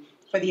interview and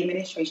for the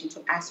administration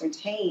to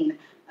ascertain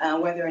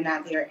whether or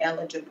not they are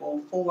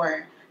eligible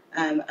for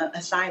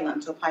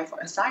asylum, to apply for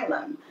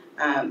asylum,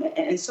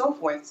 and so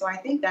forth. So I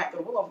think that the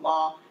rule of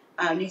law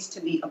needs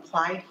to be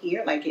applied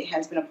here, like it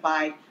has been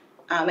applied,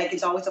 like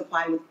it's always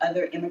applied with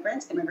other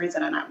immigrants that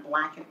are not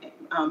black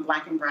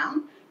and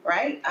brown,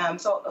 right?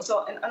 And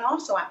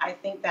also I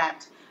think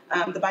that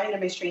the Biden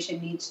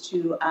administration needs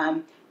to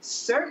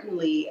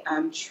certainly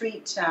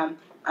treat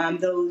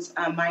those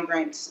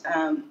migrants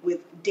with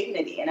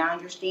dignity. And I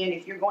understand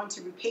if you're going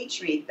to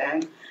repatriate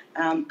them,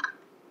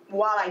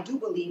 while I do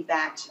believe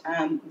that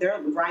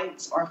their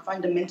rights are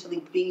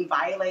fundamentally being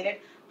violated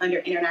under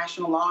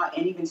international law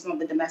and even some of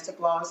the domestic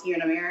laws here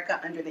in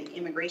America under the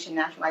Immigration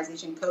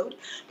Naturalization Code,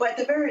 but at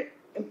the very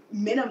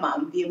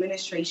minimum, the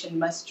administration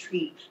must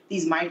treat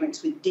these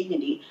migrants with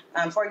dignity.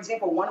 For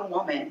example, one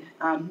woman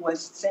who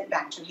was sent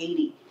back to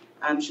Haiti,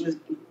 she was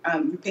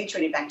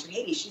repatriated back to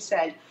Haiti. She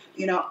said,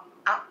 you know,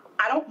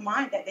 I don't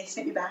mind that they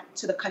sent me back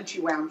to the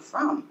country where I'm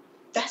from.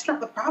 That's not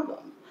the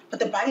problem. But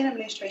the Biden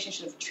administration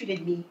should have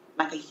treated me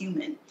like a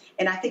human.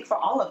 And I think for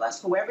all of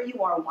us, whoever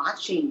you are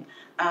watching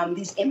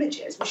these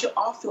images, we should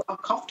all feel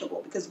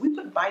uncomfortable because we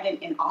put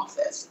Biden in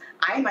office.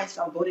 I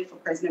myself voted for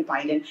President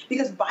Biden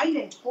because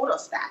Biden told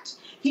us that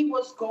he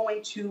was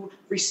going to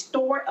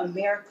restore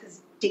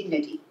America's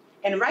dignity.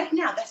 And right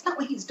now, that's not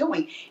what he's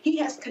doing. He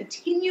has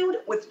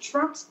continued with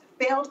Trump's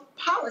failed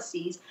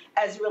policies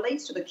as it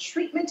relates to the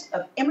treatment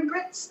of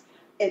immigrants,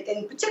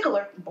 in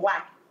particular,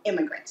 Black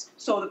immigrants.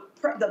 So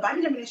the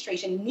Biden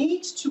administration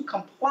needs to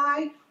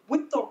comply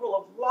with the rule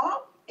of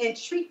law and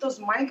treat those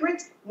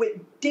migrants with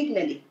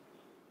dignity.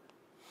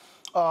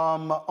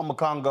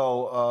 Omokongo,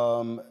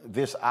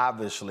 this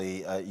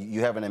obviously,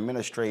 you have an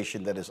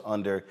administration that is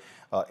under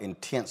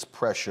intense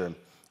pressure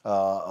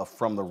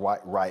from the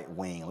right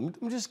wing.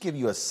 Let me just give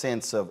you a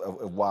sense of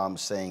why I'm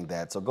saying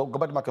that. So go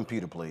back to my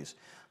computer, please.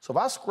 So if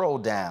I scroll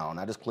down,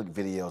 I just click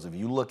videos. If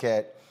you look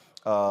at,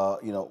 a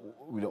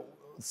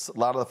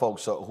lot of the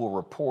folks who are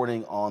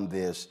reporting on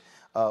this,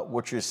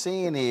 what you're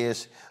seeing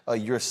is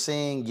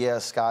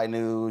yes, Sky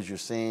News, you're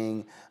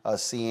seeing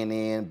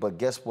CNN, but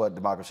guess what,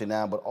 Democracy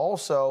Now!, but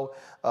also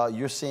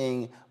you're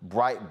seeing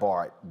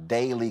Breitbart,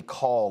 Daily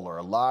Caller,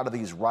 a lot of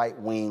these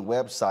right-wing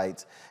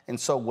websites. And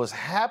so what's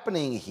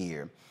happening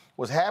here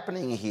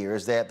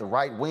is that the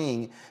right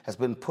wing has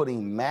been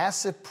putting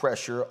massive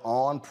pressure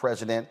on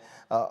President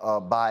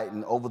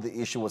Biden over the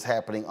issue what's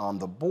happening on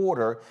the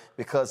border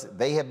because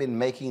they have been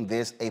making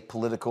this a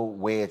political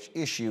wedge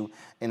issue.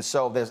 And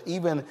so there's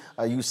even,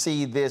 you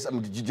see this,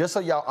 just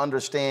so y'all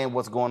understand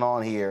what's going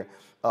on here,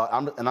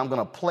 I'm going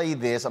to play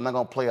this. I'm not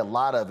going to play a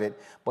lot of it,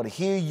 but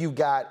here you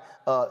got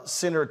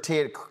Senator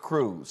Ted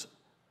Cruz,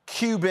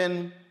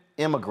 Cuban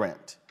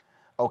immigrant,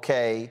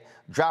 okay,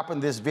 dropping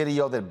this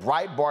video that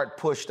Breitbart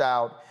pushed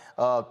out.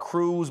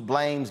 Cruz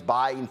blames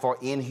Biden for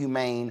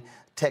inhumane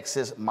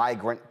Texas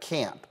migrant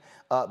camp.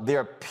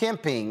 They're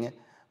pimping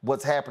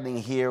what's happening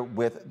here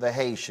with the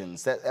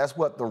Haitians. That's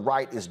what the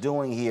right is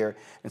doing here.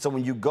 And so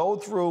when you go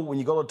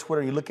to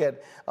Twitter, you look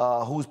at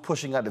who's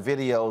pushing out the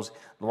videos,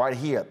 right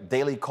here,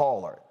 Daily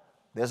Caller.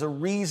 There's a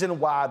reason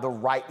why the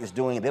right is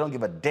doing it. They don't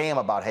give a damn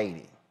about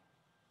Haiti.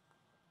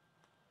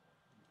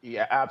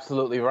 Yeah,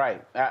 absolutely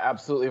right.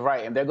 Absolutely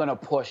right. And they're going to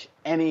push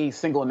any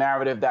single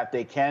narrative that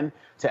they can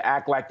to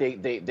act like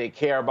they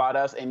care about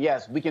us. And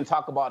yes, we can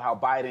talk about how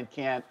Biden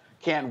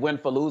can't win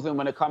for losing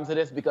when it comes to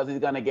this because he's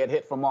going to get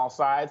hit from all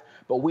sides.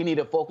 But we need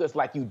to focus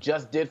like you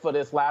just did for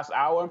this last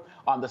hour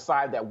on the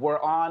side that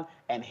we're on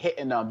and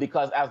hitting them.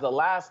 Because as the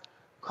last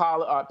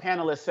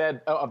panelist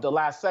said of the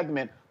last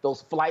segment,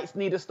 those flights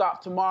need to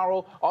stop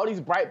tomorrow. All these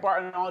Breitbart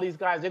and all these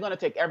guys, they're going to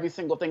take every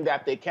single thing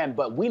that they can.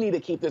 But we need to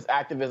keep this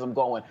activism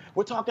going.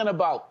 We're talking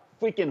about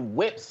freaking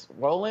whips,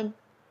 Roland.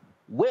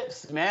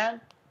 Whips,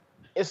 man.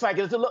 It's like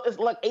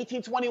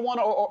 1821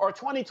 or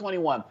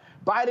 2021.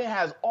 Biden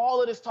has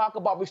all of this talk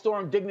about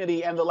restoring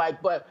dignity and the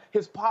like, but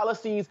his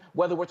policies,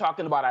 whether we're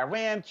talking about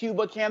Iran,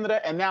 Cuba,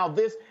 Canada, and now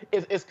this,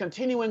 is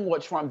continuing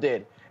what Trump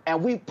did.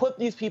 And we put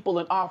these people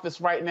in office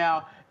right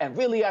now, and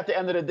really at the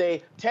end of the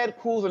day, Ted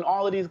Cruz and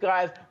all of these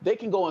guys, they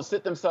can go and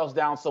sit themselves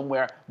down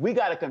somewhere. We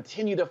got to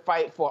continue to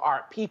fight for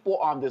our people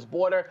on this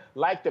border.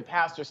 Like the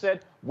pastor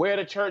said, where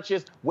the church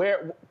is,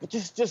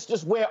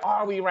 just where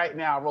are we right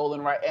now,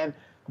 Roland, right? And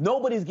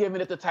nobody's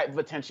giving it the type of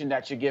attention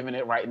that you're giving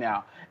it right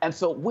now. And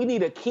so we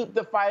need to keep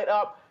the fight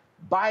up.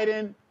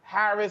 Biden,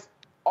 Harris,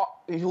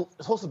 who's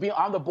supposed to be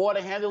on the border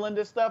handling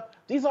this stuff,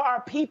 these are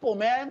our people,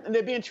 man, and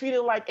they're being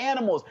treated like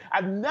animals.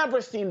 I've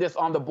never seen this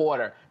on the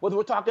border, whether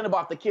we're talking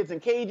about the kids in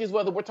cages,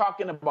 whether we're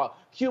talking about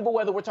Cuba,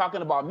 whether we're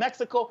talking about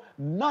Mexico,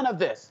 none of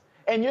this.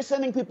 And you're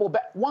sending people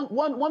back.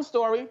 One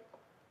story,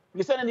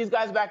 you're sending these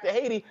guys back to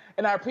Haiti,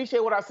 and I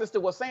appreciate what our sister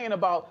was saying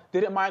about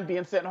didn't mind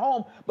being sent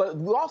home, but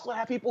we also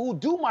have people who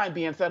do mind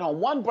being sent home.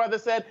 One brother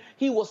said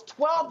he was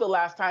 12 the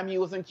last time he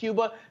was in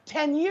Cuba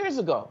 10 years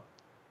ago.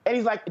 And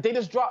he's like, they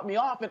just dropped me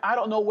off, and I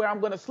don't know where I'm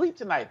going to sleep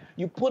tonight.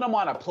 You put them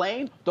on a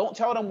plane, don't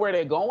tell them where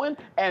they're going,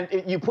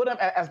 and you put them,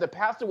 as the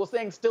pastor was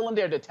saying, still in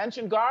their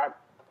detention garb.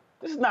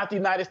 This is not the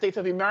United States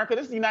of America.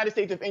 This is the United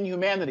States of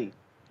inhumanity,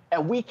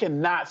 and we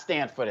cannot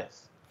stand for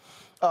this.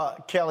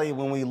 Kelly,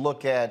 when we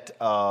look at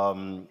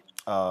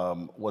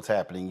what's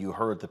happening, you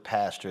heard the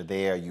pastor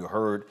there, you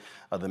heard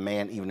the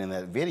man even in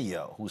that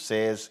video who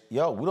says,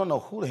 yo, we don't know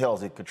who the hell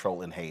is in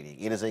control in Haiti.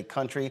 It is a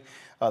country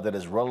that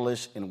is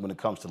rudderless when it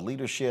comes to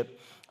leadership.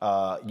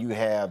 You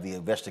have the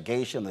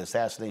investigation, the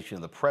assassination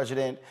of the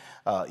president.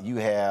 You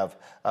have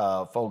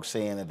folks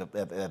saying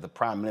that the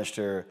prime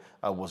minister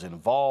was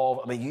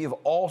involved. I mean, you have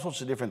all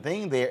sorts of different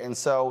things there. And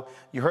so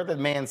you heard that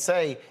man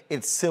say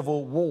it's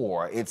civil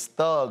war. It's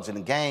thugs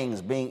and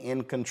gangs being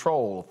in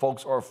control.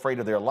 Folks are afraid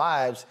of their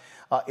lives.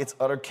 It's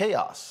utter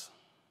chaos.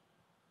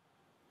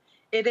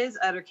 It is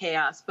utter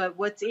chaos. But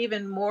what's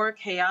even more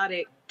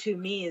chaotic to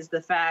me is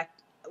the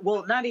fact,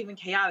 well, not even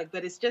chaotic,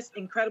 but it's just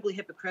incredibly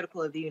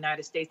hypocritical of the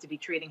United States to be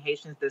treating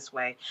Haitians this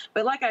way.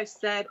 But like I've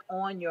said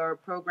on your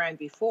program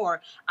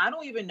before, I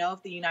don't even know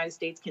if the United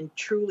States can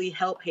truly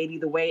help Haiti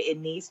the way it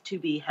needs to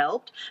be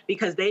helped,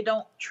 because they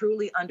don't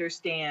truly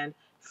understand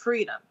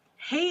freedom.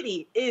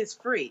 Haiti is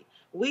free.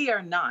 We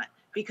are not,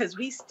 because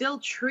we still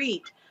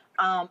treat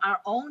our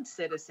own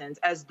citizens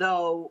as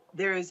though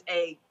there is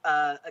a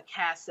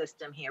caste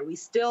system here. We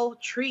still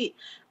treat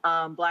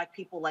Black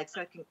people like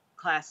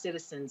second-class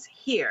citizens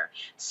here.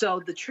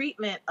 So the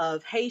treatment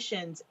of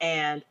Haitians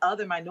and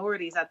other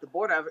minorities at the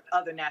border,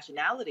 other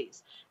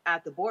nationalities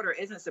at the border,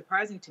 isn't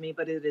surprising to me,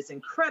 but it is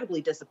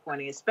incredibly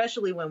disappointing,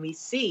 especially when we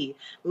see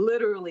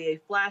literally a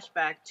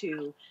flashback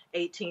to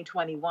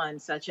 1821,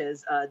 such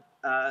as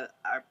our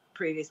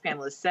previous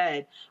panelist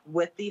said,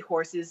 with the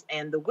horses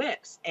and the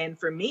whips. And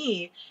for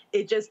me,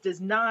 it just does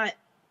not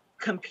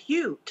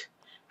compute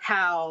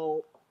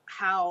how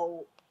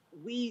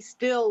we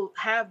still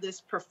have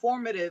this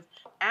performative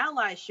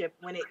allyship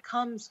when it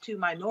comes to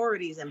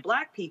minorities and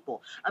Black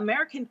people.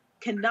 America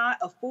cannot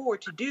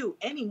afford to do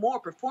any more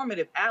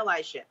performative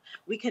allyship.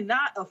 We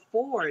cannot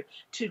afford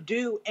to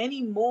do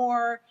any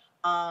more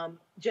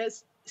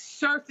just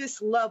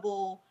surface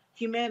level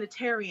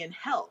humanitarian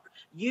help.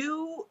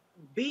 You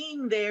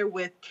being there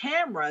with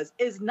cameras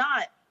is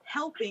not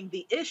helping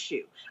the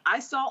issue. I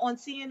saw on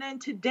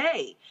CNN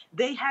today,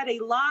 they had a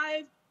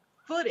live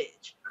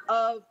footage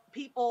of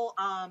people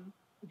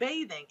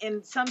bathing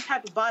in some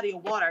type of body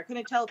of water. I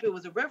couldn't tell if it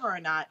was a river or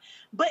not,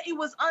 but it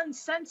was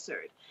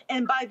uncensored.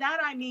 And by that,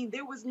 I mean,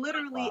 there was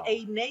literally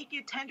a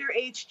naked,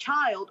 tender-age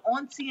child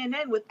on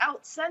CNN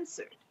without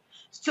censored.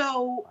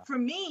 So for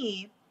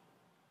me,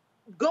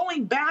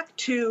 going back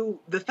to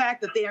the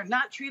fact that they are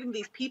not treating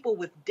these people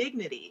with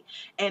dignity,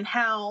 and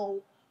how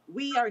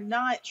we are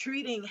not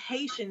treating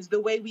Haitians the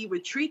way we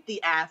would treat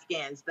the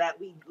Afghans that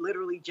we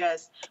literally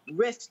just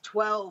risked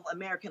 12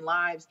 American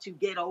lives to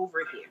get over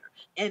here,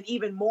 and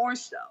even more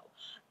so.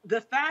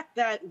 The fact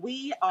that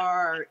we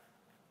are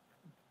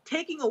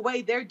taking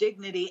away their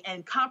dignity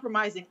and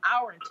compromising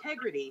our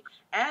integrity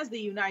as the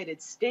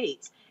United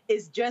States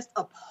is just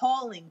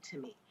appalling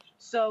to me.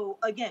 So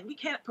again,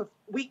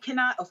 we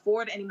cannot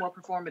afford any more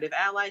performative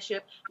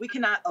allyship. We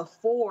cannot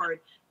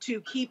afford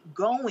to keep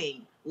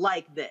going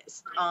like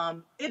this.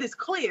 It is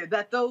clear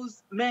that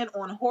those men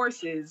on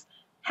horses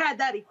had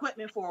that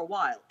equipment for a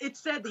while. It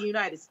said the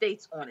United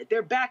States on it.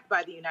 They're backed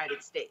by the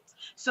United States.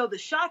 So the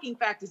shocking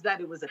fact is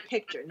that it was a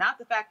picture, not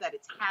the fact that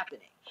it's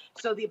happening.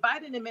 So the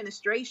Biden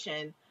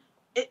administration,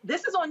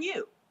 this is on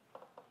you.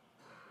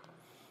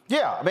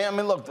 Yeah, I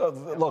mean, look,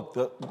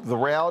 the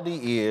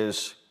reality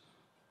is,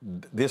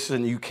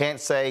 you can't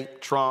say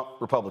Trump,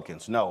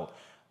 Republicans. No,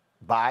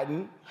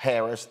 Biden,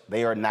 Harris,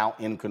 they are now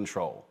in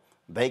control.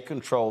 They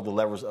control the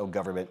levers of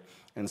government.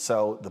 And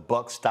so the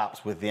buck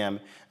stops with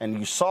them. And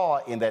you saw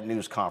in that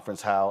news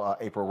conference how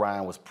April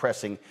Ryan was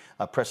pressing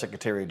Press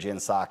Secretary Jen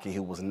Psaki,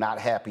 who was not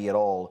happy at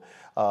all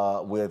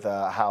with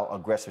how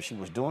aggressive she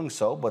was doing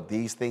so. But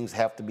these things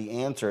have to be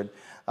answered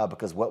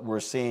because what we're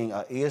seeing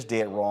is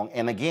dead wrong.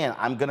 And again,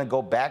 I'm going to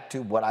go back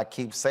to what I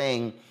keep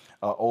saying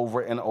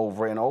over and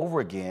over and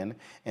over again,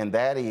 and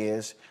that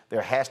is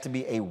there has to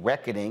be a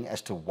reckoning as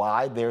to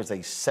why there's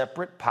a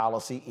separate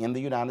policy in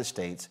the United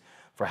States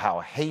for how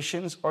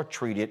Haitians are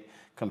treated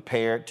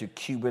compared to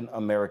Cuban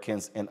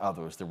Americans and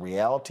others. The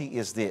reality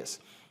is this: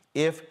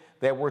 if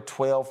there were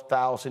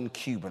 12,000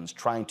 Cubans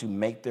trying to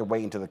make their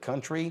way into the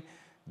country,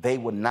 they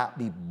would not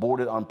be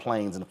boarded on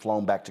planes and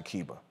flown back to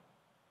Cuba.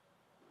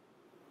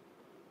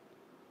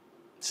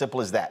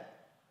 Simple as that.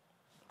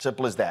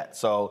 Simple as that.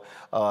 So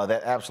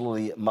that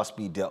absolutely must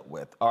be dealt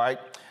with. All right,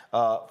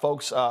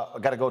 folks, I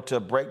got to go to a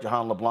break.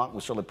 Jahan LeBlanc,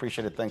 we certainly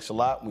appreciate it. Thanks a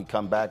lot. When we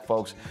come back,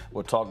 folks,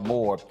 we'll talk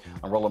more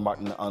on Roland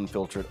Martin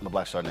Unfiltered on the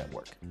Black Star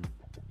Network.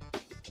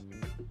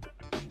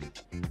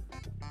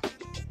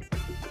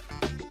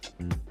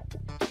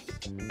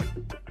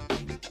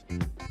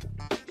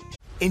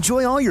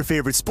 Enjoy all your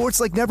favorite sports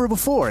like never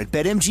before at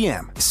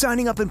BetMGM.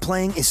 Signing up and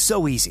playing is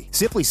so easy.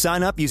 Simply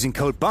sign up using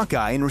code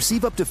Buckeye and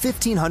receive up to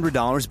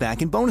 $1,500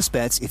 back in bonus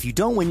bets if you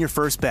don't win your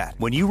first bet.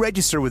 When you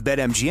register with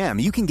BetMGM,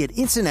 you can get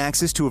instant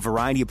access to a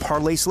variety of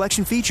parlay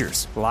selection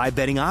features, live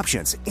betting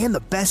options, and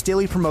the best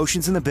daily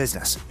promotions in the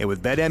business. And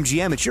with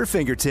BetMGM at your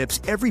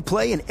fingertips, every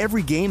play and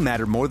every game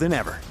matter more than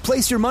ever.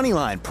 Place your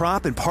moneyline,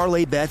 prop, and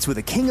parlay bets with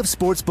the king of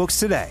sportsbooks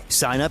today.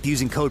 Sign up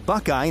using code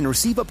Buckeye and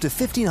receive up to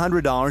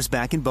 $1,500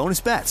 back in bonus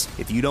bets.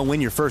 If if you don't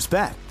win your first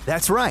bet.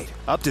 That's right,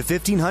 up to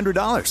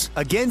 $1,500.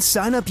 Again,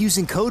 sign up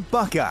using code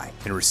Buckeye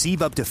and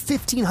receive up to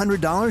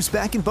 $1,500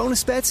 back in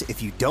bonus bets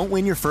if you don't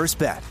win your first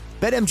bet.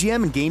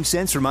 BetMGM and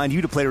GameSense remind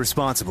you to play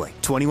responsibly.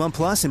 21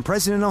 plus and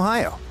present in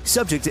Ohio.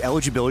 Subject to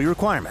eligibility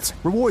requirements.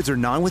 Rewards are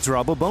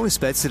non-withdrawable bonus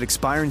bets that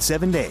expire in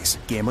 7 days.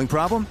 Gambling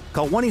problem?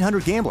 Call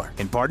 1-800-GAMBLER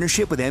in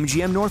partnership with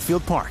MGM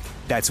Northfield Park.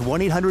 That's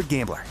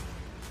 1-800-GAMBLER.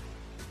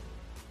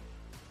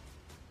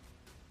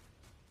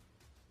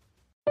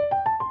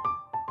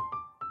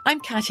 I'm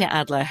Katya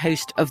Adler,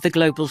 host of The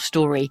Global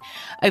Story.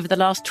 Over the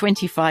last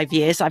 25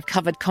 years, I've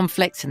covered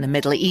conflicts in the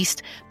Middle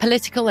East,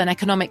 political and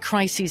economic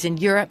crises in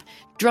Europe,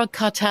 drug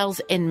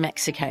cartels in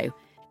Mexico.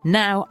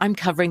 Now I'm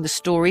covering the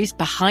stories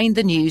behind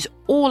the news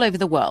all over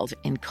the world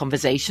in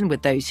conversation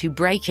with those who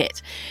break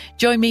it.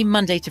 Join me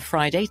Monday to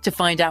Friday to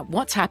find out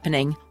what's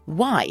happening,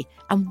 why,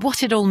 and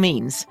what it all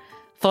means.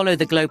 Follow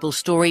The Global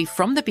Story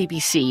from the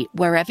BBC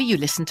wherever you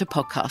listen to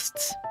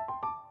podcasts.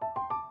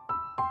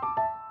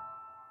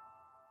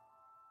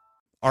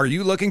 Are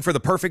you looking for the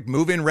perfect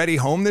move-in ready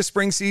home this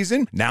spring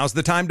season? Now's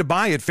the time to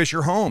buy at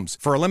Fisher Homes.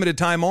 For a limited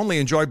time only,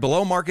 enjoy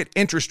below-market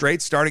interest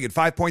rates starting at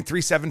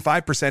 5.375%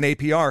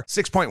 APR,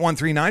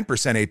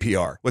 6.139%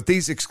 APR. With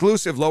these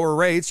exclusive lower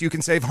rates, you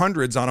can save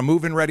hundreds on a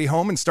move-in ready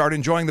home and start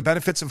enjoying the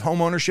benefits of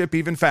home ownership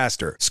even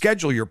faster.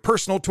 Schedule your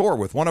personal tour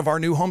with one of our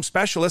new home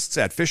specialists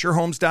at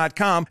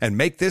FisherHomes.com and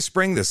make this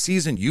spring the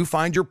season you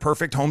find your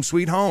perfect home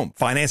sweet home.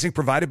 Financing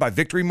provided by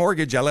Victory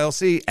Mortgage,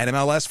 LLC,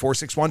 NMLS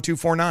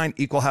 461249,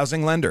 Equal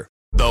Housing Lender.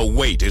 The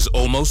wait is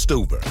almost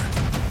over.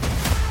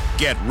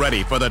 Get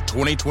ready for the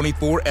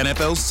 2024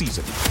 NFL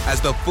season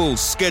as the full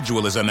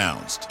schedule is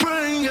announced.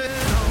 Bring it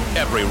on.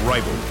 Every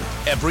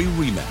rivalry, every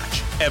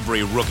rematch,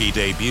 every rookie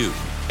debut,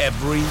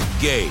 every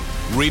game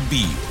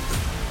revealed.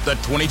 The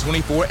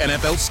 2024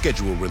 NFL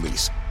schedule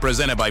release,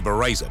 presented by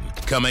Verizon,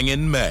 coming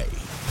in May.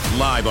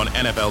 Live on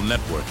NFL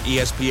Network,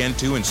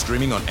 ESPN2, and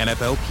streaming on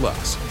NFL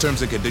Plus.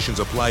 Terms and conditions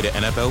apply to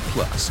NFL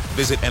Plus.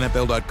 Visit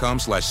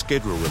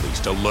NFL.com/schedule release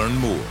to learn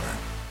more.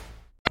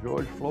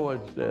 George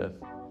Floyd's death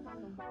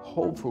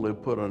hopefully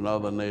put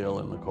another nail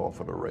in the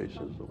coffin of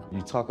racism.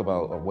 You talk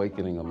about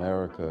awakening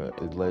America.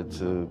 It led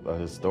to a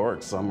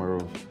historic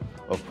summer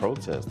of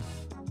protest.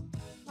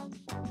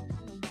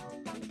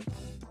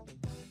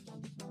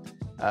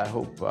 I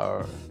hope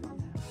our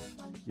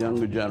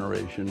younger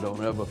generation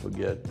don't ever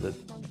forget that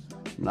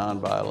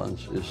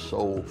nonviolence is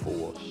soul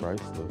force.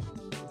 Priceless.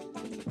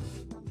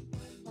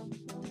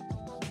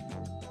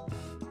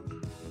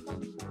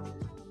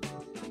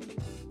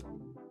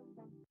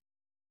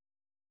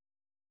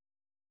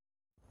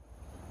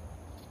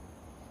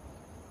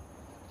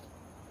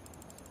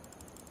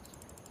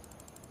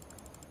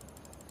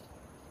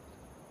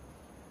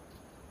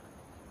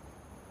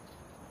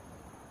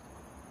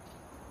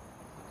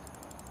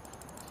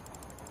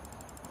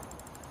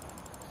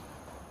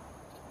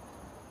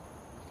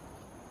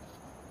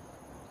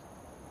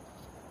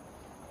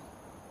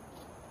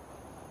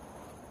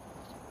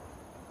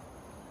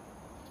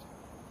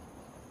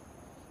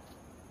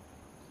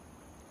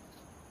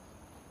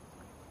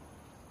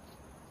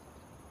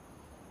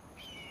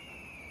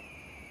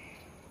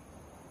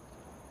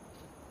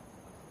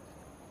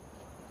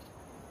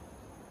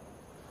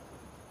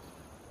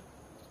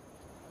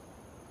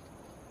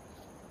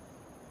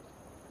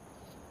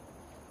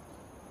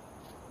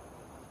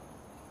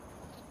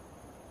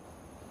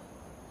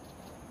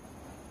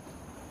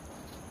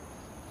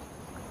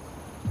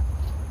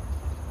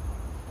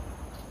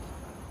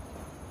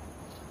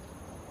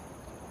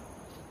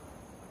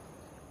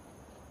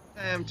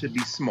 Time to be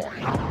smart.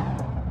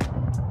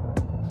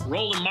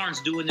 Roland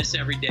Martin's doing this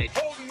every day.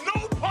 Oh,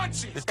 no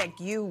punches! Thank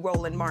you,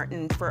 Roland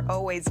Martin, for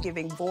always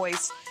giving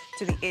voice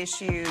to the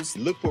issues.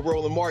 Look for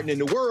Roland Martin in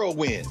the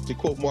whirlwind, to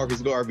quote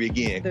Marcus Garvey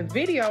again. The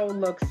video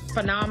looks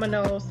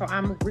phenomenal, so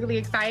I'm really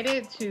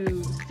excited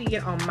to see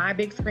it on my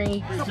big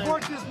screen.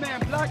 Support this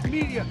man, Black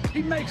Media.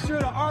 He makes sure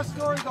that our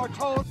stories are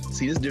told.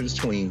 See, this difference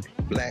between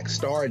Black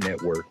Star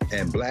Network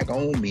and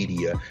Black-owned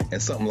media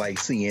and something like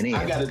CNN.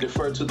 I got to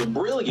defer to the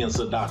brilliance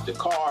of Dr.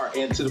 Carr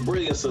and to the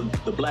brilliance of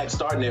the Black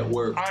Star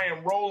Network. I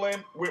am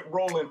rolling with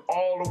Roland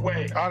all the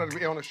way. Honored to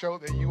be on a show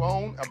that you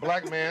own. A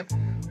black man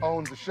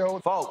owns the show.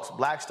 Folks,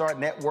 Black Star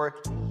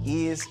Network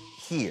is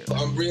here.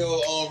 I'm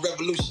real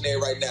revolutionary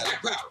right now.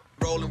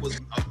 Roland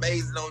was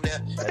amazing on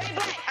there. Stay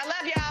black. I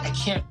love y'all. I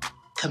can't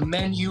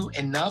commend you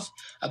enough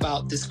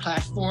about this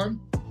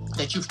platform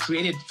that you've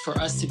created for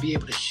us to be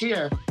able to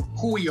share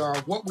who we are,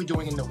 what we're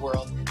doing in the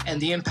world, and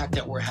the impact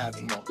that we're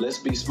having. Let's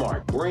be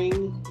smart.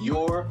 Bring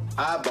your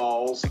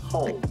eyeballs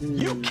home.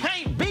 You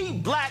can't be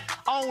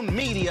Black-owned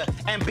media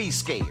and be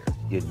scared.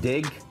 You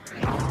dig?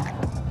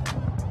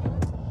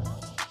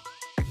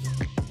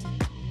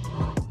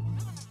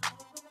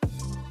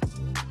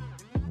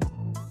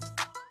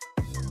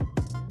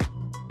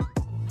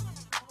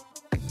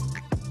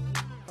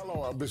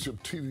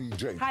 Bishop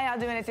TDJ. Hi, y'all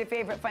doing? It's your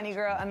favorite funny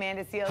girl,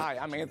 Amanda Seales. Hi,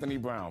 I'm Anthony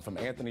Brown from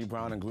Anthony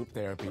Brown and Group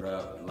Therapy. What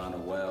up, Lana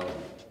Well,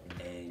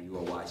 and you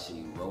are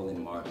watching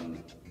Roland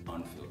Martin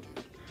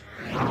Unfiltered.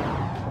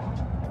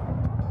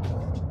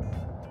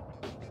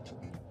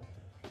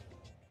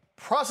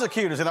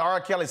 Prosecutors in the R.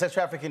 Kelly sex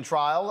trafficking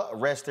trial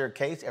rest their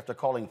case after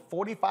calling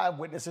 45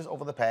 witnesses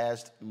over the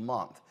past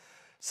month.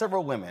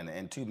 Several women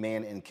and 2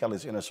 men in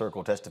Kelly's inner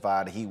circle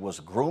testified he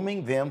was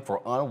grooming them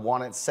for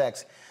unwanted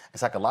sex and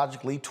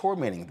psychologically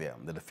tormenting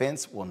them. The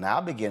defense will now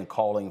begin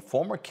calling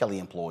former Kelly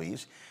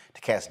employees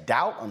to cast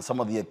doubt on some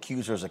of the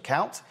accusers'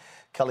 accounts.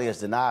 Kelly has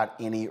denied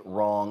any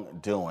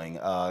wrongdoing.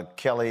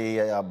 Kelly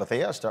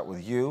Bethea, I'll start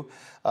with you.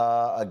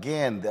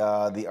 Again,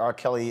 the R.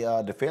 Kelly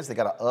defense, they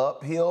got an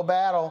uphill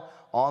battle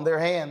on their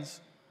hands.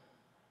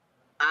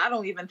 I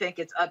don't even think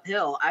it's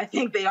uphill. I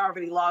think they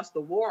already lost the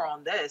war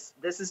on this.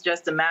 This is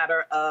just a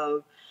matter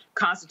of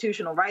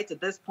constitutional rights at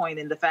this point,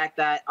 and the fact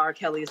that R.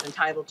 Kelly is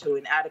entitled to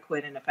an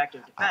adequate and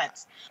effective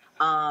defense.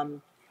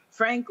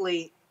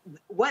 Frankly,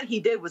 what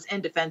he did was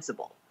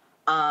indefensible.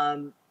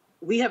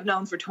 We have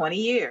known for 20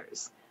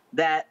 years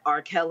that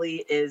R.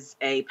 Kelly is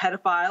a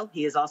pedophile.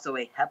 He is also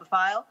a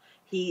hebephile.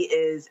 He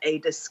is a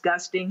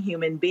disgusting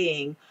human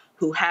being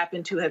who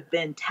happened to have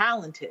been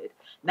talented,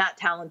 not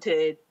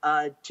talented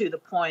to the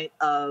point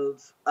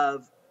of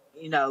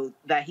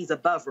that he's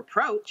above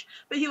reproach,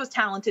 but he was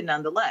talented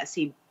nonetheless.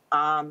 He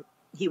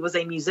was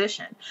a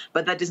musician,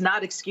 but that does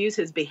not excuse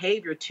his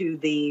behavior to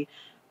the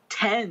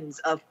tens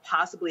of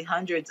possibly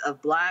hundreds of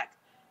Black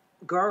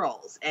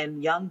girls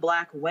and young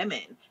Black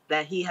women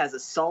that he has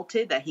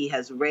assaulted, that he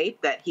has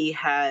raped, that he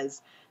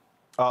has.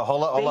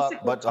 Hold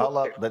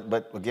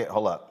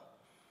up.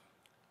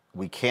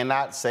 We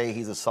cannot say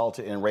he's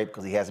assaulted and raped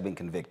because he hasn't been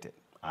convicted.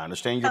 I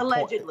understand your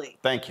allegedly. point.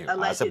 Thank you.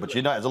 Allegedly. I said, but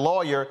as a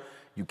lawyer,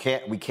 we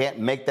can't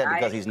make that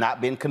because he's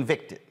not been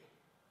convicted.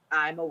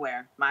 I'm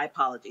aware. My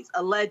apologies.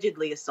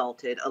 Allegedly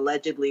assaulted,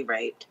 allegedly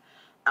raped.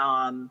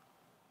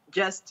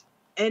 Just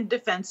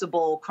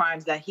indefensible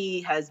crimes that he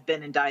has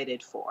been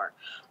indicted for.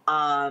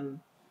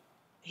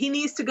 He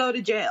needs to go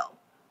to jail.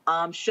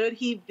 Should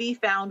he be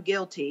found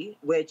guilty,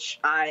 which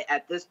I,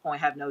 at this point,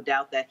 have no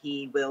doubt that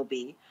he will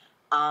be,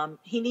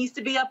 he needs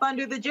to be up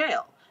under the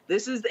jail.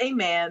 This is a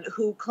man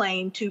who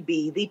claimed to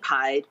be the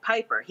Pied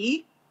Piper.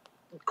 He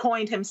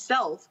coined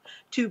himself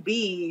to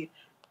be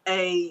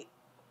a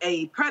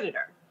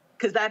predator,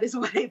 because that is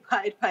what a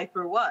Pied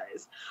Piper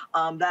was.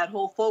 That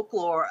whole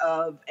folklore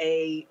of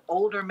a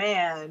older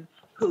man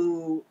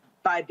who,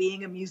 by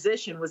being a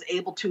musician, was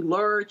able to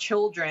lure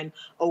children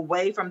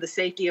away from the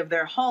safety of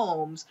their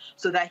homes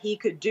so that he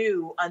could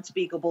do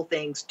unspeakable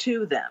things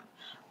to them.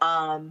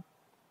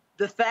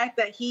 The fact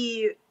that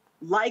he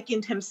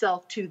likened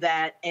himself to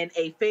that in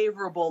a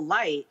favorable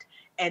light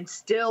and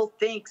still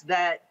thinks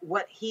that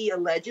what he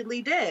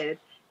allegedly did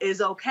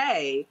is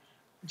okay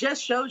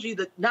just shows you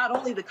that not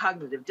only the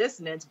cognitive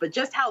dissonance, but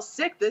just how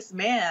sick this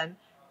man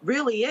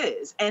really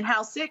is, and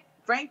how sick,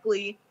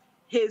 frankly,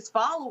 his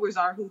followers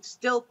are, who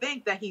still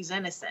think that he's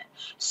innocent.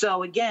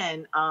 So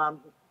again,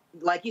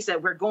 like you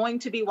said, we're going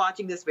to be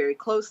watching this very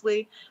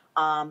closely,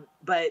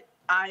 but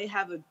I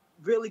have a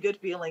really good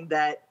feeling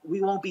that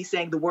we won't be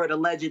saying the word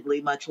allegedly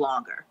much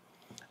longer.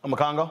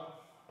 Makongo?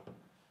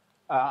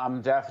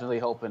 I'm definitely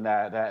hoping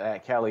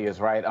that Kelly is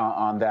right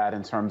on that,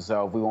 in terms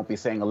of we won't be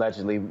saying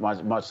allegedly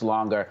much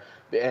longer.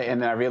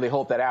 And I really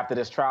hope that after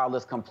this trial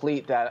is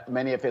complete, that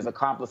many of his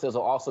accomplices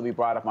will also be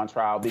brought up on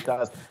trial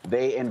because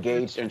they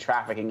engaged in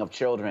trafficking of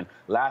children.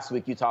 Last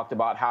week, you talked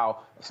about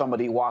how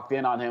somebody walked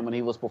in on him when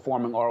he was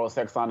performing oral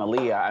sex on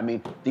Aaliyah. I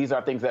mean, these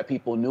are things that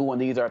people knew,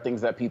 and these are things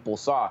that people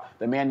saw.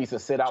 The man used to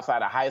sit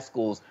outside of high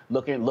schools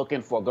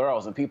looking for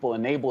girls, and people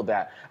enabled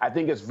that. I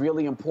think it's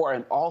really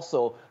important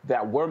also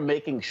that we're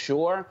making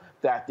sure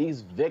that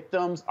these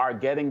victims are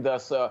getting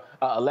the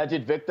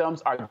alleged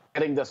victims are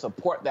getting the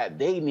support that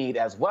they need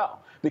as well.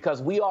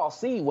 Because we all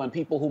see when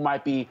people who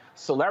might be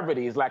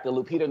celebrities like a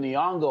Lupita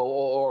Nyong'o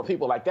or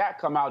people like that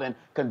come out and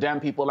condemn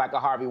people like a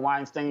Harvey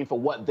Weinstein for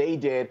what they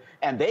did,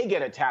 and they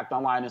get attacked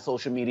online and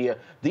social media.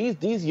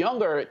 These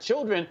younger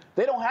children,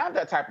 they don't have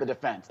that type of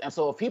defense. And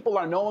so if people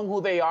are knowing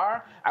who they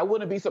are, I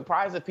wouldn't be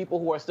surprised if people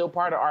who are still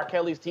part of R.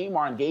 Kelly's team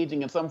are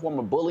engaging in some form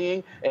of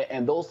bullying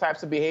and those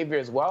types of behavior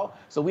as well.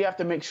 So we have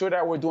to make sure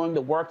that we're doing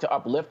the work to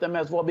uplift them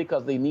as well,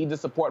 because they need the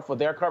support for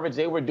their coverage.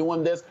 They were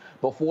doing this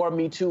before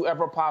Me Too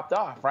ever popped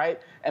off, right?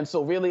 And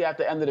so really at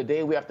the end of the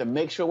day, we have to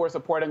make sure we're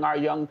supporting our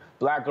young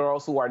Black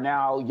girls who are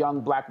now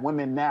young Black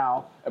women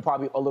now, and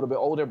probably a little bit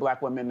older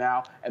Black women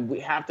now. And we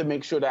have to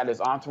make sure that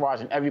his entourage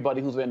and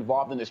everybody who's been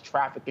involved in this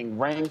trafficking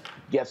ring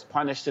gets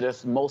punished to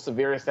this most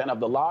severe extent of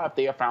the law if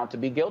they are found to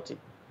be guilty.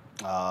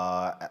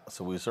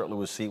 So we certainly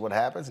will see what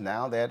happens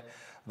now that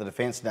the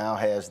defense now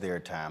has their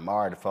time. All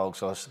right, folks,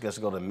 so let's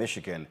go to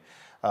Michigan,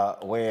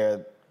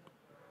 where,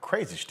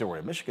 crazy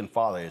story, a Michigan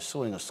father is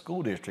suing a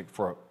school district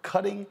for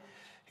cutting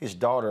his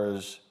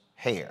daughter's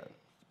hair.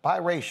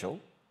 Biracial,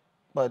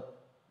 but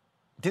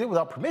did it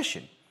without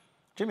permission.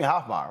 Jimmy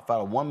Hoffmeyer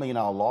filed a $1 million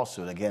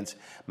lawsuit against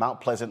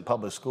Mount Pleasant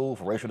Public School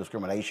for racial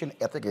discrimination,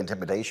 ethnic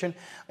intimidation,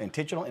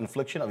 intentional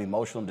infliction of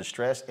emotional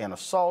distress, and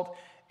assault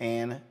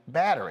and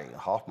battery.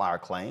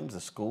 Hoffmeyer claims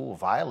the school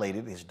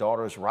violated his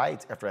daughter's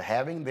rights after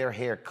having their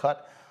hair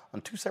cut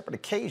on 2 separate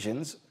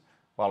occasions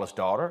while his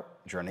daughter,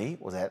 Journey,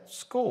 was at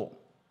school.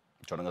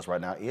 Joining us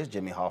right now is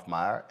Jimmy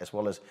Hoffmeyer, as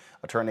well as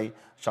attorney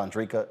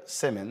Chandrika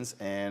Simmons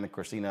and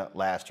Christina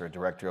Laster,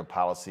 Director of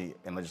Policy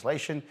and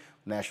Legislation,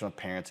 National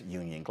Parents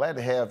Union. Glad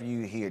to have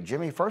you here.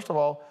 Jimmy, first of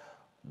all,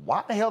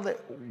 why in the hell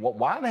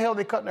are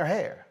they cutting their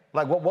hair?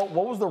 Like, what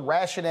was the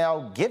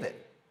rationale given?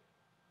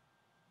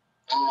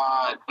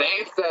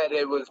 They said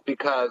it was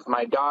because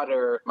my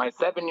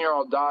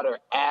 7-year-old daughter,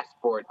 asked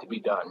for it to be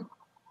done.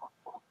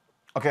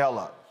 Okay, hold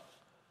on.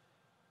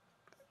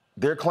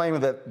 They're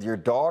claiming that your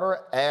daughter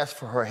asked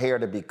for her hair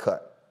to be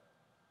cut.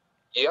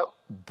 Yep.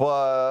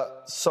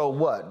 But so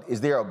what? Is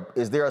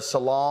there a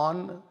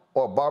salon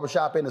or a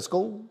barbershop in the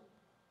school?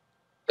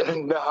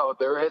 No,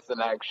 there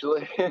isn't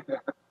actually.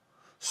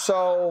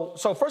 So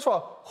first of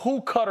all,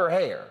 who cut her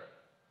hair?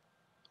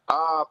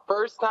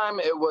 First time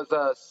it was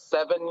a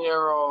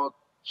 7-year-old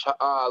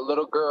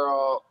little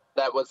girl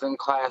that was in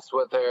class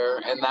with her,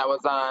 and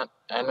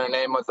her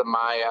name was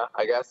Amaya,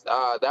 I guess.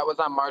 That was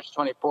on March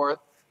 24th.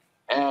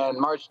 And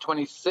March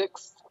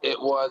 26th, it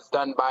was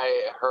done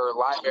by her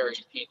library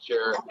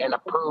teacher and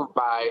approved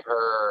by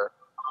her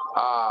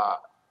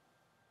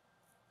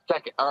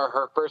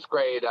her first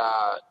grade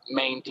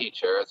main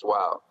teacher as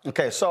well.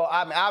 Okay, so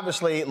I mean,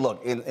 obviously,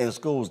 look, in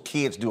schools,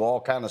 kids do all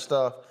kind of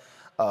stuff.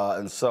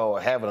 And so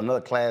having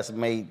another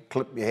classmate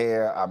clip your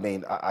hair, I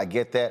mean, I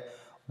get that.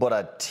 But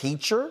a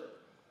teacher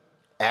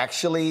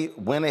actually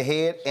went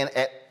ahead and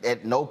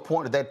at no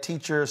point did that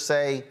teacher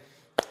say,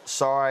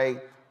 sorry,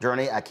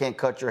 Journey, I can't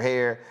cut your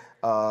hair.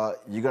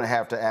 You're going to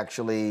have to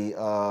actually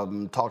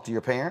talk to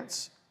your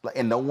parents?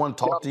 And no one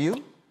talked to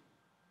you?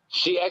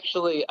 She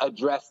actually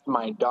addressed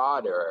my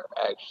daughter,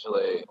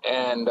 actually.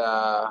 And,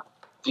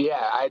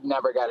 I'd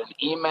never got an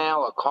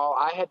email, a call.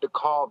 I had to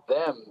call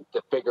them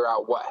to figure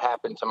out what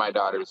happened to my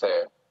daughter's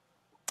hair.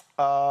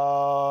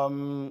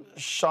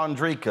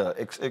 Chandrika,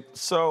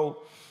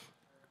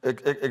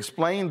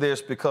 explain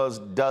this, because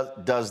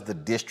does the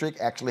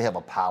district actually have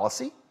a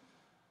policy?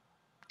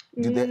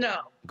 No.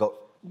 Go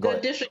the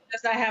ahead. district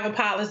does not have a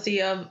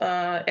policy of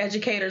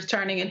educators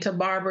turning into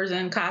barbers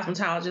and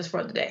cosmetologists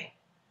for the day.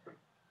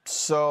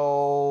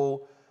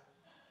 So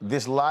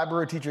this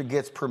library teacher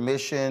gets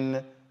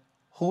permission.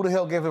 Who the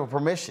hell gave her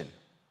permission?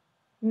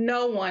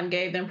 No one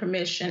gave them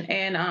permission.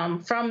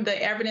 And from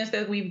the evidence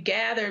that we've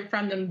gathered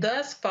from them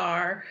thus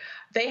far,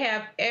 they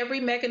have every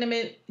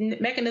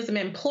mechanism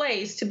in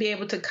place to be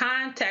able to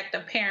contact a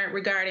parent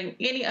regarding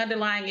any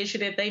underlying issue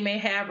that they may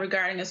have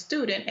regarding a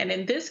student. And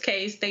in this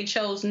case, they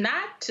chose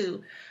not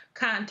to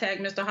contact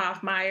Mr.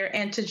 Hoffmeyer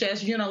and to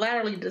just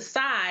unilaterally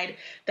decide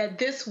that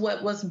this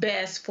what was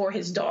best for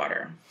his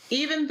daughter.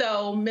 Even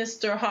though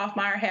Mr.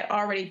 Hoffmeyer had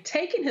already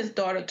taken his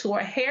daughter to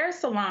a hair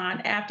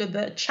salon after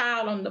the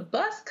child on the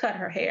bus cut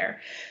her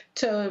hair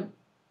to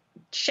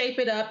shape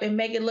it up and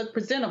make it look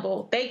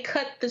presentable, they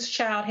cut this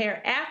child hair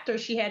after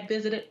she had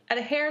visited at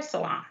a hair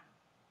salon.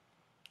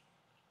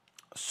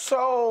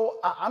 So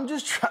I'm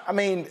just trying, I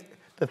mean,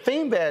 the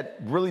thing that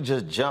really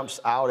just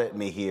jumps out at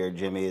me here,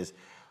 Jimmy, is,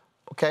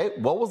 okay,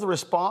 what was the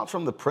response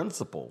from the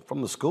principal,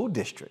 from the school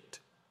district?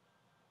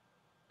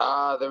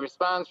 The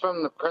response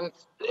from the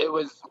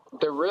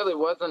there really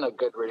wasn't a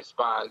good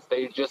response.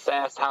 They just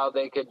asked how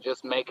they could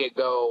just make it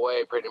go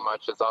away, pretty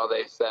much is all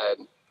they said.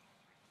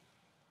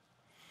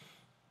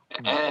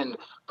 And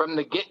from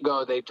the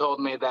get-go, they told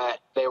me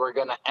that they were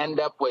going to end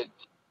up with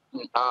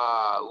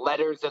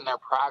letters in their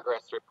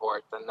progress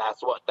reports, and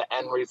that's what the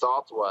end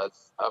result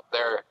was of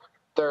their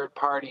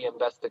third-party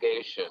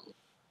investigation,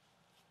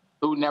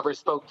 who never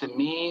spoke to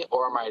me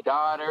or my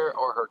daughter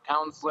or her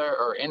counselor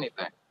or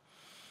anything.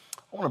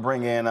 I want to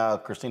bring in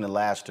Christina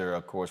Laster,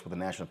 of course, with the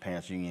National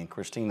Parents Union.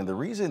 Christina, the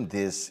reason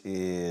this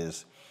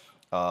is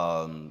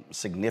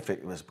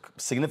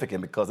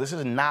significant because this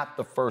is not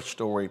the first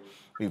story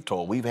we've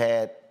told. We've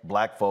had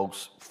black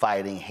folks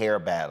fighting hair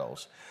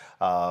battles.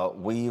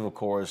 We've, of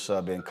course,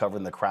 been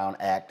covering the Crown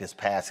Act, its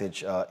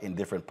passage in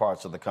different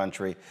parts of the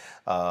country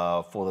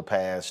for the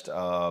past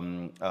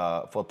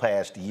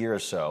year or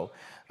so.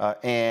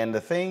 And the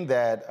thing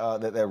that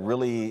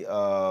really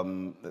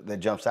that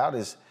jumps out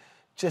is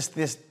just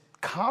this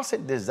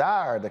constant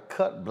desire to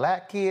cut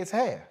black kids'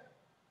 hair.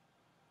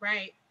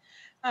 Right.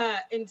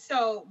 And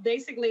so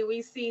basically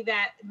we see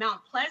that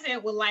Mount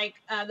Pleasant would like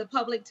the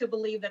public to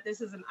believe that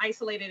this is an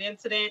isolated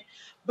incident,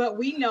 but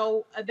we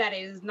know that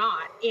it is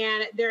not.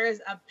 And there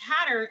is a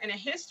pattern and a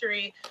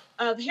history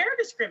of hair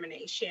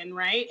discrimination,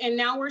 right? And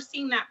now we're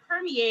seeing that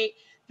permeate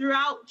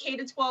throughout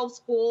K-12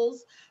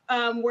 schools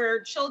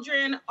where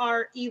children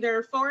are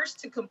either forced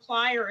to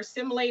comply or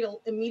assimilate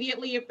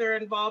immediately if they're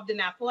involved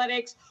in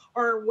athletics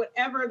or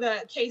whatever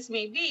the case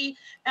may be.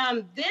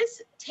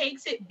 This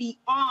takes it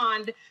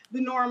beyond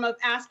the norm of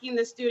asking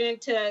the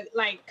student to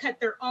cut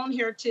their own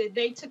hair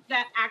they took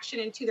that action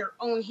into their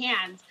own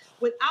hands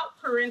without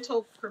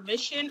parental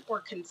permission or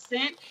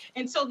consent.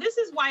 And so this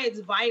is why it's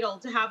vital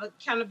to have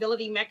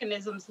accountability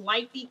mechanisms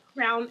like the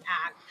Crown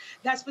Act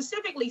that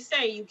specifically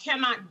say you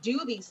cannot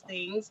do these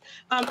things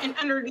and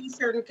under these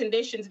certain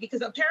conditions,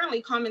 because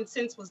apparently common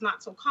sense was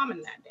not so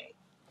common that day.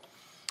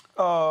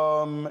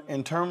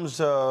 In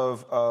terms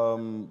of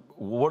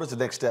what is the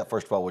next step,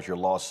 first of all, with your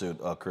lawsuit,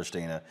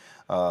 Christina?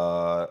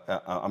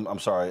 I'm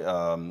sorry,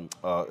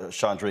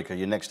 Chandrika,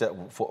 your next step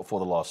for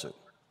the lawsuit?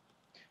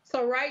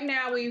 So right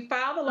now, we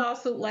filed a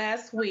lawsuit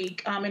last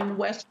week in the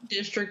Western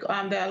District.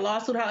 The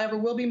lawsuit, however,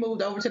 will be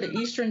moved over to the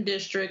Eastern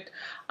District,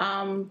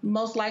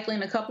 most likely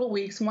in a couple of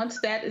weeks.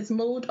 Once that is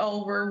moved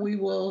over, we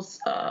will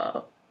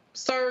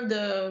serve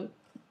the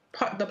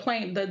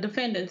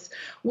defendants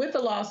with the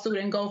lawsuit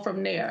and go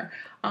from there.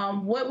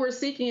 What we're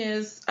seeking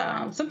is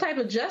some type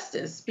of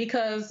justice,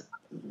 because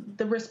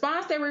the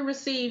response that we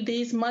received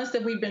these months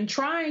that we've been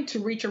trying to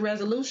reach a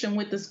resolution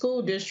with the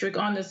school district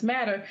on this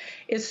matter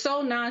is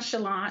so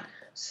nonchalant,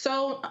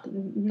 so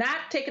not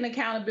taking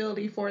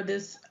accountability for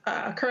this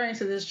occurrence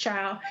to this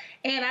child.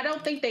 And I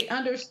don't think they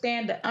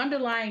understand the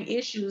underlying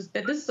issues,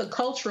 that this is a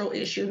cultural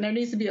issue and there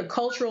needs to be a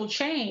cultural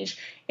change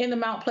in the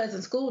Mount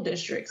Pleasant school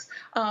districts.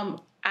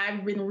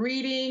 I've been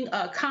reading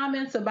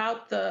comments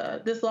about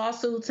this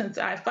lawsuit since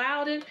I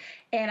filed it,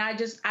 and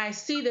I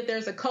see that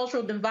there's a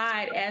cultural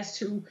divide as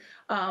to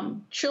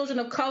children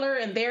of color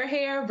and their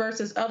hair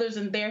versus others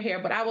in their hair.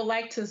 But I would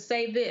like to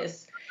say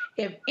this.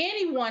 If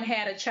anyone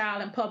had a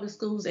child in public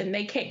schools and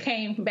they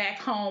came back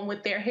home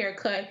with their hair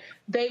cut,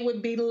 they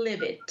would be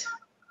livid.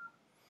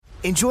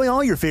 Enjoy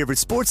all your favorite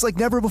sports like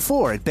never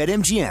before at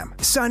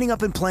BetMGM. Signing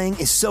up and playing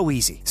is so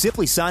easy.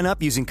 Simply sign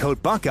up using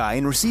code Buckeye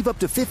and receive up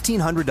to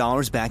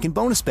 $1,500 back in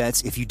bonus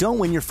bets if you don't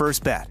win your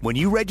first bet. When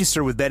you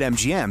register with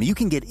BetMGM, you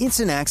can get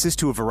instant access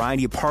to a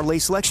variety of parlay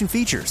selection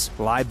features,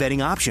 live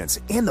betting options,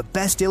 and the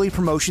best daily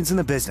promotions in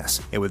the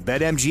business. And with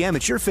BetMGM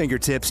at your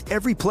fingertips,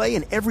 every play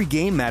and every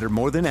game matter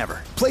more than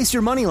ever. Place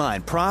your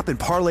moneyline, prop, and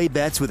parlay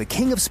bets with the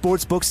king of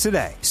sportsbooks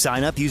today.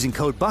 Sign up using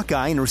code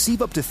Buckeye and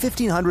receive up to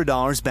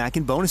 $1,500 back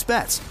in bonus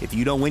bets if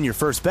you don't win your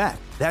first bet.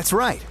 That's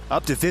right,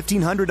 up to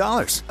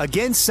 $1,500.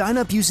 Again, sign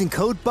up using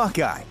code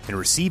Buckeye and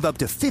receive up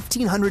to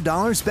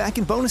 $1,500 back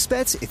in bonus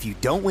bets if you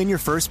don't win your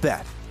first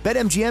bet.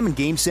 BetMGM and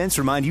GameSense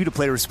remind you to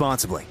play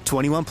responsibly.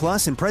 21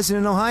 plus and present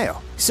in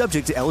Ohio.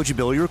 Subject to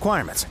eligibility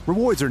requirements.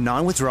 Rewards are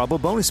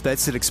non-withdrawable bonus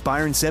bets that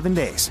expire in 7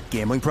 days.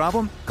 Gambling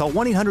problem? Call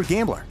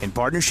 1-800-GAMBLER in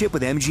partnership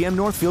with MGM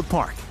Northfield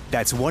Park.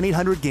 That's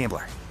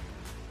 1-800-GAMBLER.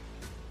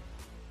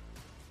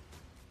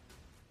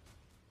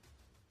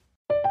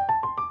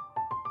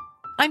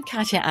 I'm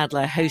Katya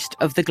Adler, host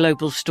of The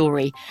Global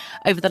Story.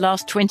 Over the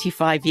last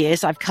 25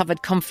 years, I've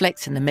covered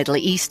conflicts in the Middle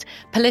East,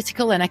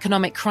 political and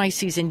economic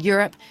crises in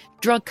Europe,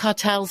 drug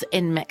cartels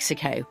in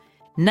Mexico.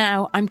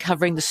 Now I'm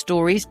covering the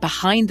stories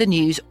behind the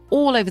news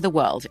all over the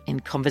world in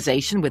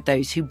conversation with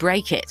those who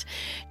break it.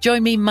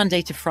 Join me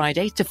Monday to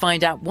Friday to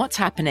find out what's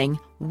happening,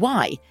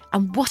 why,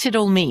 and what it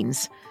all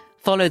means.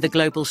 Follow The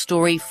Global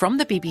Story from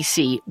the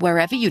BBC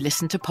wherever you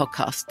listen to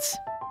podcasts.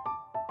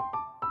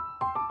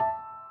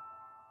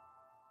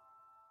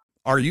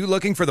 Are you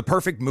looking for the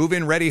perfect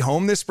move-in ready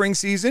home this spring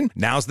season?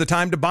 Now's the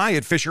time to buy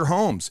at Fisher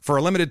Homes. For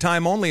a limited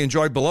time only,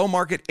 enjoy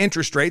below-market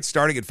interest rates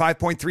starting at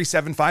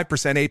 5.375%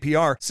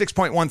 APR,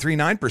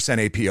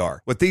 6.139% APR.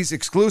 With these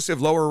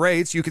exclusive lower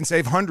rates, you can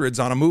save hundreds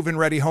on a move-in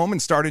ready home and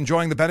start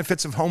enjoying the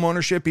benefits of home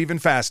ownership even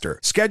faster.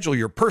 Schedule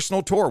your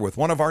personal tour with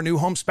one of our new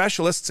home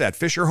specialists at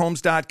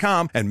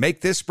FisherHomes.com and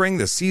make this spring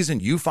the season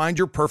you find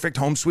your perfect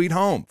home sweet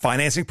home.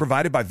 Financing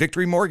provided by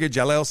Victory Mortgage,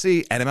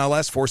 LLC,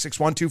 NMLS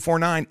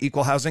 461249,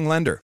 Equal Housing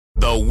Lender.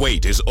 The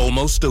wait is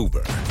almost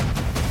over.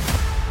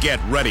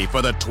 Get ready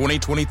for the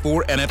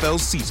 2024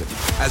 NFL season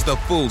as the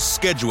full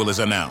schedule is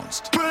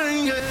announced.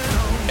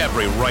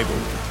 Every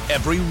rivalry,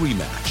 every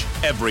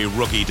rematch, every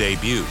rookie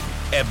debut,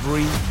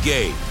 every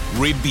game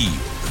revealed.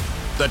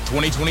 The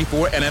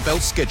 2024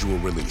 NFL schedule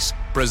release,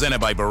 presented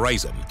by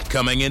Verizon,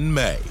 coming in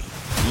May.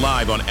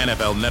 Live on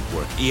NFL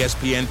Network,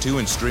 ESPN2,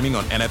 and streaming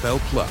on NFL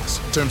Plus.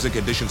 Terms and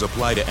conditions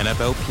apply to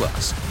NFL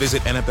Plus.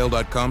 Visit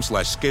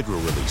NFL.com/schedule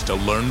release to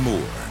learn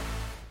more.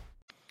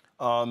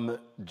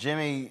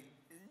 Jimmy,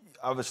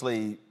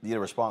 obviously you get a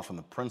response from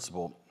the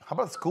principal. How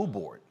about the school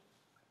board?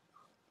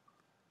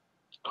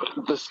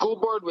 The school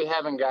board, we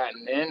haven't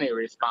gotten any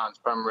response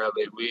from,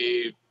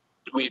 really.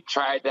 We've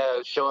tried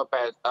to show up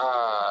at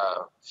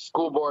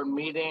school board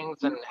meetings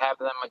and have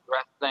them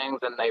address things,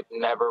 and they've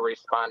never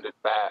responded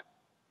back.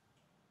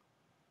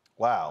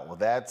 Wow, well,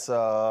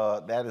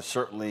 that is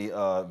certainly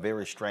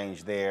very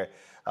strange there,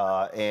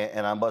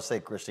 and I must say,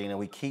 Christina,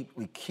 we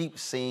keep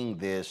seeing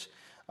this.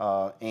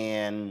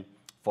 And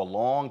for a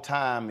long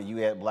time, you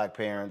had black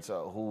parents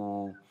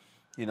who,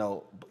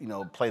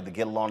 played the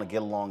get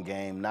along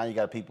game. Now you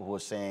got people who are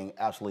saying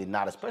absolutely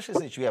not, especially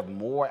since you have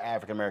more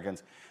African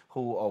Americans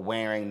who are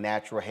wearing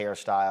natural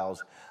hairstyles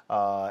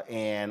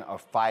and are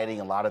fighting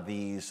a lot of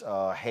these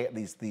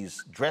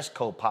dress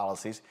code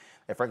policies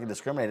that frankly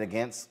discriminate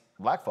against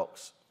black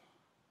folks.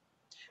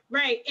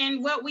 Right.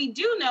 And what we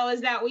do know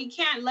is that we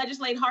can't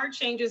legislate hard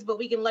changes, but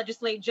we can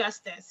legislate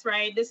justice,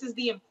 right? This is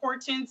the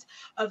importance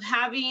of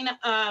having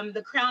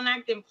the Crown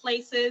Act in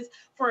places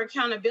for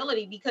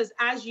accountability, because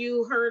as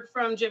you heard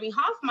from Jimmy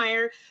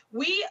Hoffmeyer,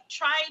 we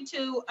try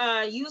to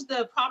use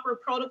the proper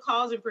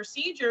protocols and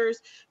procedures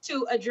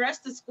to address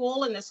the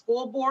school and the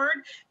school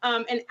board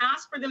and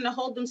ask for them to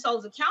hold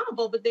themselves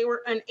accountable, but they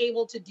were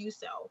unable to do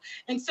so.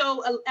 And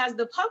so as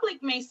the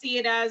public may see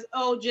it as,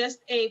 oh, just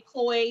a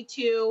ploy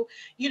to,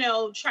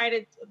 try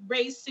to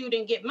raise suit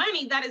and get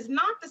money, that is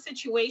not the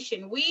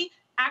situation. We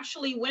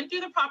actually went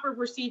through the proper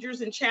procedures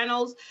and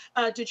channels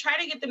to try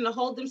to get them to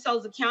hold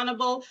themselves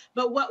accountable.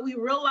 But what we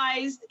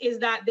realized is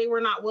that they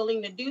were not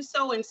willing to do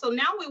so. And so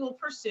now we will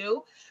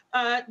pursue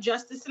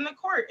justice in the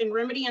court and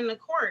remedy in the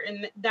court.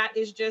 And that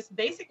is just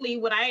basically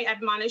what I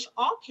admonish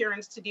all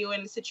parents to do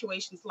in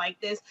situations like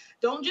this.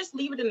 Don't just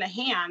leave it in the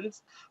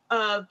hands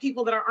of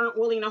people that aren't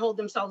willing to hold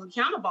themselves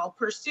accountable.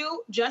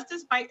 Pursue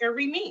justice by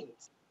every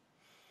means.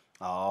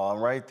 All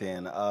right,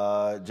 then.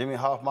 Jimmy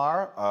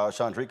Hoffmeyer,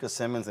 Chandrika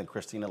Simmons, and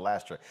Christina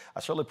Laster. I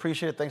certainly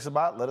appreciate it. Thanks a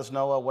lot. Let us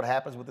know what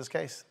happens with this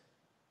case.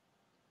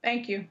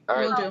 Thank you. All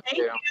right. Will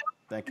do.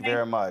 Thank you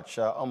very much.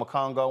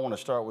 Omokongo, I want to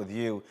start with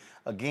you.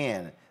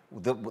 Again,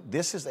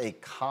 this is a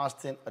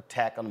constant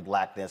attack on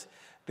blackness.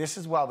 This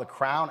is why the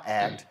Crown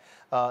Act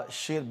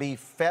should be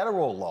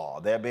federal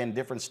law. There have been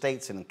different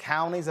states and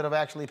counties that have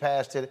actually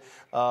passed it,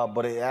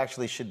 but it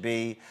actually should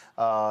be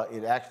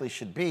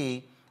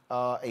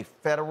a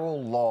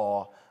federal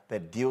law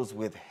that deals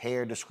with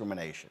hair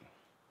discrimination.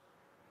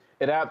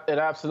 It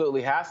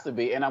absolutely has to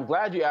be. And I'm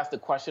glad you asked the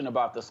question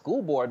about the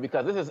school board,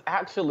 because this is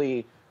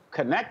actually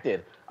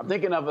connected. I'm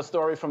thinking of a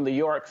story from the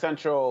York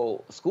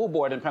Central School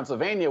Board in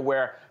Pennsylvania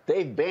where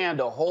they've banned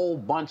a whole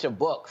bunch of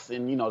books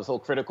in, this whole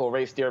critical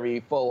race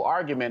theory faux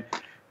argument.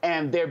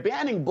 And they're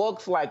banning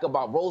books like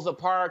about Rosa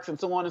Parks and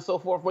so on and so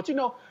forth. But,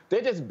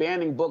 they're just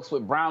banning books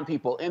with brown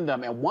people in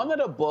them. And one of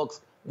the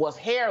books was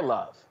Hair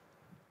Love.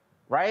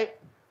 Right?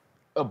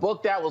 A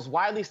book that was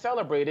widely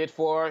celebrated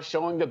for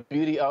showing the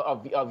beauty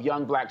of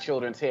young black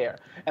children's hair.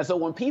 And so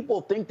when people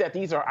think that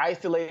these are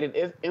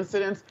isolated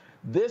incidents,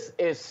 this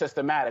is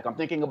systematic. I'm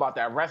thinking about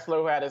that wrestler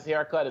who had his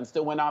hair cut and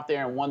still went out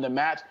there and won the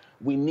match.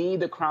 We need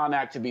the Crown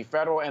Act to be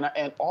federal,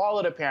 and all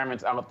of the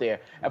parents out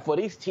there. And for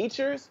these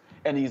teachers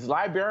and these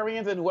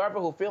librarians and whoever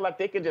who feel like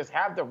they can just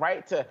have the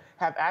right to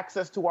have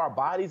access to our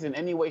bodies in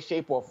any way,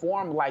 shape, or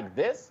form like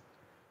this,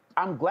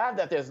 I'm glad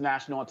that there's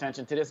national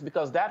attention to this,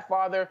 because that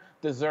father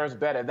deserves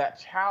better. That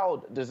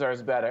child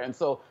deserves better. And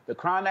so the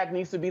Crown Act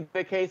needs to be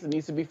the case. It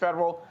needs to be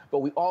federal. But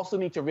we also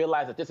need to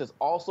realize that this is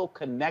also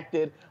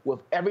connected with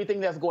everything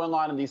that's going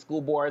on in these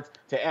school boards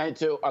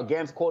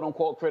against, quote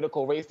unquote,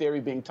 critical race theory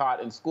being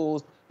taught in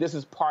schools. This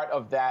is part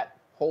of that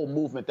whole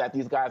movement that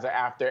these guys are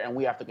after, and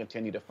we have to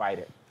continue to fight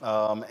it.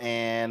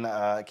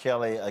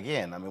 Kelly,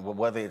 again,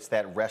 whether it's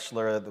that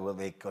wrestler, where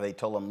they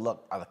told him,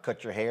 look, I'll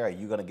cut your hair, are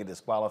you going to get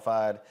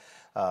disqualified?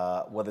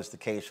 Whether it's the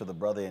case for the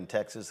brother in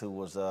Texas who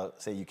was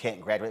say you can't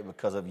graduate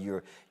because of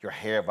your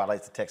hair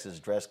violates the Texas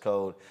dress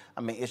code.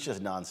 It's just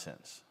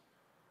nonsense.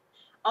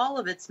 All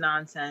of it's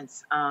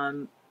nonsense.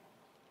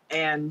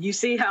 And you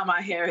see how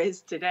my hair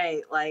is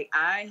today. Like,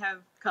 I have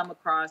come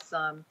across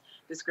some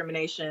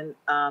discrimination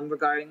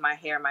regarding my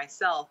hair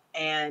myself,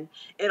 and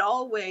it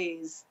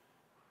always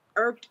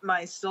irked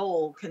my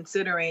soul,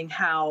 considering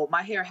how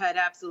my hair had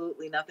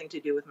absolutely nothing to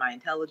do with my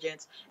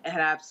intelligence. It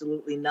had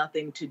absolutely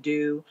nothing to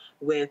do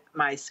with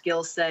my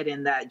skill set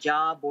in that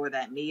job or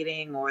that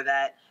meeting or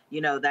that,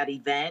 that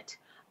event.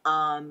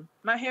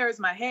 My hair is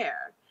my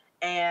hair,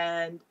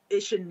 and it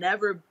should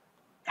never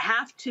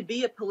have to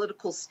be a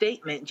political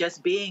statement,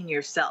 just being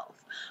yourself.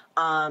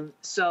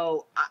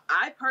 So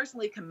I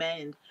personally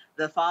commend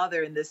the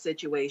father in this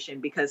situation,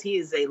 because he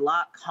is a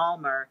lot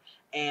calmer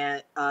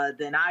and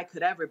than I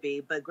could ever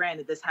be. But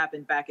granted, this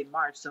happened back in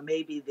March, so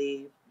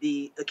maybe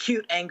the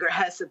acute anger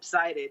has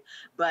subsided.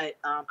 But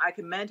I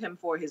commend him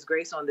for his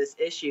grace on this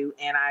issue,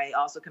 and I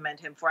also commend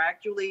him for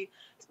actually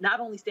not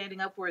only standing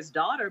up for his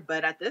daughter,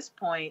 but at this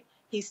point,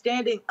 he's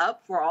standing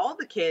up for all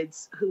the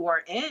kids who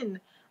are in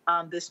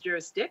this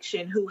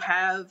jurisdiction who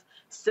have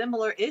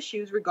similar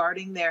issues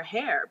regarding their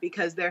hair,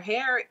 because their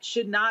hair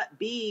should not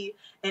be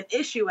an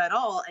issue at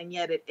all, and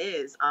yet it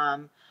is.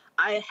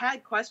 I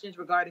had questions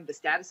regarding the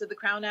status of the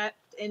Crown Act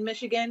in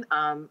Michigan.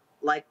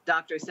 Like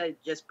Doctor said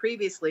just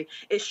previously,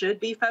 it should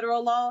be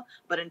federal law,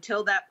 but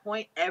until that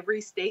point, every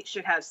state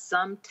should have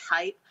some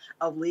type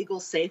of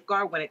legal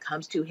safeguard when it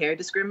comes to hair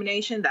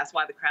discrimination. That's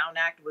why the Crown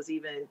Act was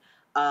even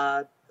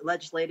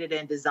legislated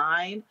and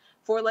designed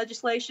for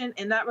legislation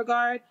in that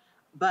regard.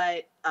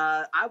 But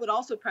I would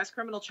also press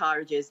criminal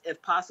charges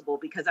if possible,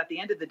 because at the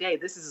end of the day,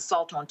 this is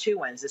assault on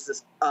two ends. This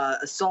is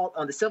assault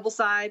on the civil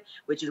side,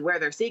 which is where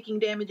they're seeking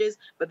damages.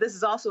 But this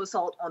is also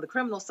assault on the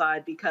criminal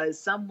side, because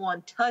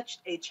someone touched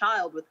a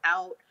child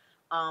without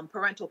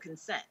parental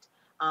consent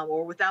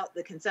or without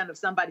the consent of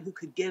somebody who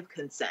could give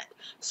consent.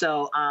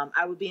 So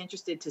I would be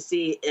interested to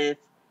see if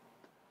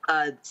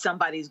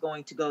somebody's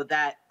going to go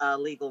that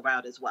legal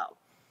route as well.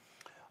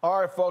 All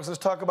right, folks, let's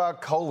talk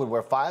about COVID,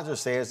 where Pfizer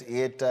says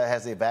it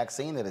has a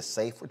vaccine that is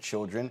safe for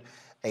children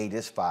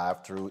ages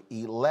 5 through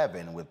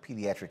 11. With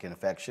pediatric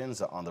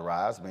infections on the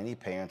rise, many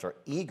parents are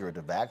eager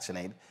to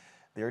vaccinate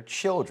their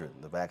children.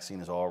 The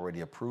vaccine is already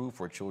approved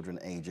for children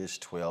ages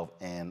 12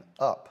 and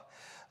up.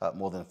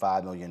 More than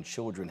 5 million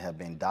children have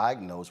been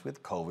diagnosed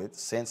with COVID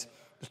since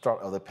the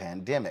start of the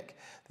pandemic.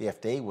 The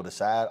FDA will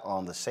decide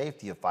on the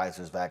safety of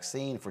Pfizer's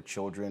vaccine for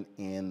children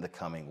in the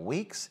coming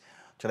weeks.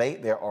 Today,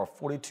 there are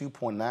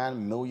 42.9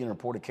 million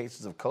reported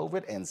cases of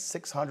COVID and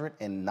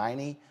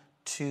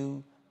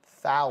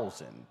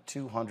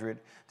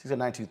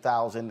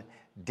 692,000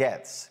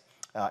 deaths.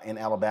 In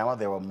Alabama,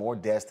 there were more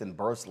deaths than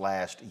births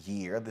last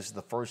year. This is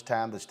the first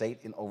time the state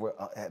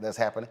that's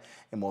happened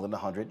in more than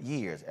 100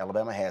 years.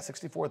 Alabama has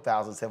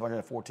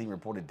 64,714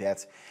 reported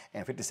deaths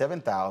and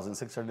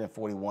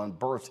 57,641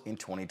 births in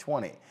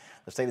 2020.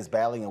 The state is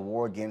battling a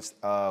war against,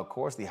 of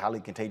course, the highly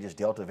contagious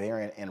Delta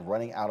variant and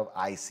running out of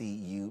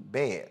ICU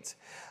beds.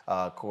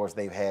 Of course,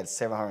 they've had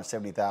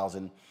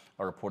 770,000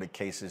 reported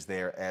cases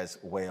there as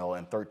well,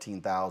 and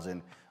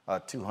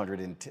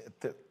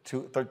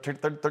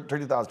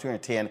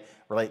 30,210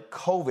 relate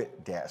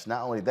COVID deaths.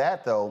 Not only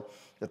that, though,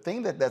 the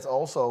thing that's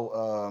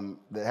also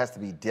that has to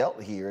be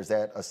dealt here is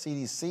that a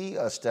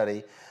CDC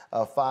study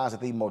finds that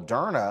the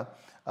Moderna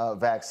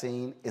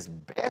vaccine is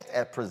best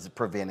at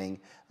preventing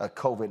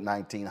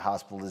COVID-19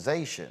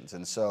 hospitalizations,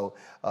 and so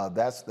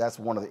that's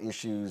one of the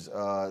issues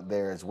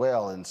there as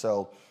well. And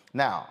so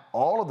now,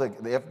 all of the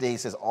FDA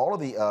says all of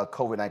the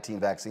COVID-19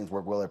 vaccines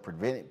work well at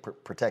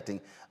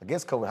protecting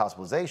against COVID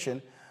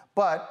hospitalization,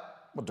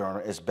 but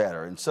Moderna is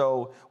better. And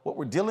so what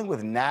we're dealing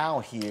with now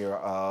here,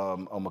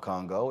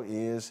 Omokongo,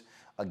 is,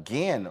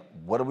 again,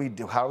 what do we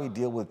do? How do we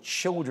deal with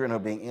children who are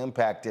being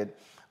impacted?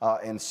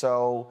 And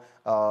so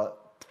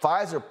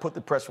Pfizer put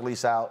the press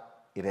release out.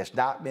 It has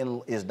not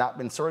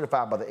been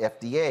certified by the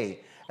FDA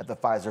that the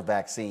Pfizer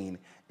vaccine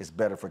is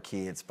better for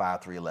kids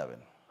 5 through 11.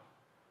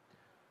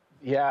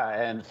 Yeah,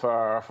 and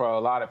for a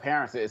lot of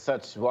parents, it's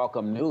such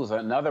welcome news.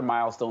 Another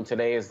milestone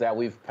today is that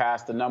we've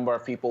passed the number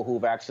of people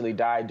who've actually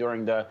died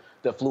during the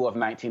flu of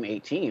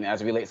 1918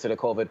 as it relates to the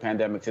COVID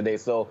pandemic today.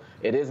 So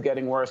it is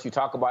getting worse. You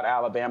talk about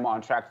Alabama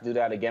on track to do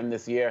that again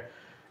this year.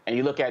 And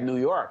you look at New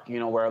York,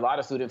 where a lot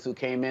of students who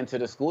came into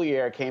the school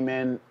year came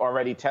in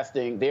already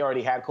testing. They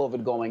already had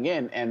COVID going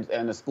in, and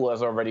the school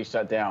has already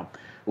shut down.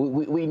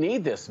 We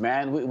need this,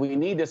 man. We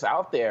need this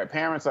out there.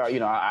 Parents are,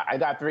 I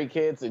got 3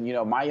 kids, and,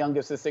 my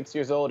youngest is 6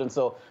 years old. And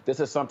so this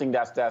is something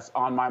that's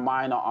on my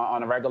mind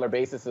on a regular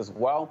basis as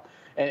well.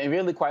 And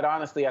really, quite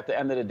honestly, at the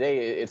end of the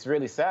day, it's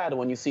really sad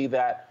when you see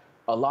that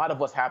a lot of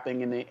what's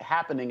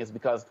happening is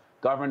because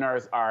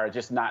governors are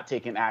just not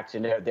taking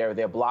action.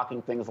 They're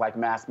blocking things like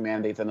mask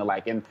mandates and the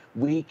like. And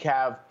we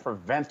have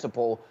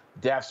preventable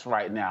deaths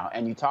right now.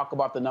 And you talk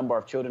about the number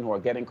of children who are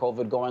getting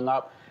COVID going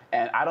up.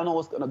 And I don't know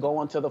what's going to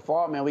go into the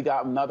fall, man. We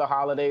got another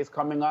holidays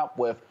coming up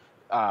with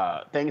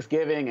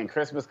Thanksgiving and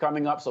Christmas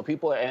coming up. So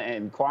people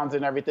and Kwanzaa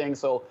and everything.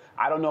 So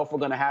I don't know if we're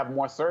going to have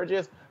more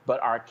surges, but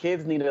our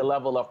kids need a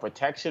level of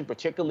protection,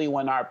 particularly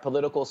when our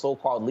political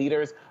so-called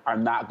leaders are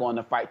not going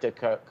to fight to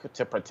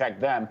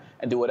protect them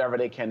and do whatever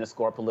they can to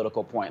score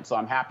political points. So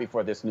I'm happy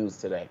for this news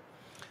today.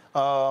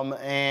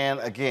 And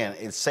again,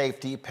 it's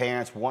safety.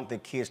 Parents want their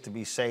kids to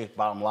be safe.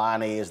 Bottom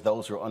line is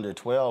those who are under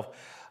 12,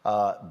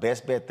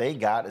 best bet they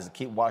got is to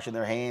keep washing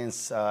their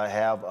hands,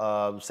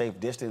 have safe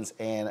distance,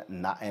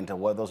 and to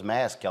wear those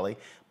masks, Kelly.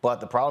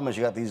 But the problem is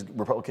you got these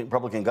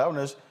Republican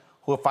governors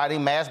who are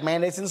fighting mask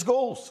mandates in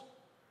schools.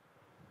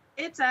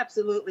 It's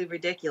absolutely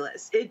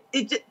ridiculous.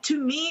 To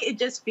me, it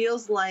just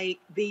feels like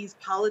these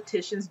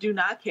politicians do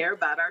not care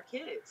about our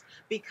kids,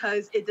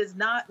 because it does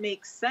not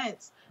make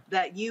sense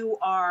that you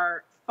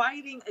are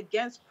fighting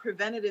against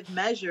preventative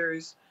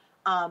measures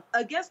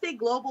against a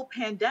global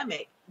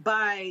pandemic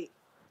by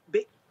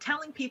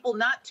telling people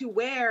not to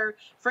wear,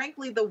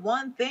 frankly, the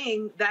one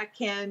thing that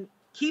can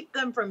keep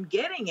them from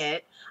getting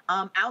it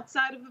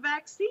outside of a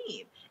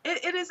vaccine.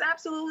 It is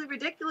absolutely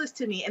ridiculous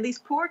to me. And these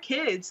poor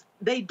kids,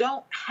 they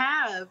don't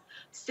have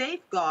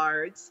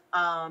safeguards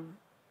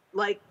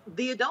like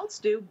the adults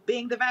do,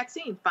 being the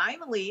vaccine.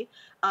 Finally,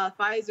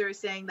 Pfizer is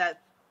saying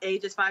that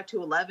ages 5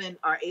 to 11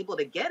 are able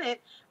to get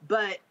it,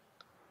 but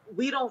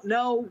we don't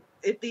know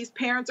if these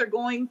parents are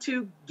going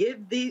to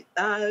give the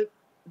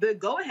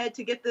go-ahead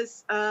to get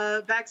this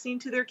vaccine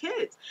to their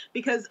kids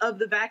because of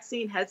the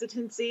vaccine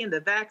hesitancy and the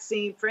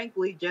vaccine,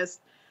 frankly,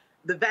 just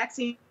the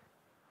vaccine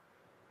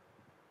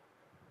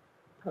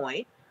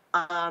point.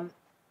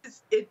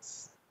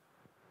 It's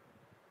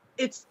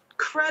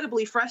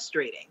incredibly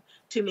frustrating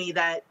to me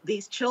that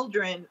these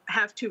children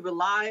have to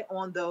rely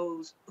on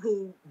those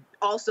who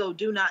also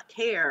do not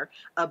care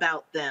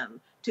about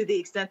them to the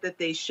extent that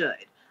they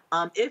should.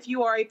 If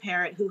you are a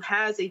parent who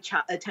has a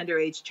tender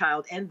age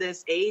child in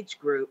this age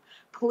group,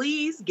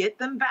 please get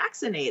them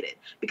vaccinated,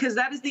 because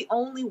that is the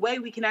only way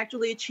we can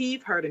actually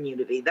achieve herd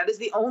immunity. That is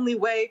the only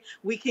way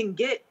we can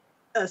get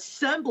a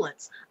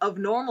semblance of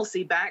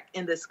normalcy back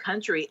in this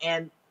country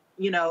and,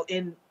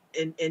 in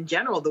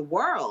general, the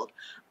world.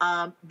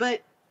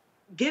 But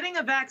getting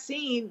a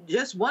vaccine,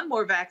 just one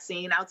more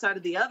vaccine outside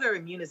of the other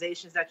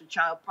immunizations that your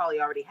child probably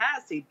already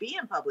has to be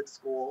in public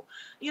school,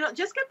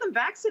 just get them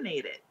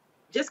vaccinated.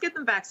 Just get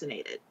them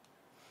vaccinated.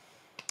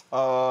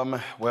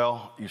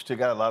 Well, you still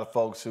got a lot of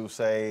folks who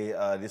say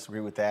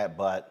disagree with that,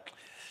 but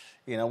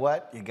you know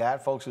what? You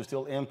got folks who are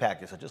still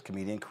impacted, such as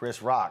comedian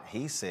Chris Rock.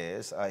 He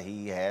says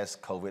he has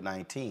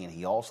COVID-19.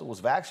 He also was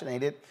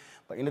vaccinated,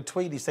 but in a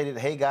tweet he stated,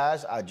 "Hey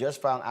guys, I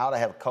just found out I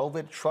have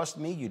COVID. Trust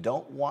me, you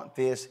don't want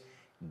this.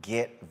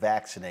 Get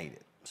vaccinated."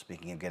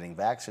 Speaking of getting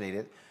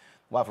vaccinated,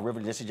 wife of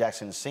Reverend Jesse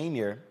Jackson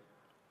Sr.,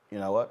 you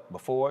know what?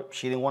 Before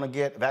she didn't want to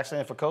get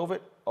vaccinated for COVID,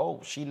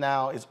 she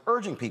now is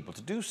urging people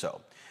to do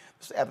so.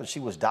 After she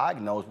was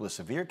diagnosed with a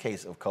severe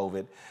case of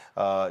COVID,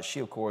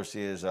 she, of course,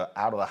 is out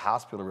of the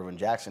hospital. Reverend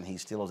Jackson, he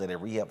still is at a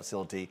rehab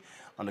facility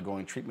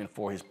undergoing treatment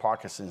for his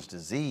Parkinson's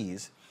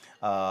disease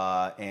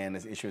and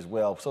his issue as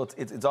well. So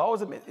it's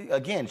always,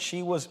 again,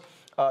 she was,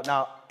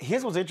 now,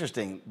 here's what's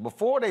interesting.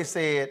 Before they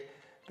said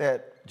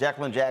that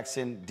Jacqueline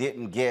Jackson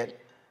didn't get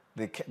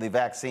the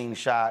vaccine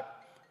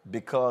shot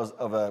because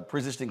of a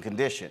pre-existing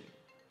condition,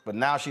 but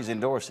now she's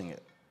endorsing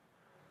it.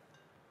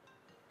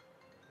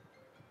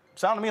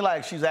 Sounded to me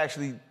like she's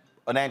actually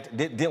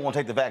didn't want to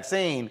take the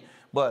vaccine,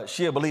 but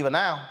she's a believer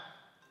now.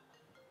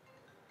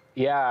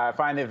 Yeah, I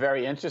find it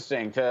very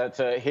interesting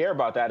to hear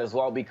about that as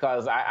well,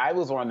 because I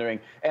was wondering,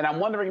 and I'm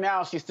wondering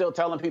now, she's still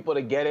telling people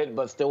to get it,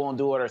 but still won't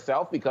do it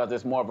herself because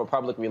it's more of a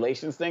public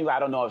relations thing. I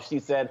don't know if she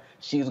said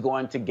she's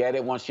going to get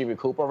it once she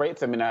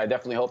recuperates. I mean, I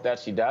definitely hope that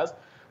she does.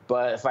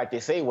 But it's like they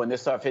say, when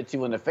this stuff hits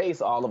you in the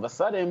face, all of a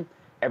sudden,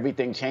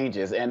 everything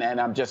changes. And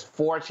I'm just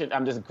fortunate,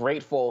 I'm just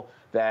grateful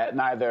that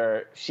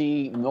neither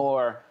she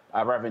nor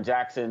Reverend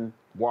Jackson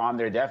were on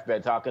their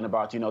deathbed talking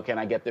about, can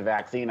I get the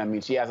vaccine? I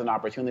mean, she has an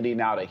opportunity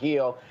now to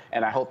heal,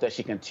 and I hope that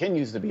she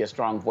continues to be a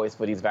strong voice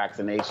for these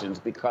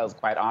vaccinations because,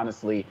 quite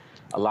honestly,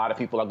 a lot of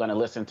people are going to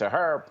listen to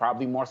her,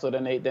 probably more so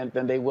than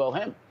they will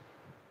him.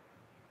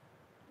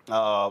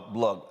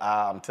 Look,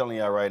 I'm telling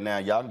y'all right now,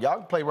 y'all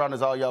can play around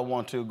as all y'all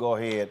want to. Go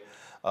ahead.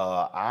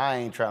 I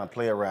ain't trying to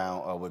play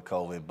around with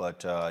COVID,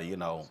 but,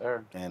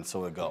 Sir. And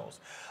so it goes.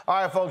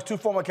 All right, folks, 2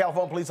 former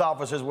California police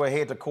officers were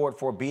headed to court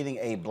for beating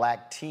a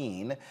black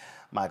teen.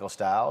 Michael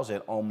Stiles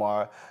and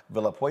Omar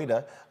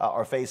Villapueda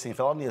are facing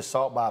felony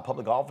assault by a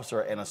public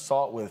officer and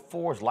assault with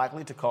force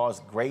likely to cause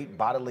great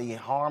bodily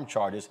harm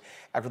charges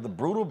after the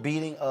brutal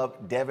beating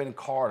of Devin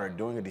Carter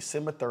during a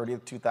December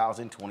 30th,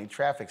 2020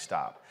 traffic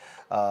stop.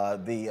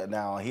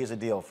 Now, here's the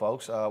deal,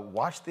 folks.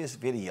 Watch this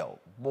video.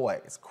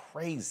 Boy, it's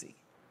crazy.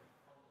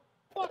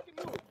 Fucking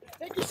move.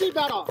 Take your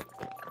seatbelt off.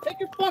 Take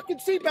your fucking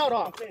seatbelt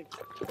off.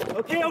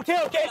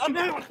 Okay. I'm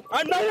down.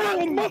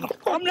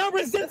 I'm not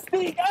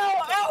resisting.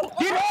 Ow.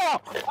 Get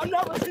off. I'm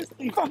not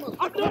resisting.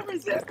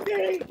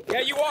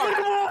 Yeah, you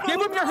are.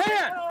 Give him your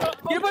hand.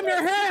 Give him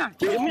your hand.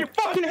 Give him your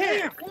fucking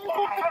hand.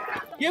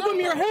 Give him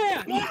your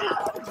hand.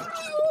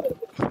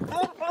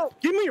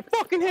 Give me your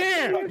fucking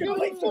hand.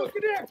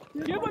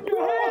 Give him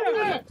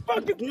your hand.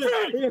 Fucking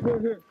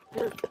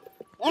prick.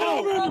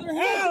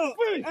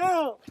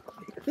 Ow.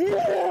 Give him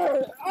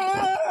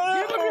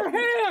your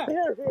hand!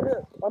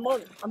 Here. I'm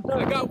on it. I'm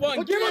done. I got one.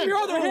 Well, give him your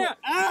other hand.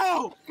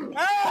 Ow!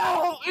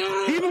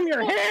 Give him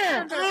your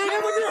hand! Give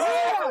him your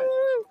hand!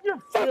 Your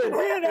fucking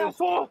hand,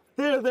 asshole!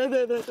 There.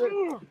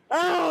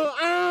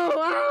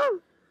 Ow!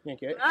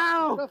 Yank it.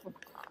 Ow!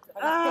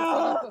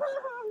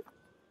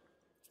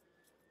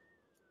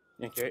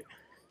 Yank it.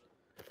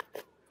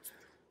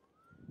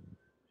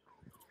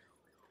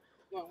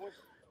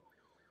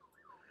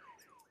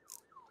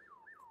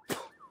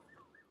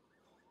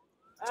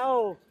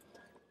 Ow!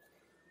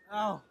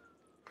 Ow!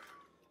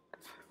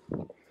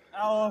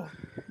 Ow!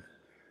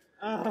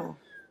 Ow!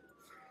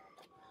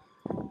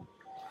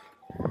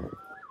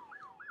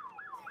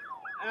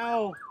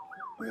 Ow!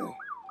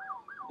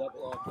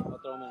 Double up. I'll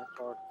throw him in a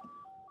car.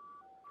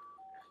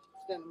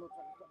 Stand him up.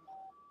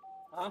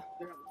 Huh?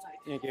 They're on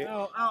the tight.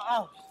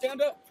 Ow!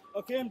 Stand up.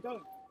 Okay, I'm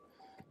done.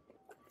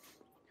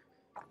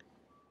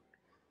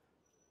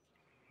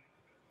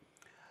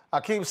 I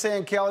keep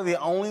saying, Kelly, the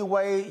only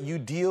way you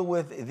deal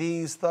with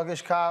these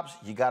thuggish cops,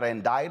 you got to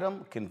indict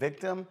them,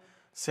 convict them,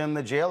 send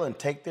them to jail, and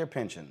take their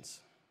pensions.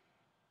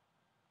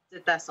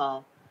 That's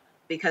all.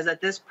 Because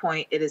at this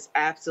point, it is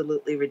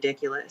absolutely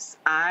ridiculous.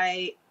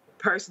 I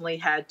personally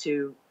had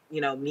to,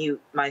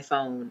 mute my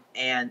phone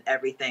and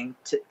everything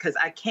because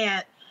I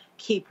can't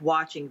keep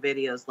watching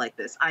videos like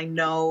this. I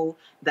know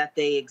that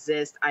they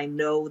exist. I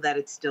know that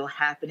it's still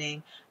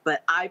happening,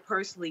 but I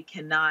personally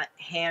cannot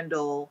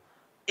handle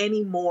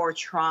any more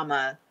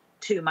trauma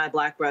to my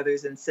Black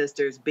brothers and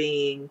sisters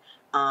being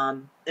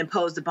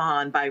imposed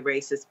upon by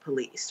racist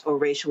police or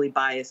racially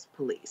biased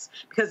police.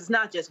 Because it's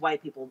not just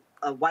white people,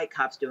 white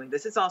cops doing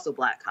this, it's also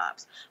Black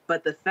cops.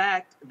 But the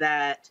fact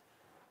that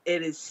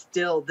it is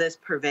still this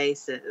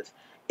pervasive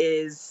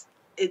is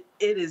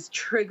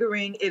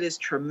triggering, it is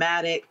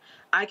traumatic.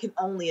 I can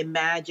only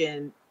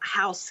imagine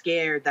how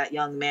scared that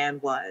young man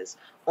was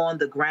on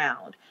the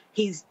ground.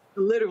 He's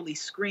literally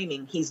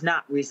screaming, he's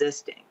not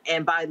resisting.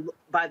 And by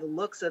the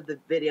looks of the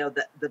video,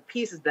 the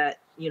pieces that,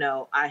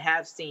 I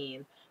have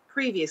seen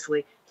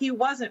previously, he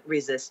wasn't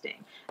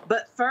resisting.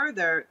 But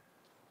further,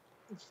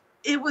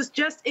 it was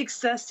just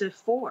excessive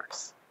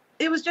force.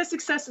 It was just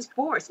excessive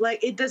force.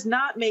 Like, it does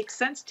not make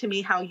sense to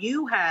me how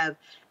you have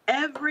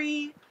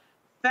every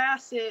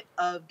facet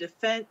of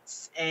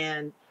defense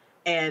and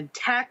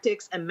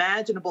tactics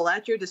imaginable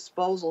at your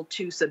disposal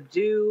to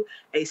subdue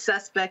a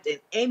suspect in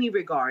any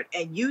regard,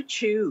 and you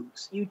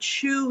choose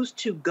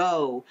to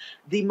go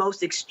the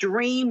most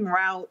extreme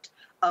route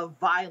of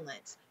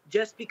violence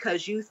just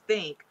because you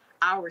think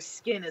our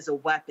skin is a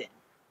weapon.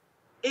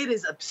 It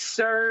is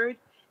absurd,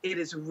 it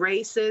is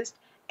racist,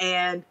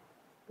 and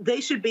they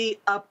should be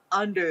up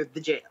under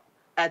the jail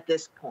at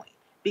this point,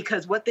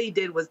 because what they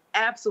did was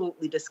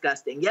absolutely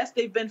disgusting. Yes,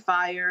 they've been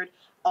fired.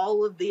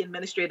 All of the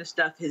administrative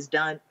stuff is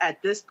done.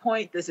 At this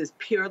point, this is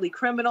purely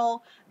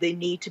criminal. They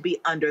need to be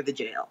under the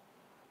jail.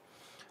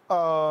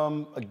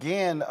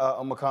 Again,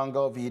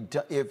 Omekongo,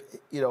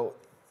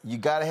 you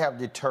got to have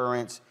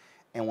deterrence.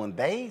 And when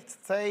they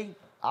say,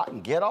 I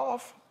can get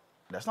off,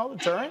 that's not a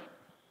deterrent.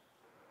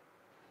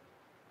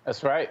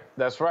 That's right.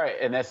 That's right.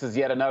 And this is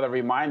yet another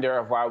reminder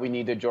of why we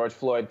need the George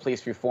Floyd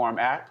Police Reform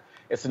Act.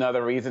 It's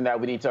another reason that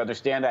we need to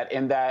understand that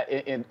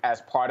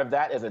as part of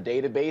that is a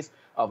database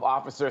of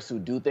officers who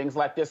do things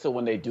like this. So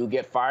when they do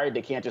get fired,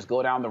 they can't just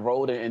go down the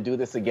road and do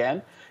this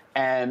again.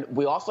 And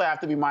we also have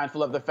to be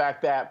mindful of the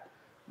fact that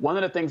one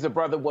of the things the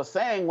brother was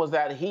saying was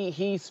that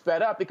he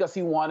sped up because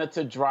he wanted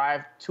to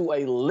drive to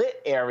a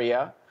lit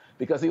area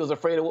because he was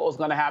afraid of what was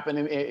going to happen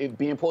in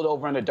being pulled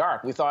over in the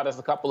dark. We saw this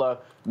a couple of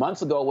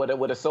months ago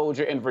with a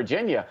soldier in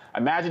Virginia.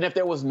 Imagine if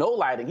there was no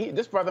lighting.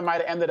 This brother might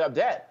have ended up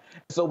dead.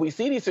 So we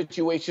see these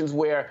situations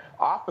where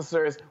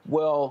officers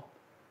will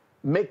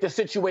make the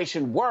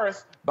situation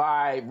worse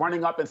by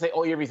running up and say,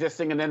 oh, you're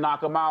resisting, and then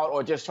knock them out,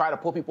 or just try to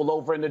pull people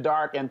over in the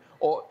dark. And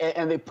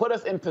they put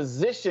us in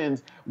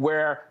positions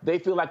where they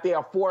feel like they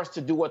are forced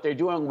to do what they're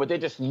doing, but they're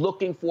just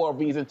looking for a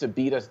reason to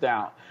beat us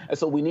down. And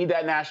so we need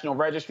that national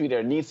registry.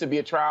 There needs to be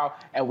a trial,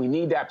 and we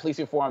need that police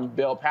reform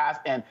bill passed.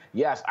 And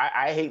yes,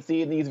 I hate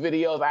seeing these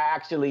videos. I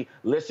actually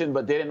listened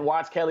but didn't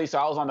watch, Kelly, so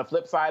I was on the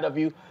flip side of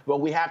you. But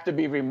we have to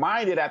be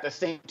reminded at the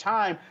same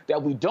time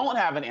that we don't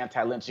have an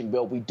anti-lynching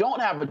bill. We don't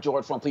have a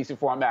George Floyd Police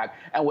Reform Act.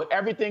 And with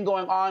everything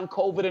going on,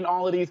 COVID and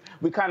all of these,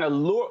 we kind of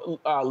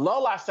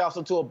lull ourselves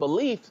into a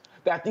belief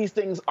that these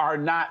things are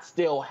not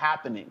still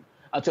happening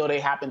until they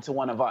happen to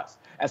one of us.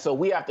 And so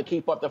we have to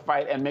keep up the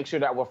fight and make sure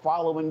that we're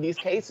following these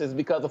cases,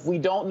 because if we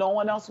don't, no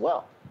one else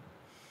will.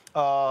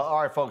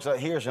 All right, folks,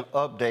 here's an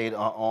update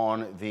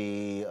on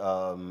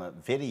the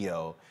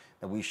video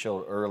that we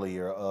showed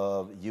earlier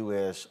of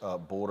U.S.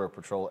 Border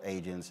Patrol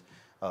agents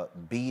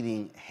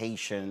beating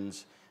Haitian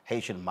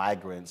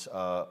migrants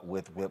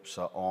with whips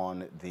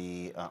on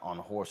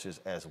horses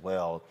as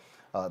well.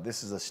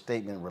 This is a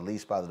statement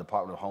released by the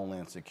Department of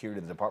Homeland Security.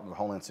 The Department of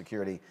Homeland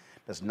Security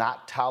does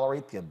not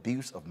tolerate the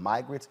abuse of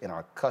migrants in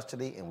our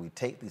custody, and we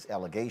take these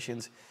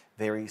allegations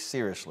very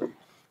seriously.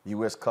 The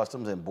U.S.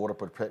 Customs and Border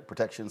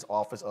Protection's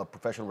Office of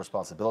Professional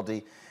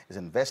Responsibility is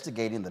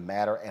investigating the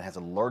matter and has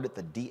alerted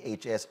the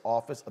DHS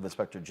Office of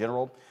Inspector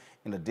General.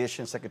 In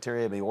addition,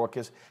 Secretary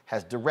Mayorkas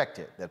has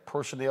directed that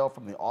personnel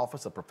from the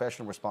Office of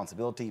Professional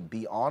Responsibility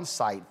be on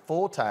site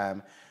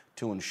full-time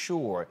to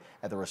ensure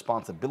that the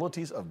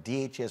responsibilities of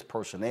DHS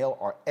personnel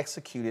are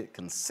executed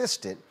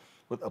consistent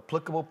with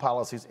applicable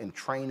policies and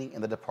training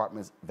in the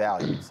department's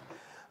values.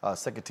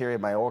 Secretary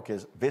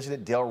Mayorkas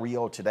visited Del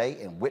Rio today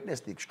and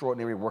witnessed the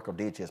extraordinary work of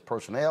DHS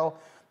personnel.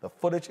 The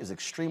footage is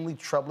extremely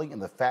troubling,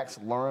 and the facts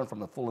learned from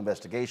the full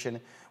investigation,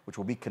 which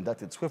will be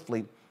conducted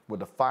swiftly, will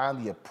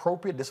define the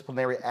appropriate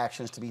disciplinary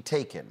actions to be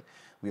taken.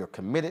 We are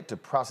committed to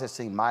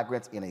processing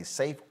migrants in a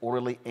safe,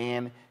 orderly,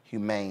 and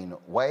humane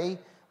way.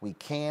 We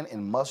can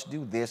and must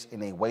do this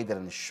in a way that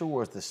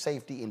ensures the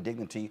safety and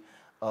dignity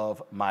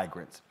of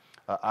migrants.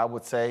 I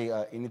would say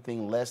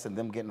anything less than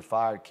them getting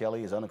fired,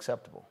 Kelly, is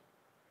unacceptable.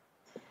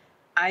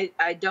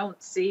 I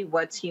don't see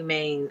what's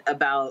humane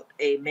about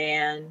a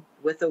man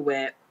with a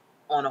whip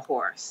on a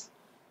horse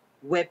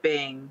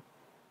whipping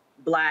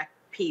Black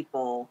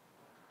people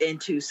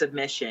into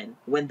submission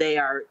when they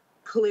are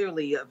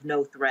clearly of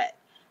no threat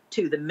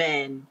to the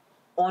men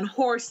on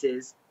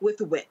horses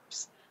with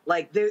whips.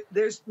 Like,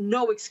 there's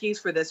no excuse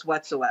for this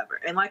whatsoever.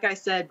 And like I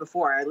said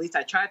before, or at least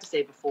I tried to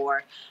say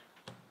before,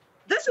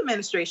 this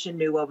administration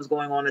knew what was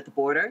going on at the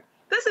border.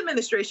 This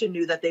administration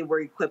knew that they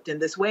were equipped in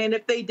this way. And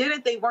if they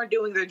didn't, they weren't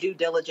doing their due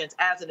diligence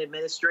as an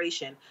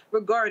administration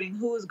regarding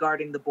who is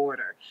guarding the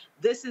border.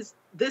 This is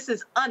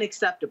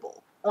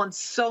unacceptable on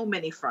so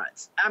many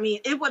fronts. I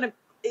mean,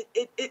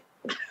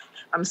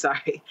 I'm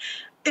sorry.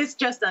 It's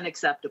just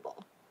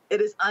unacceptable. It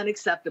is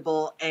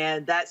unacceptable.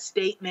 And that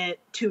statement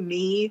to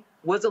me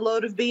was a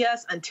load of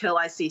BS until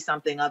I see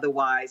something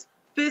otherwise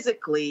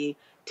physically,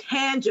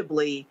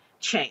 tangibly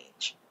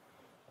change.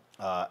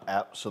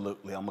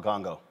 Absolutely.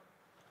 Omekongo.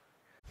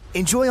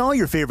 Enjoy all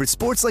your favorite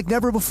sports like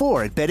never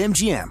before at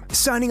BetMGM.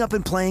 Signing up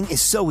and playing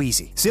is so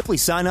easy. Simply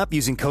sign up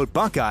using code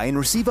Buckeye and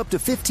receive up to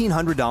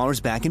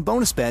 $1,500 back in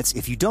bonus bets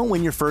if you don't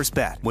win your first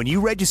bet. When you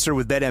register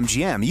with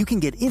BetMGM, you can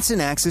get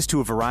instant access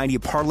to a variety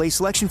of parlay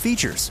selection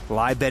features,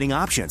 live betting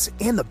options,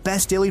 and the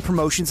best daily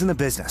promotions in the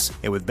business.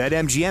 And with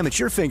BetMGM at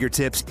your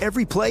fingertips,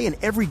 every play and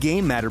every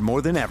game matter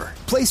more than ever.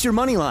 Place your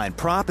moneyline,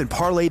 prop, and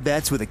parlay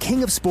bets with the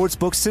king of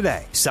sportsbooks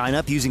today. Sign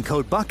up using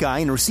code Buckeye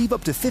and receive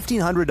up to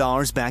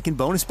 $1,500 back in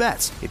bonus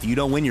bets if you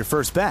don't win your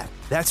first bet.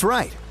 That's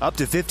right, up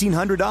to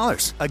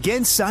 $1,500.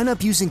 Again, sign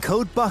up using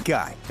code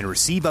Buckeye and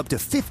receive up to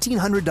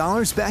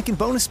 $1,500 back in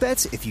bonus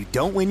bets if you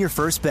don't win your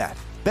first bet.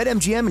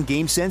 BetMGM and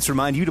GameSense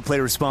remind you to play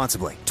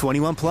responsibly.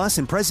 21 plus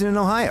and present in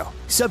Ohio.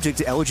 Subject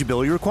to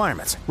eligibility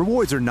requirements.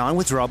 Rewards are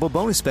non-withdrawable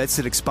bonus bets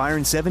that expire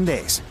in 7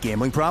 days.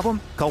 Gambling problem?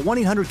 Call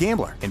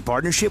 1-800-GAMBLER in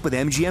partnership with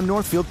MGM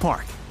Northfield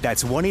Park.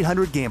 That's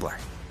 1-800-GAMBLER.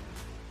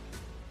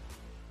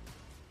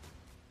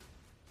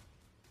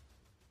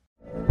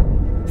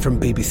 From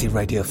BBC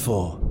Radio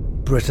 4,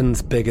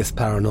 Britain's biggest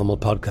paranormal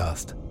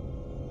podcast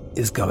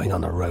is going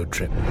on a road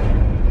trip.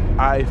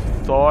 I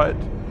thought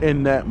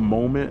in that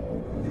moment,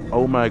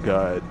 oh my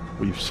God,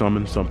 we've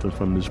summoned something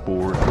from this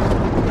board.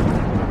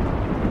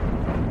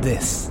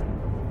 This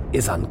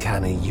is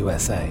Uncanny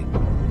USA.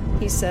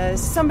 He says,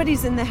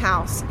 somebody's in the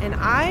house, and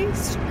I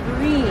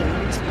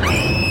screamed.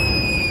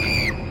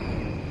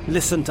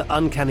 Listen to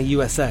Uncanny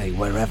USA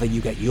wherever you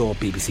get your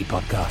BBC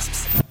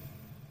podcasts,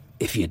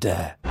 if you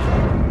dare.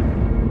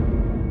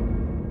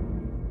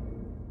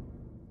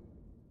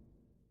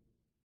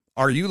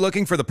 Are you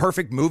looking for the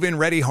perfect move-in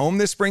ready home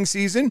this spring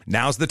season?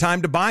 Now's the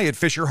time to buy at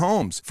Fisher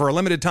Homes. For a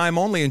limited time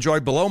only, enjoy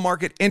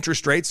below-market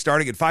interest rates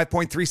starting at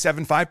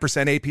 5.375%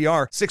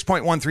 APR,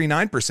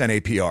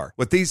 6.139% APR.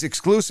 With these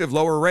exclusive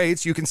lower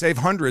rates, you can save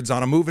hundreds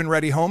on a move-in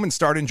ready home and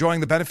start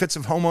enjoying the benefits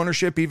of home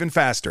ownership even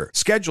faster.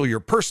 Schedule your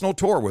personal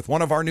tour with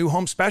one of our new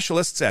home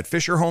specialists at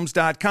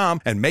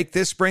FisherHomes.com and make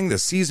this spring the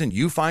season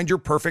you find your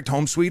perfect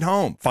home sweet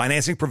home.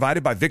 Financing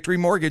provided by Victory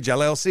Mortgage,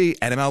 LLC,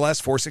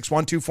 NMLS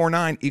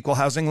 461249, Equal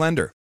Housing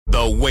Lender.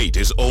 The wait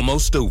is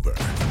almost over.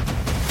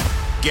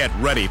 Get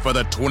ready for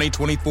the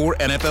 2024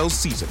 NFL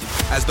season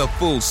as the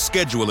full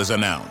schedule is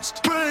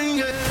announced.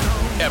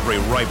 Every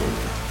rivalry,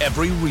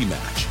 every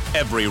rematch,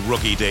 every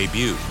rookie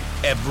debut,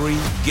 every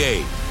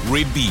game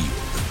revealed.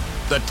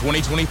 The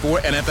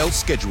 2024 NFL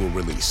schedule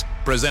release,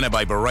 presented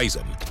by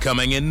Verizon,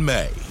 coming in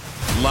May.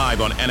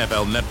 Live on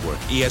NFL Network,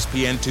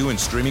 ESPN2, and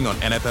streaming on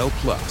NFL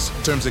Plus.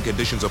 Terms and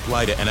conditions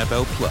apply to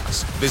NFL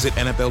Plus. Visit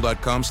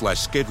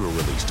NFL.com/schedule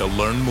release to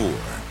learn more.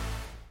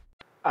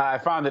 I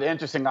found it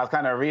interesting. I was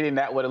kind of reading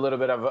that with a little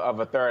bit of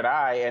a third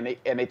eye,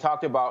 and they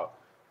talked about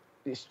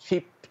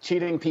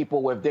cheating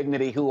people with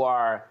dignity who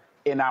are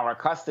in our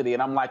custody.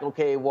 And I'm like,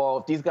 okay, well,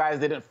 if these guys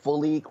didn't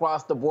fully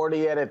cross the border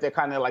yet, if they're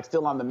kind of like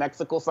still on the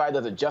Mexico side,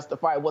 does it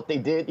justify what they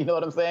did? You know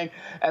what I'm saying?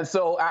 And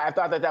so I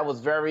thought that was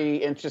very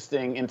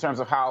interesting in terms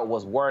of how it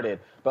was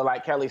worded. But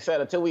like Kelly said,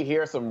 until we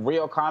hear some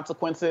real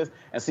consequences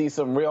and see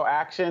some real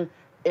action,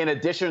 in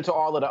addition to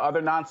all of the other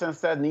nonsense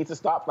that needs to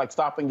stop, like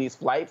stopping these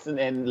flights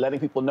and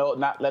letting people know,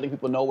 not letting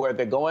people know where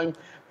they're going,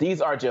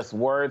 these are just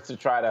words to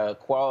try to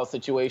quell a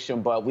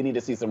situation, but we need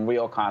to see some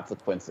real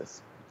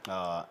consequences.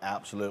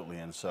 Absolutely.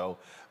 And so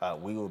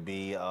we will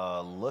be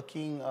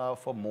looking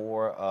for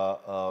more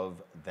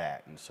of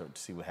that and so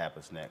to see what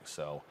happens next.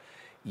 So,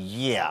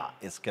 yeah,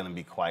 it's going to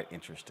be quite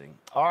interesting.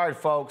 All right,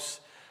 folks.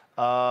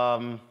 You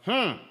know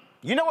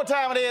what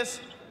time it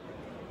is?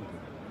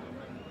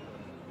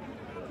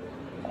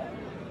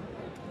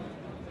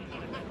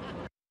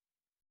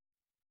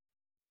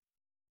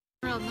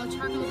 No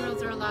charcoal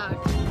grills are allowed.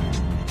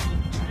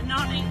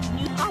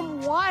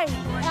 I'm white.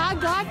 I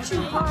got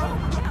you, Carl.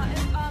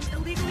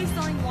 Illegally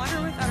selling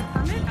water without a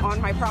permit On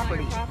my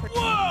property.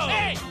 Whoa!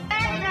 Hey!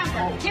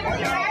 Give us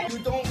your ID. You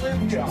don't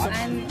live here.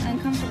 I'm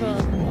uncomfortable.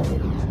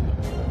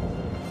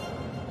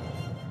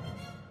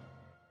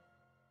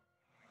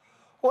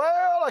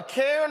 Well, a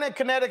Karen in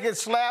Connecticut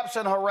slaps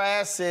and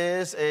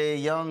harasses a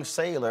young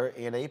sailor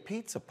in a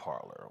pizza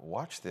parlor.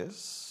 Watch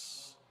this.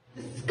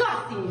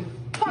 Disgusting.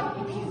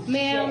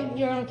 Ma'am,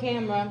 you're on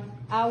camera.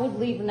 I would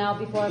leave now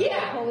before I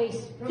call the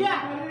police.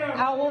 Yeah.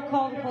 I will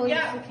call the police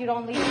if you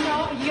don't leave.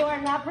 No, you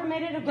are not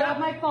permitted to grab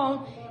my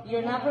phone.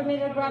 You're not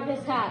permitted to grab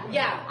his hat.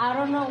 Yeah. I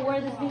don't know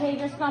where this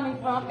behavior is coming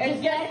from.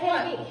 And Just let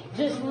him be.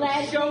 Just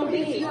let Show him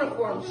be. his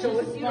uniform. Show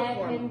his Just uniform.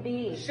 let him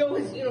be. Show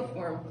his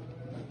uniform.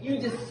 You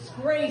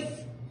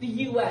disgrace the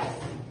U.S.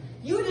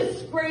 You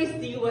disgrace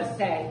the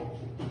USA.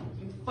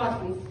 You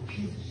fucking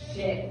piece of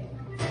shit.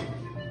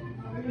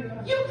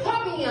 You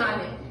put me on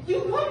it.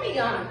 You put me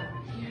on.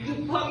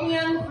 You put me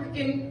on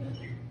freaking.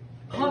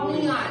 Put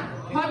me on.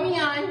 Put me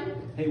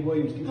on. Hey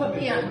Williams, can Put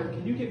me on.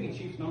 Can you give me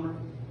Chief's number?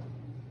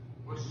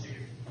 What's Chief?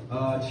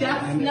 Chief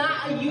That's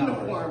not a Chief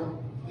uniform.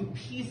 Powers. You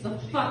piece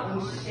of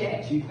fucking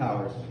shit. Chief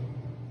Powers.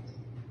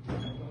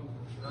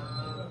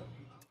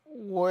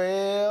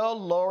 Well,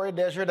 Lori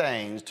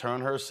Desjardins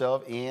turned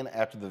herself in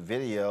after the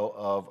video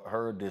of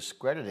her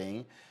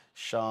discrediting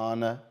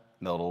Sean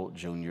Medal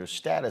Junior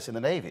status in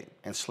the Navy,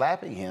 and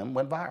slapping him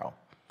went viral.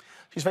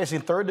 She's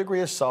facing third-degree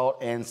assault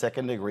and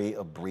second-degree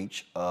of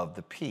breach of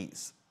the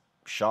peace.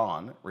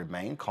 Sean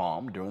remained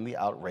calm during the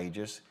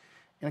outrageous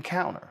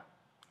encounter.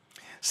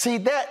 See,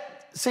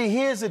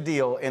 here's the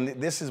deal, and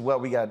this is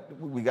what we got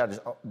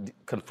to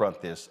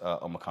confront this,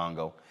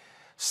 Omekongo.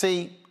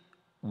 See,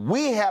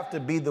 we have to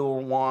be the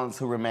ones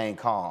who remain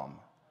calm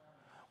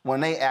when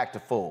they act a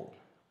fool.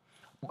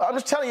 I'm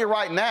just telling you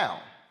right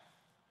now,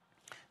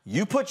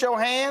 you put your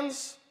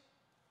hands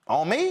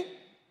on me,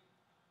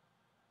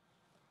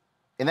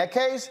 in that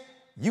case,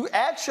 you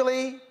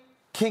actually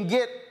can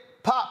get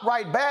popped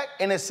right back,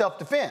 and it's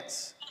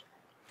self-defense.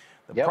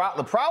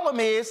 The problem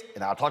is,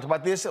 and I talked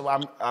about this.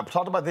 I've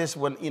talked about this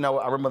when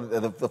I remember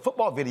the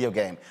football video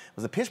game. It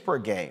was a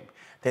Pittsburgh game.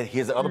 That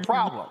here's the other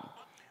problem: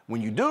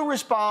 when you do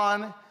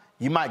respond,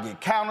 you might get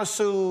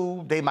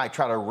countersued. They might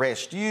try to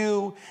arrest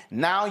you.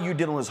 Now you're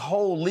dealing with this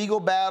whole legal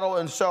battle,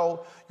 and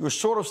so you're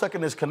sort of stuck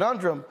in this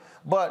conundrum.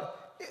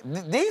 But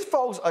these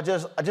folks are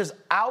just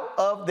out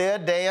of their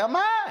damn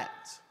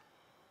minds.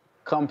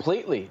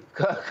 Completely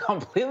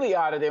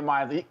out of their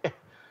minds.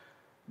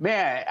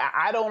 Man,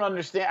 I don't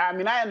understand. I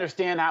mean, I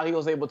understand how he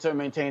was able to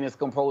maintain his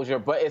composure,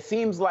 but it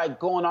seems like,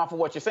 going off of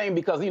what you're saying,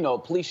 because,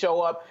 police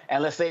show up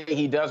and let's say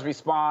he does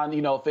respond,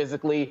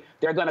 physically,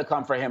 they're going to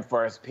come for him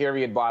first,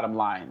 period, bottom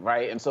line,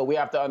 right? And so we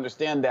have to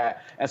understand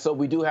that. And so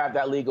we do have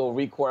that legal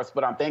recourse,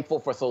 but I'm thankful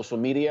for social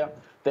media,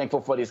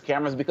 thankful for these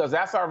cameras, because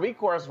that's our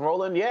recourse,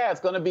 Roland. Yeah, it's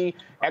going to be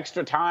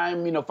extra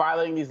time,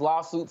 filing these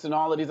lawsuits and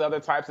all of these other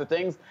types of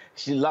things.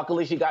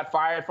 Luckily, she got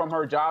fired from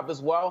her job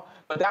as well.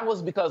 But that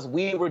was because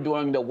we were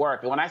doing the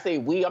work. And when I say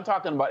we, I'm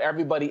talking about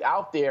everybody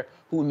out there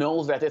who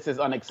knows that this is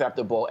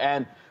unacceptable.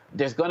 And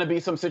there's going to be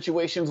some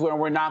situations where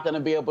we're not going to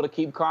be able to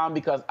keep calm,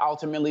 because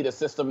ultimately the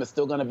system is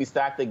still going to be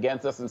stacked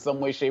against us in some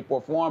way, shape, or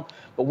form.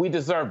 But we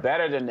deserve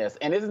better than this.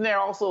 And isn't there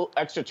also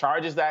extra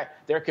charges that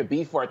there could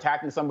be for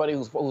attacking somebody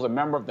who's a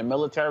member of the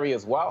military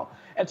as well?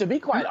 And to be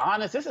quite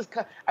honest, this is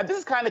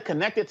kind of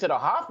connected to the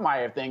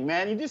Hoffmeyer thing,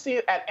 man. You just see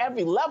it at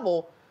every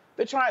level.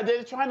 They're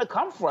trying to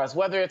come for us,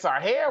 whether it's our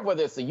hair,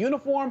 whether it's a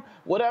uniform,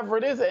 whatever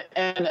it is.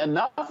 And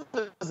enough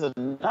is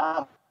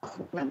enough.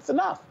 It's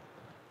enough.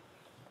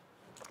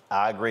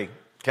 I agree.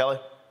 Kelly?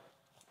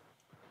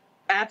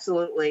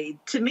 Absolutely.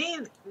 To me,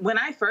 when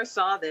I first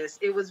saw this,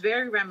 it was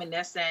very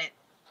reminiscent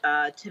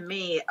to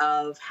me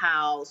of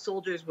how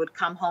soldiers would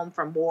come home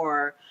from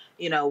war,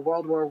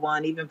 World War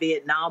I, even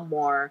Vietnam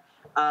War,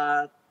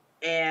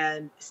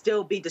 and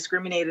still be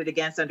discriminated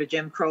against under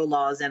Jim Crow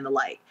laws and the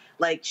like.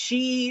 Like,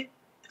 she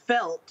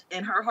felt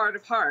in her heart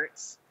of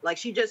hearts, like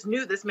she just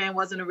knew this man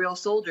wasn't a real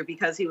soldier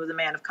because he was a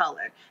man of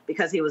color,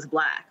 because he was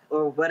black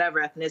or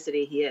whatever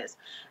ethnicity he is.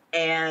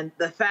 And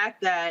the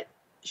fact that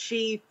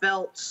she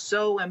felt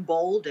so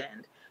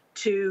emboldened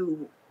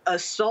to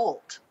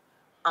assault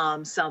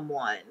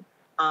someone,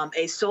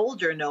 a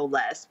soldier no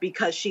less,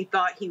 because she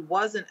thought he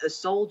wasn't a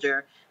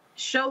soldier,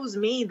 shows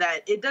me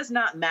that it does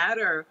not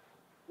matter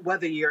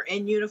whether you're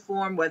in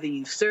uniform, whether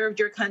you've served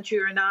your country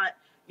or not.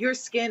 Your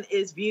skin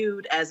is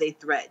viewed as a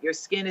threat. Your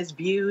skin is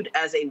viewed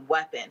as a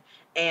weapon.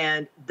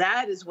 And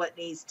that is what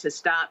needs to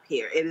stop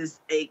here. It is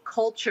a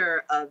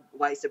culture of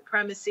white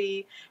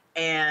supremacy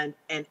and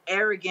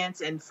arrogance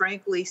and,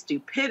 frankly,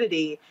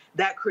 stupidity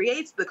that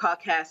creates the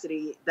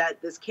caucasity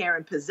that this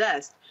Karen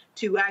possessed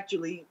to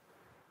actually,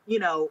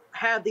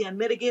 have the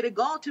unmitigated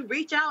gall to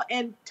reach out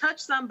and touch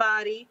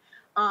somebody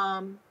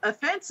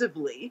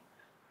offensively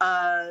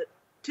to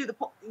the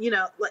point,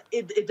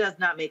 it does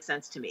not make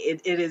sense to me.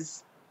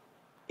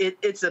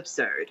 It's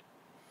absurd.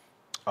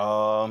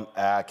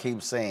 I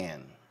keep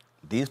saying,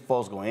 these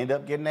folks going to end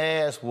up getting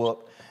their ass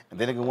whooped, and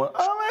then they're going to,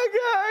 oh my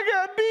God, I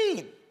got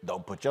beat.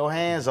 Don't put your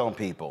hands on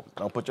people.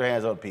 Don't put your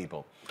hands on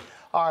people.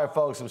 All right,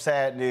 folks, some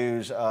sad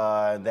news.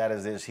 That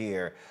is this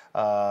here.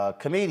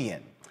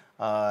 Comedian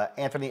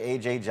Anthony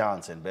A.J.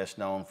 Johnson, best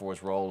known for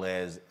his role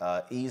as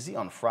Easy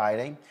on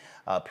Friday,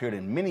 appeared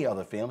in many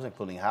other films,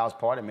 including House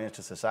Party,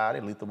 Minister Society,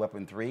 Lethal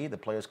Weapon 3, The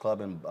Players Club,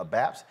 and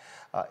BAPS.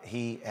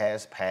 He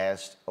has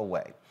passed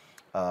away.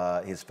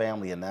 His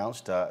family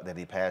announced that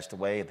he passed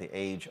away at the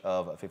age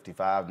of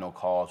 55. No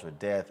cause for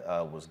death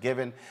was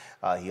given.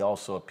 He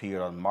also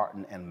appeared on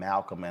Martin and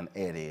Malcolm and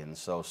Eddie. And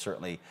so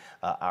certainly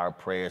our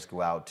prayers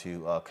go out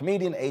to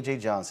comedian A.J.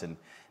 Johnson.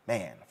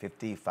 Man,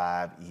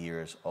 55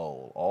 years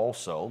old.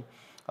 Also,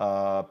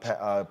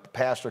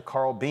 Pastor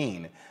Carl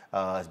Bean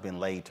has been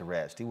laid to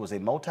rest. He was a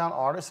Motown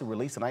artist who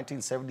released the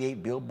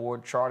 1978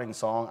 Billboard charting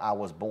song, I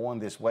Was Born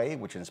This Way,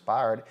 which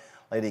inspired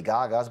Lady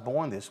Gaga's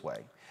Born This Way.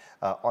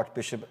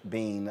 Archbishop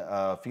Bean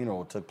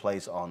funeral took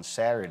place on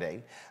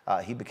Saturday.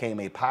 He became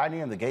a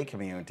pioneer in the gay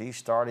community,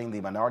 starting the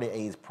Minority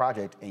AIDS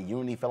Project and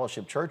Unity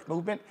Fellowship Church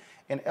movement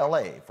in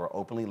LA for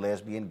openly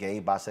lesbian,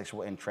 gay,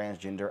 bisexual, and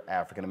transgender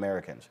African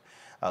Americans.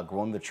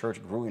 Growing, the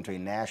church grew into a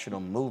national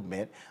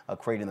movement,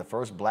 creating the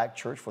first black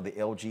church for the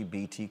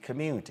LGBT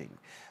community.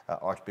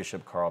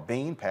 Archbishop Carl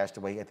Bean passed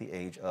away at the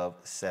age of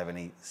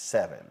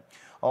 77.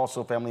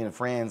 Also, family,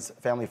 friends,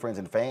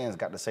 and fans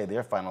got to say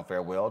their final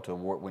farewell to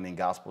award-winning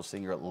gospel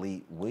singer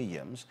Lee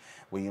Williams.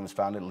 Williams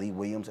founded Lee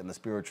Williams and the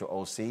Spiritual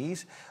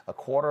OCs, a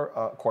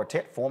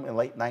quartet formed in the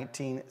late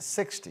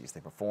 1960s.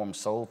 They performed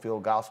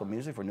soul-filled gospel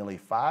music for nearly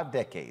 5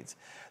 decades.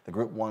 The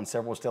group won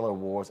several Stellar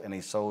Awards and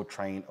a Soul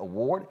Train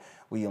Award.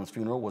 Williams'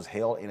 funeral was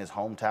held in his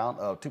hometown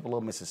of Tupelo,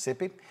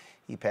 Mississippi.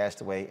 He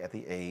passed away at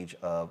the age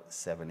of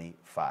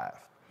 75.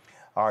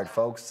 All right,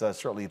 folks,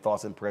 certainly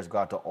thoughts and prayers go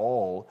out to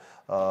all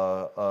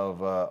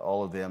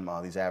of them,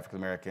 these African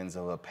Americans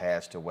who have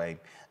passed away,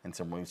 and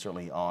we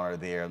certainly honor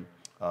their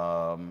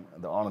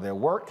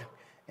work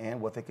and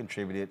what they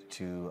contributed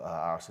to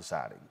our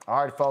society.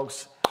 All right,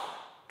 folks,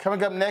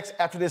 coming up next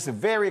after this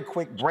very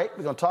quick break,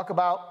 we're going to talk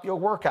about your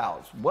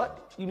workouts.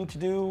 What you need to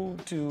do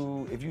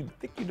if you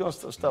think you're doing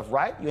stuff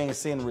right, you ain't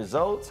seeing the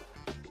results,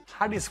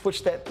 how do you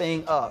switch that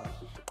thing up?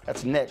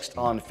 That's next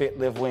on Fit,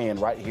 Live, Win,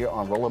 right here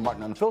on Roland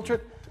Martin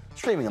Unfiltered,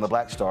 streaming on the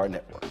Black Star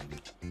Network.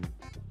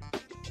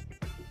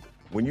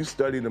 When you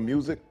study the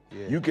music,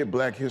 you get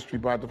Black history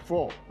by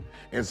default.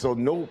 And so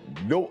no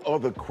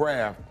other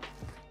craft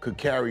could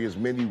carry as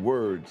many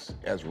words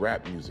as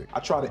rap music. I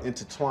try to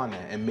intertwine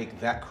that and make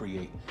that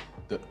create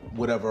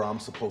whatever I'm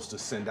supposed to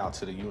send out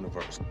to the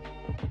universe.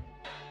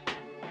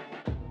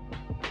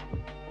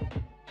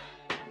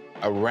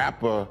 A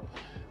rapper,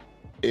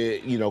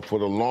 for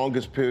the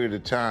longest period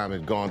of time,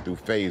 has gone through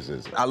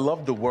phases. I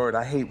love the word.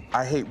 I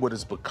hate what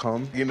it's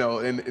become,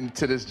 and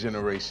to this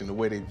generation, the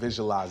way they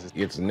visualize it.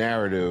 Its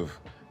narrative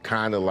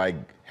kind of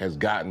has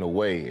gotten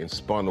away and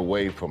spun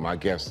away from, I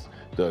guess,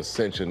 the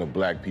ascension of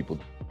Black people.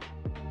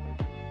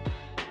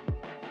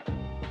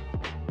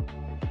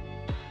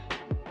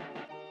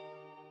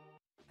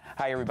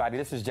 Hi, everybody.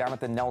 This is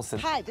Jonathan Nelson.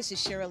 Hi, this is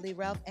Cheryl Lee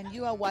Ralph, and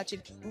you are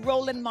watching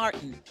Roland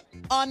Martin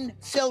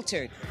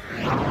Unfiltered.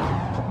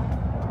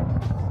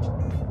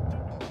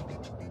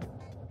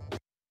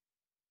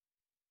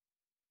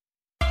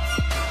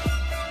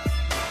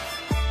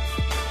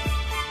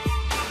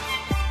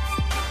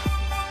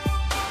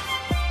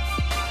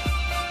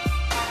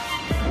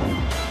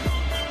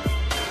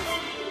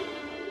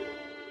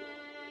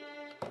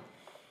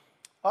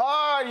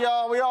 All right,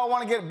 y'all, we all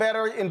want to get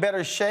in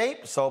better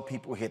shape, so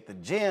people hit the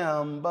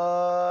gym,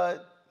 but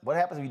what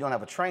happens if you don't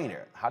have a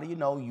trainer? How do you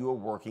know you're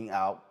working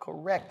out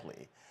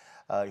correctly?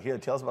 Here to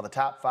tell us about the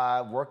top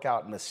 5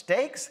 workout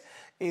mistakes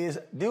is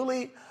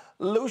Dooley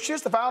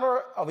Lucius, the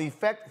founder of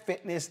Effect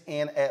Fitness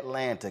in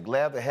Atlanta.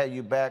 Glad to have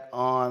you back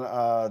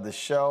on the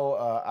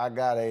show. I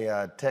got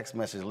a text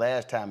message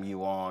last time you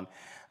were on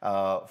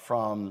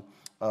from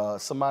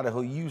somebody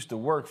who used to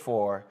work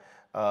for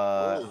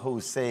who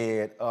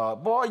said,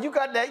 boy, you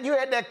had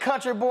that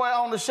country boy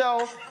on the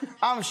show.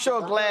 I'm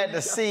sure glad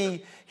to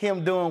see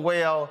him doing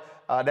well.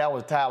 That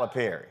was Tyler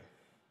Perry.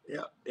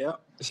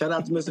 Yep. Shout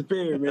out to Mr.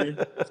 Perry, man.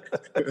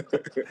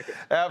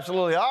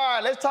 Absolutely. All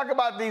right, let's talk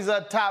about these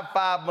top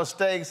 5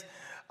 mistakes.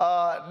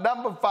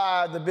 Number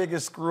 5, the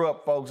biggest screw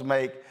up folks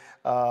make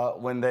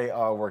when they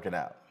are working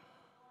out.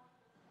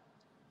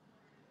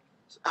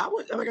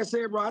 Like I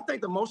said, bro, I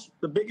think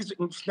the biggest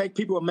mistake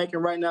people are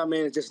making right now,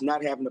 man, is just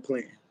not having a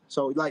plan.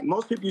 So, like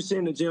most people you see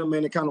in the gym,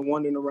 man, they're kind of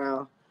wandering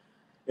around.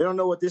 They don't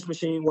know what this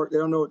machine works. They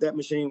don't know what that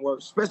machine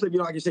works, especially if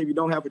like you say, if you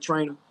don't have a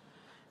trainer.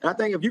 And I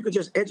think if you could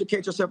just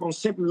educate yourself on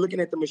simply looking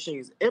at the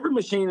machines. Every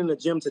machine in the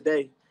gym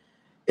today,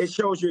 it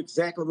shows you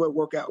exactly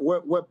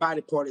what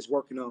body part is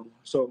working on.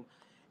 So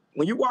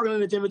when you're walking in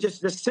the gym,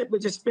 just simply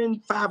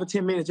spend 5 or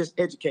 10 minutes just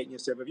educating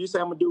yourself. If you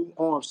say, I'm going to do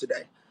arms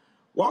today,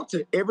 walk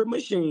to every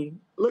machine,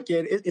 look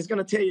at it. It's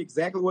going to tell you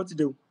exactly what to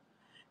do.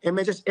 And,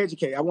 man, just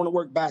educate. I want to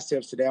work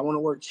biceps today. I want to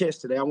work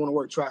chest today. I want to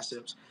work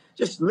triceps.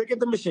 Just look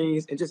at the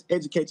machines and just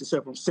educate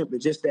yourself on simply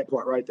just that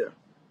part right there.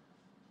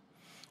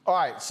 All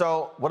right,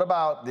 so what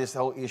about this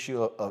whole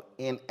issue of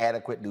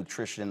inadequate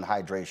nutrition and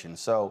hydration?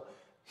 So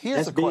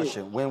here's the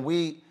question.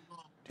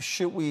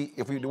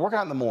 If we work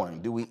out in the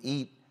morning, do we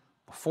eat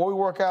before we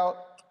work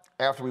out,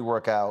 after we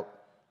work out?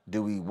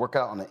 Do we work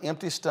out on an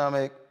empty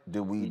stomach?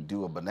 Do we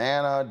do a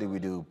banana? Do we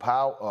do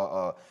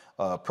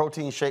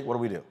protein shake? What do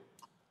we do?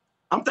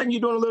 I'm thinking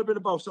you're doing a little bit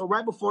of both. So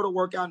right before the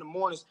workout in the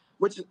mornings,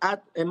 which is,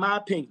 in my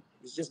opinion,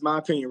 it's just my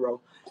opinion, bro,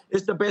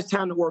 it's the best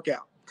time to work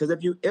out. Because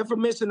if you ever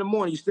miss in the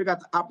morning, you still got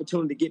the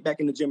opportunity to get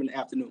back in the gym in the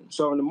afternoon.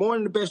 So in the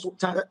morning, the best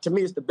time, to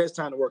me, it's the best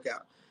time to work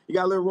out. You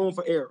got a little room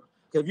for error.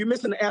 Because if you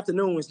miss in the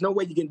afternoon, there's no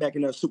way you're getting back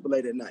in there super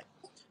late at night.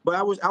 But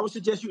I would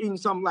suggest you eating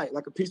something light,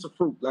 like a piece of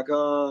fruit, like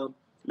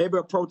maybe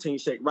a protein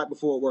shake right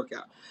before a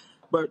workout.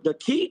 But the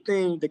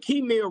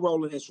key meal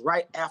rolling is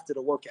right after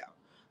the workout.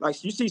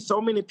 Like you see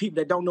so many people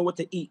that don't know what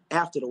to eat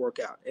after the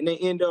workout, and they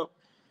end up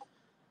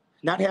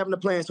not having a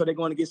plan, so they're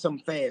going to get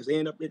something fast. They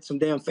end up at some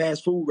damn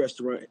fast food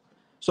restaurant.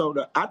 So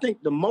I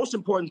think the most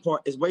important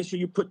part is make sure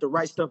you put the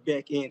right stuff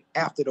back in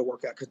after the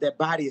workout, because that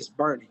body is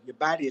burning. Your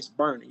body is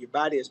burning. Your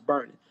body is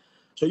burning.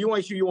 So you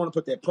make sure you want to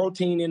put that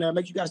protein in there.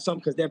 Make sure you got something,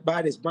 because that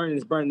body is burning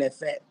that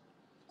fat.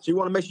 So you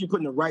want to make sure you're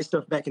putting the right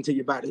stuff back into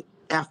your body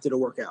after the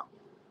workout.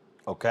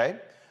 Okay.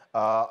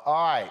 All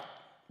right.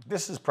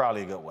 This is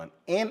probably a good one.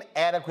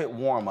 Inadequate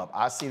warm-up.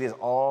 I see this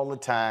all the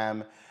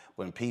time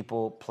when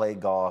people play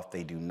golf.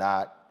 They do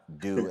not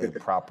do a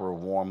proper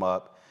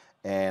warm-up.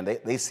 And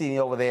they see me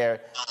over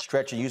there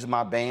stretching, using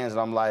my bands, and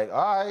I'm like,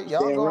 all right,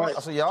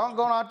 y'all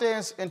going out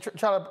there and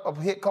try to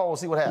hit cold,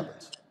 see what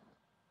happens.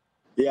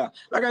 Yeah,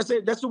 like I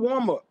said, that's the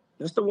warm-up.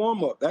 That's the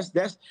warm-up.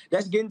 That's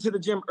getting to the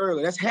gym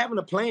early. That's having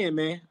a plan,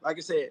 man. Like I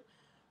said,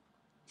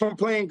 from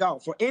playing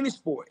golf, for any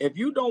sport, if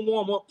you don't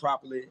warm up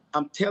properly,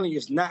 I'm telling you,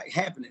 it's not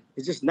happening.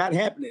 It's just not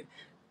happening.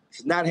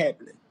 It's not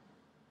happening.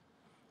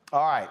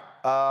 All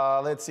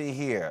right, let's see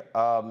here.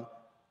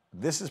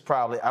 This is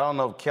probably, I don't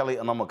know if Kelly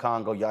and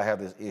Omokongo, y'all have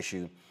this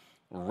issue.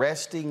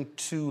 Resting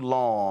too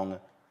long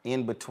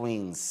in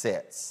between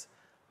sets.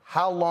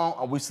 How long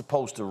are we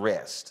supposed to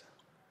rest?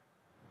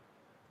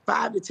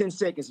 5 to 10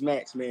 seconds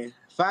max, man.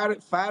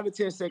 5 to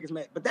 10 seconds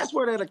max. But that's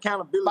where that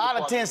accountability.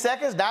 5 to 10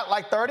 seconds, not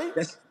like 30?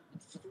 That's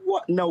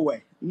what? No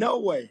way. No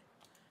way.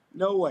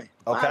 No way.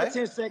 Okay. 5 to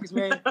 10 seconds,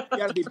 man. You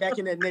got to be back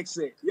in that next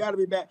set. You got to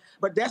be back.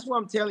 But that's what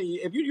I'm telling you.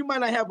 If you might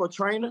not have a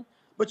trainer,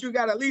 but you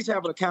got to at least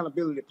have an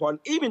accountability partner.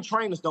 Even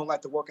trainers don't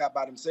like to work out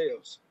by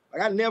themselves.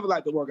 Like, I never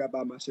like to work out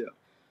by myself.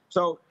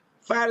 So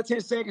 5 to 10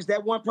 seconds,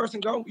 that one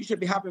person go, you should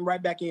be hopping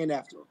right back in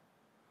after them.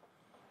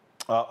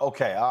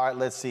 Okay, all right,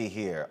 let's see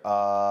here.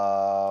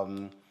 All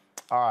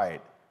right,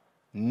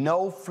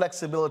 no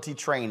flexibility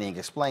training.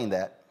 Explain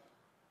that.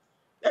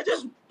 That's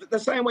just the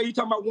same way you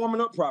talking about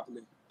warming up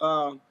properly.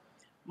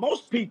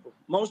 Most people,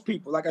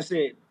 like I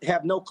said,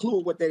 have no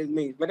clue what that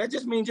means. But that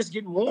just means just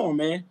getting warm,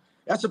 man.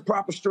 That's a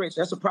proper stretch.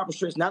 That's a proper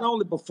stretch, not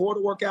only before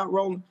the workout,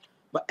 rolling,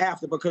 but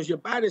after, because your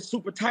body is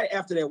super tight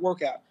after that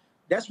workout.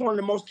 That's one of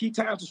the most key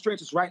times to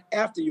stretch is right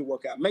after your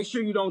workout. Make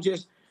sure you don't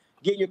just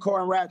get in your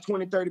car and ride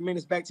 20, 30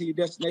 minutes back to your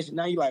destination.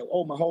 Now you're like,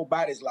 oh, my whole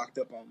body's locked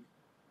up on me.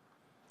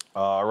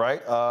 All right.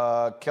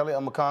 Kelly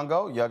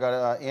Omokongo, y'all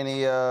got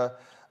any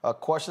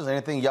questions?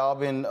 Anything y'all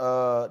been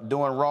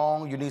doing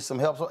wrong you need some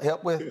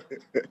help with?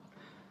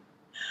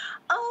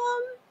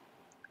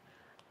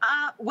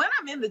 When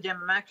I'm in the gym,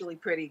 I'm actually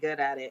pretty good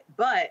at it.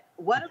 But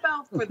what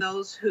about for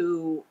those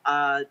who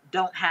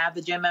don't have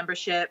the gym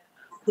membership,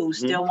 who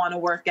still want to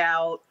work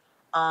out?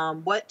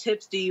 What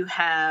tips do you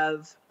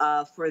have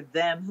for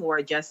them who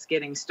are just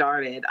getting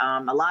started?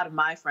 A lot of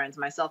my friends,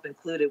 myself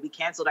included, we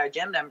canceled our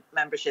gym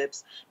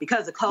memberships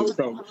because of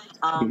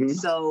COVID.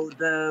 So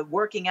the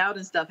working out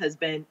and stuff has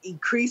been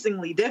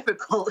increasingly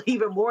difficult,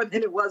 even more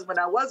than it was when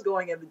I was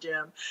going in the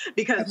gym,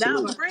 because now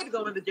I'm afraid to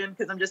go in the gym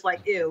because I'm just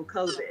like, ew,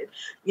 COVID,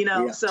 you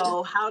know? Yeah.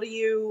 So how do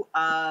you,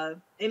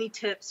 any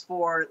tips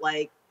for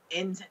like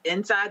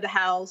inside the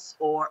house,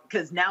 or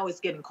because now it's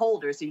getting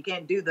colder, so you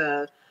can't do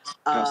the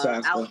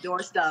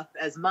outdoor stuff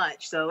as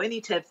much. So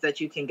any tips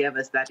that you can give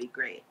us, that'd be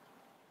great.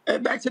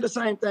 And back to the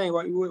same thing,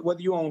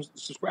 whether you're on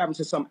subscribing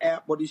to some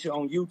app, whether you're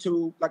on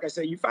YouTube, like I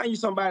said, you find you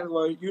somebody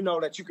where you know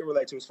that you can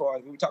relate to, as far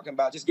as we're talking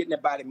about just getting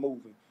that body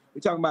moving.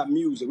 We're talking about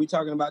music. We're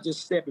talking about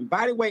just stepping.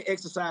 Body weight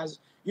exercises.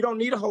 You don't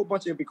need a whole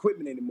bunch of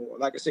equipment anymore.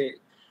 Like I said,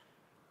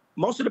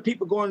 most of the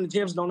people going to the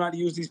gyms don't know how to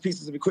use these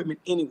pieces of equipment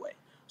anyway.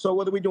 So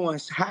whether we're doing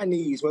high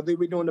knees, whether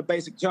we're doing the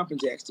basic jumping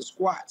jacks, the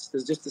squats,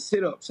 there's just the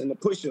sit-ups and the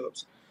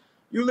push-ups,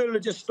 you literally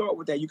just start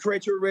with that. You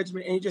create your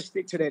regimen and you just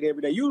stick to that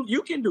every day.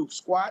 You can do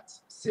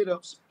squats,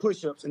 sit-ups,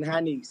 push-ups, and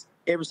high knees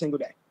every single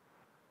day.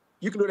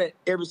 You can do that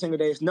every single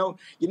day.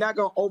 You're not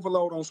going to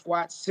overload on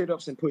squats,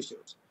 sit-ups, and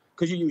push-ups,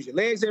 because you use your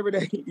legs every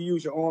day, you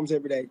use your arms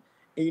every day,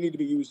 and you need to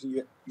be using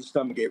your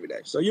stomach every day.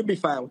 So you'll be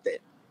fine with that.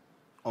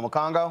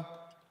 Omokongo?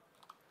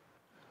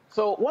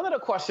 So one of the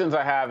questions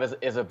I have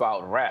is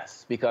about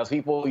rest, because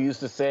people used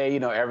to say,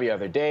 every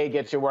other day,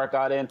 get your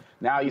workout in.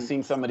 Now you're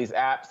seeing some of these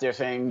apps, they're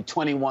saying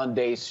 21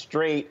 days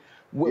straight.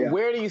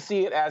 Where do you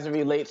see it as it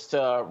relates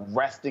to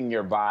resting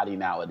your body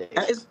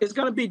nowadays? It's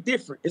going to be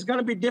different. It's going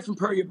to be different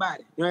per your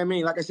body. You know what I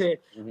mean? Like I said,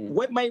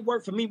 what may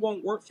work for me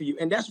won't work for you.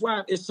 And that's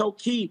why it's so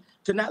key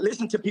to not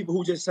listen to people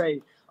who just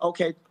say,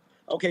 okay,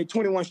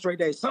 21 straight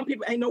days. Some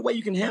people, ain't no way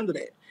you can handle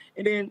that.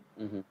 And then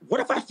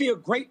what if I feel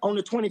great on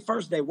the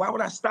 21st day? Why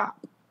would I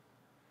stop?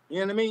 You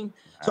know what I mean?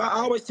 So I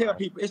always tell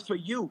people, it's for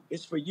you.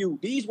 It's for you.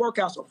 These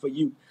workouts are for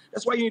you.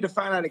 That's why you need to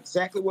find out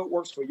exactly what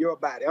works for your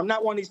body. I'm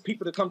not one of these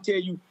people to come tell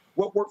you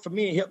what worked for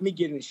me and help me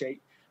get in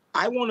shape.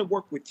 I want to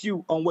work with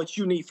you on what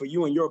you need for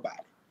you and your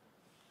body.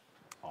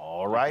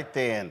 All right,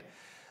 then.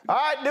 All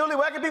right, Dooley,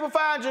 where can people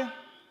find you?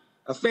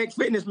 Effect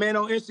Fitness, man,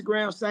 on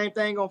Instagram. Same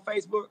thing on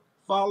Facebook.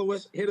 Follow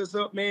us. Hit us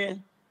up,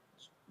 man.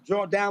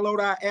 Download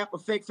our app,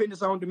 Effect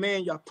Fitness On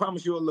Demand. Y'all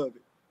promise you'll love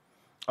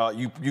it.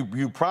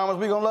 You promise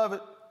we going to love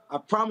it? I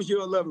promise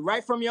you'll love it.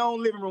 Right from your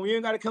own living room. You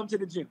ain't got to come to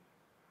the gym.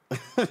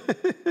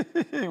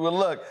 Well,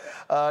 look,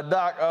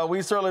 Doc,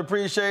 we certainly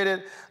appreciate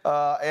it.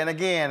 And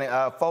again,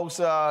 folks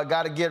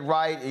got to get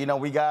right.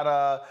 We've got,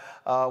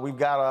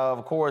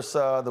 of course,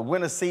 the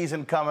winter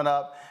season coming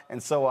up.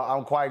 And so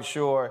I'm quite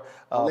sure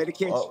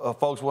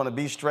folks want to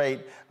be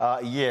straight.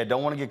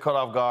 Don't want to get caught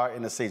off guard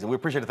in the season. We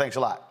appreciate it. Thanks a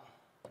lot.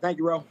 Thank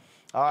you, Ro.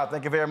 All right,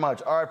 thank you very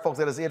much. All right, folks,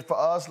 that is it for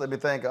us. Let me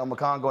thank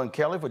Makongo and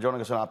Kelly for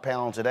joining us on our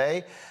panel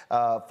today.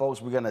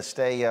 Folks, we're going to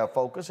stay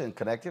focused and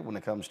connected when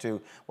it comes to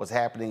what's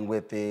happening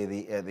with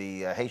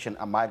the Haitian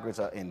migrants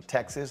in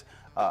Texas.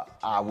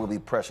 I will be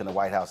pressing the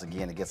White House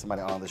again to get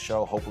somebody on the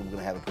show. Hopefully, we're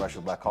going to have the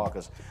Congressional Black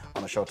Caucus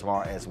on the show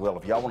tomorrow as well.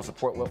 If y'all want to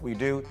support what we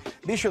do,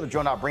 be sure to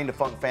join our Bring the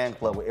Funk fan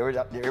club. Where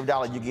every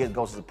dollar you get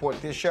goes to support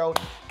this show.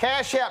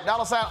 Cash App,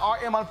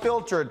 $RM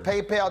Unfiltered,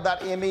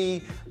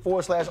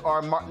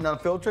 PayPal.me/R Martin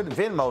Unfiltered,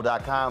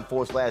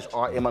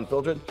 Venmo.com/RM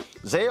Unfiltered.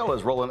 Zelle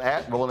is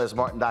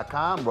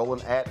Roland@RolandSMartin.com,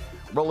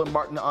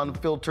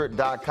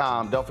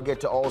 Roland@RolandMartinUnfiltered.com. Don't forget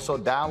to also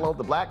download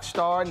the Black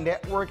Star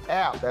Network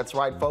app. That's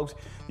right, folks.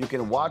 You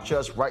can watch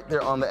us right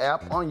there on the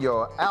app on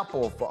your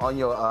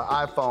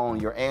iPhone,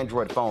 your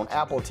Android phone,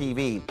 Apple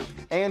TV,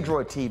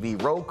 Android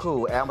TV,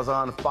 Roku,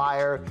 Amazon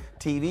Fire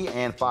TV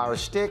and Fire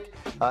Stick,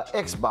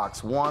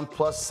 Xbox One,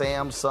 plus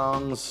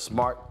Samsung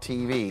Smart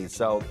TV.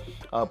 So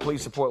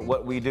please support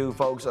what we do,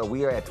 folks.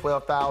 We are at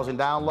 12,000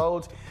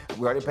 downloads.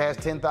 We already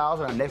passed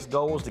 10,000. Our next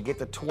goal is to get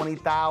to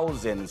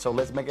 20,000. So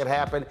let's make it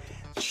happen.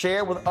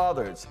 Share with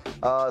others.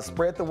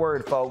 Spread the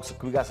word, folks.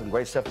 We got some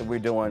great stuff that we're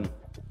doing.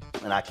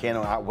 And I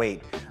cannot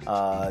wait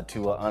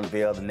to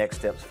unveil the next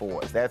steps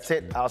for us. That's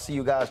it. I'll see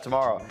you guys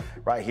tomorrow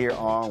right here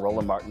on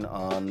Roland Martin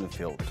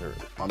Unfiltered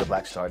on the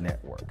Black Star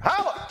Network.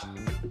 Holla!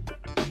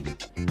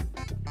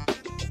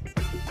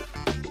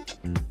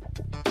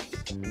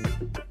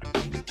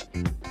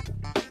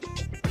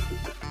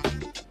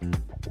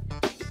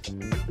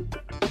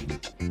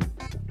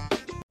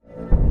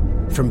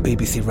 From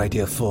BBC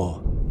Radio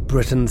 4,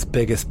 Britain's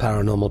biggest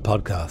paranormal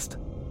podcast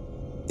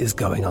is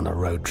going on a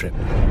road trip.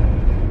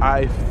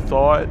 I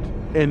thought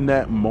in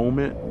that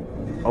moment,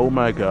 oh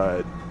my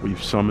God,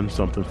 we've summoned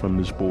something from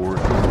this board.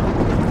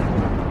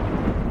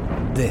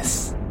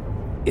 This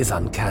is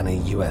Uncanny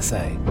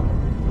USA.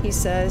 He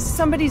says,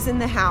 somebody's in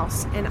the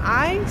house, and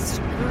I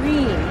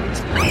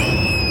screamed.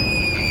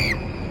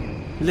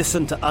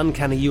 Listen to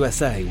Uncanny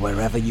USA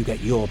wherever you get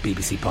your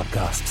BBC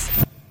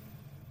podcasts,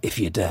 if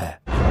you dare.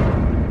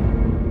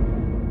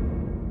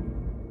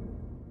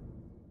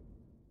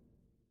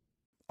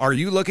 Are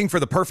you looking for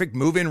the perfect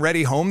move-in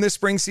ready home this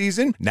spring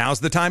season? Now's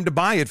the time to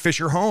buy at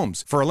Fisher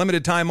Homes. For a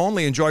limited time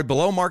only, enjoy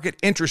below-market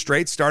interest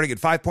rates starting at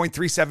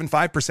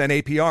 5.375%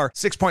 APR,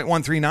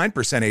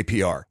 6.139%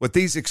 APR. With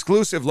these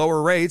exclusive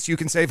lower rates, you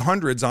can save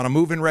hundreds on a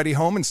move-in ready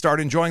home and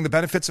start enjoying the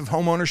benefits of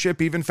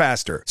homeownership even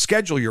faster.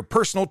 Schedule your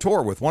personal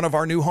tour with one of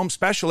our new home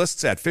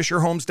specialists at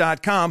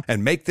FisherHomes.com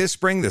and make this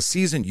spring the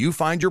season you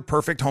find your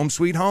perfect home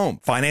sweet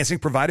home. Financing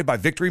provided by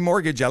Victory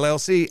Mortgage,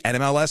 LLC,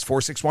 NMLS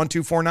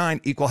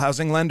 461249, Equal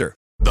Housing Lender.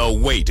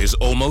 The wait is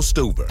almost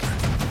over.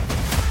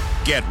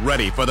 Get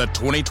ready for the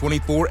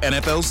 2024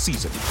 NFL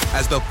season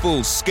as the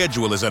full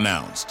schedule is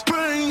announced.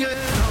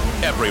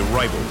 Every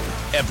rivalry,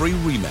 every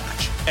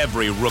rematch,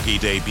 every rookie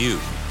debut,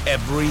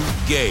 every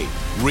game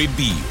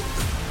revealed.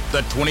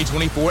 The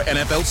 2024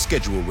 NFL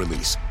schedule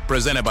release,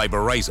 presented by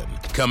Verizon,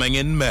 coming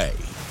in May.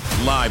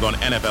 Live on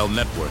NFL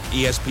Network,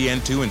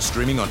 ESPN2, and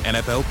streaming on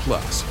NFL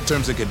Plus.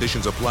 Terms and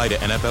conditions apply to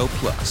NFL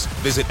Plus.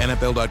 Visit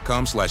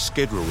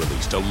NFL.com/schedule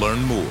release to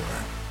learn more.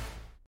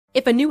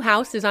 If a new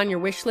house is on your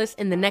wish list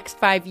in the next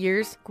 5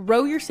 years,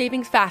 grow your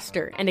savings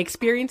faster and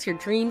experience your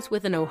dreams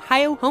with an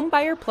Ohio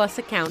Homebuyer Plus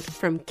account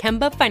from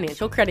Kemba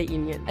Financial Credit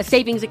Union. A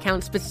savings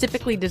account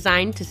specifically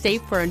designed to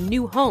save for a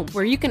new home,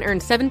 where you can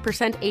earn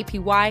 7%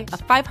 APY, a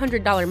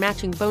 $500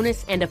 matching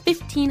bonus, and a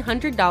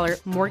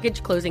 $1,500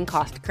 mortgage closing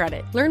cost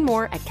credit. Learn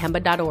more at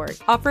Kemba.org.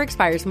 Offer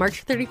expires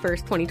March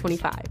 31st,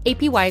 2025.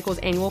 APY equals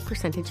annual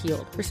percentage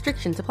yield.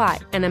 Restrictions apply.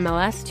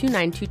 NMLS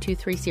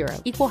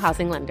 292230. Equal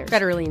housing lender.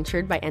 Federally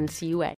insured by NCUA.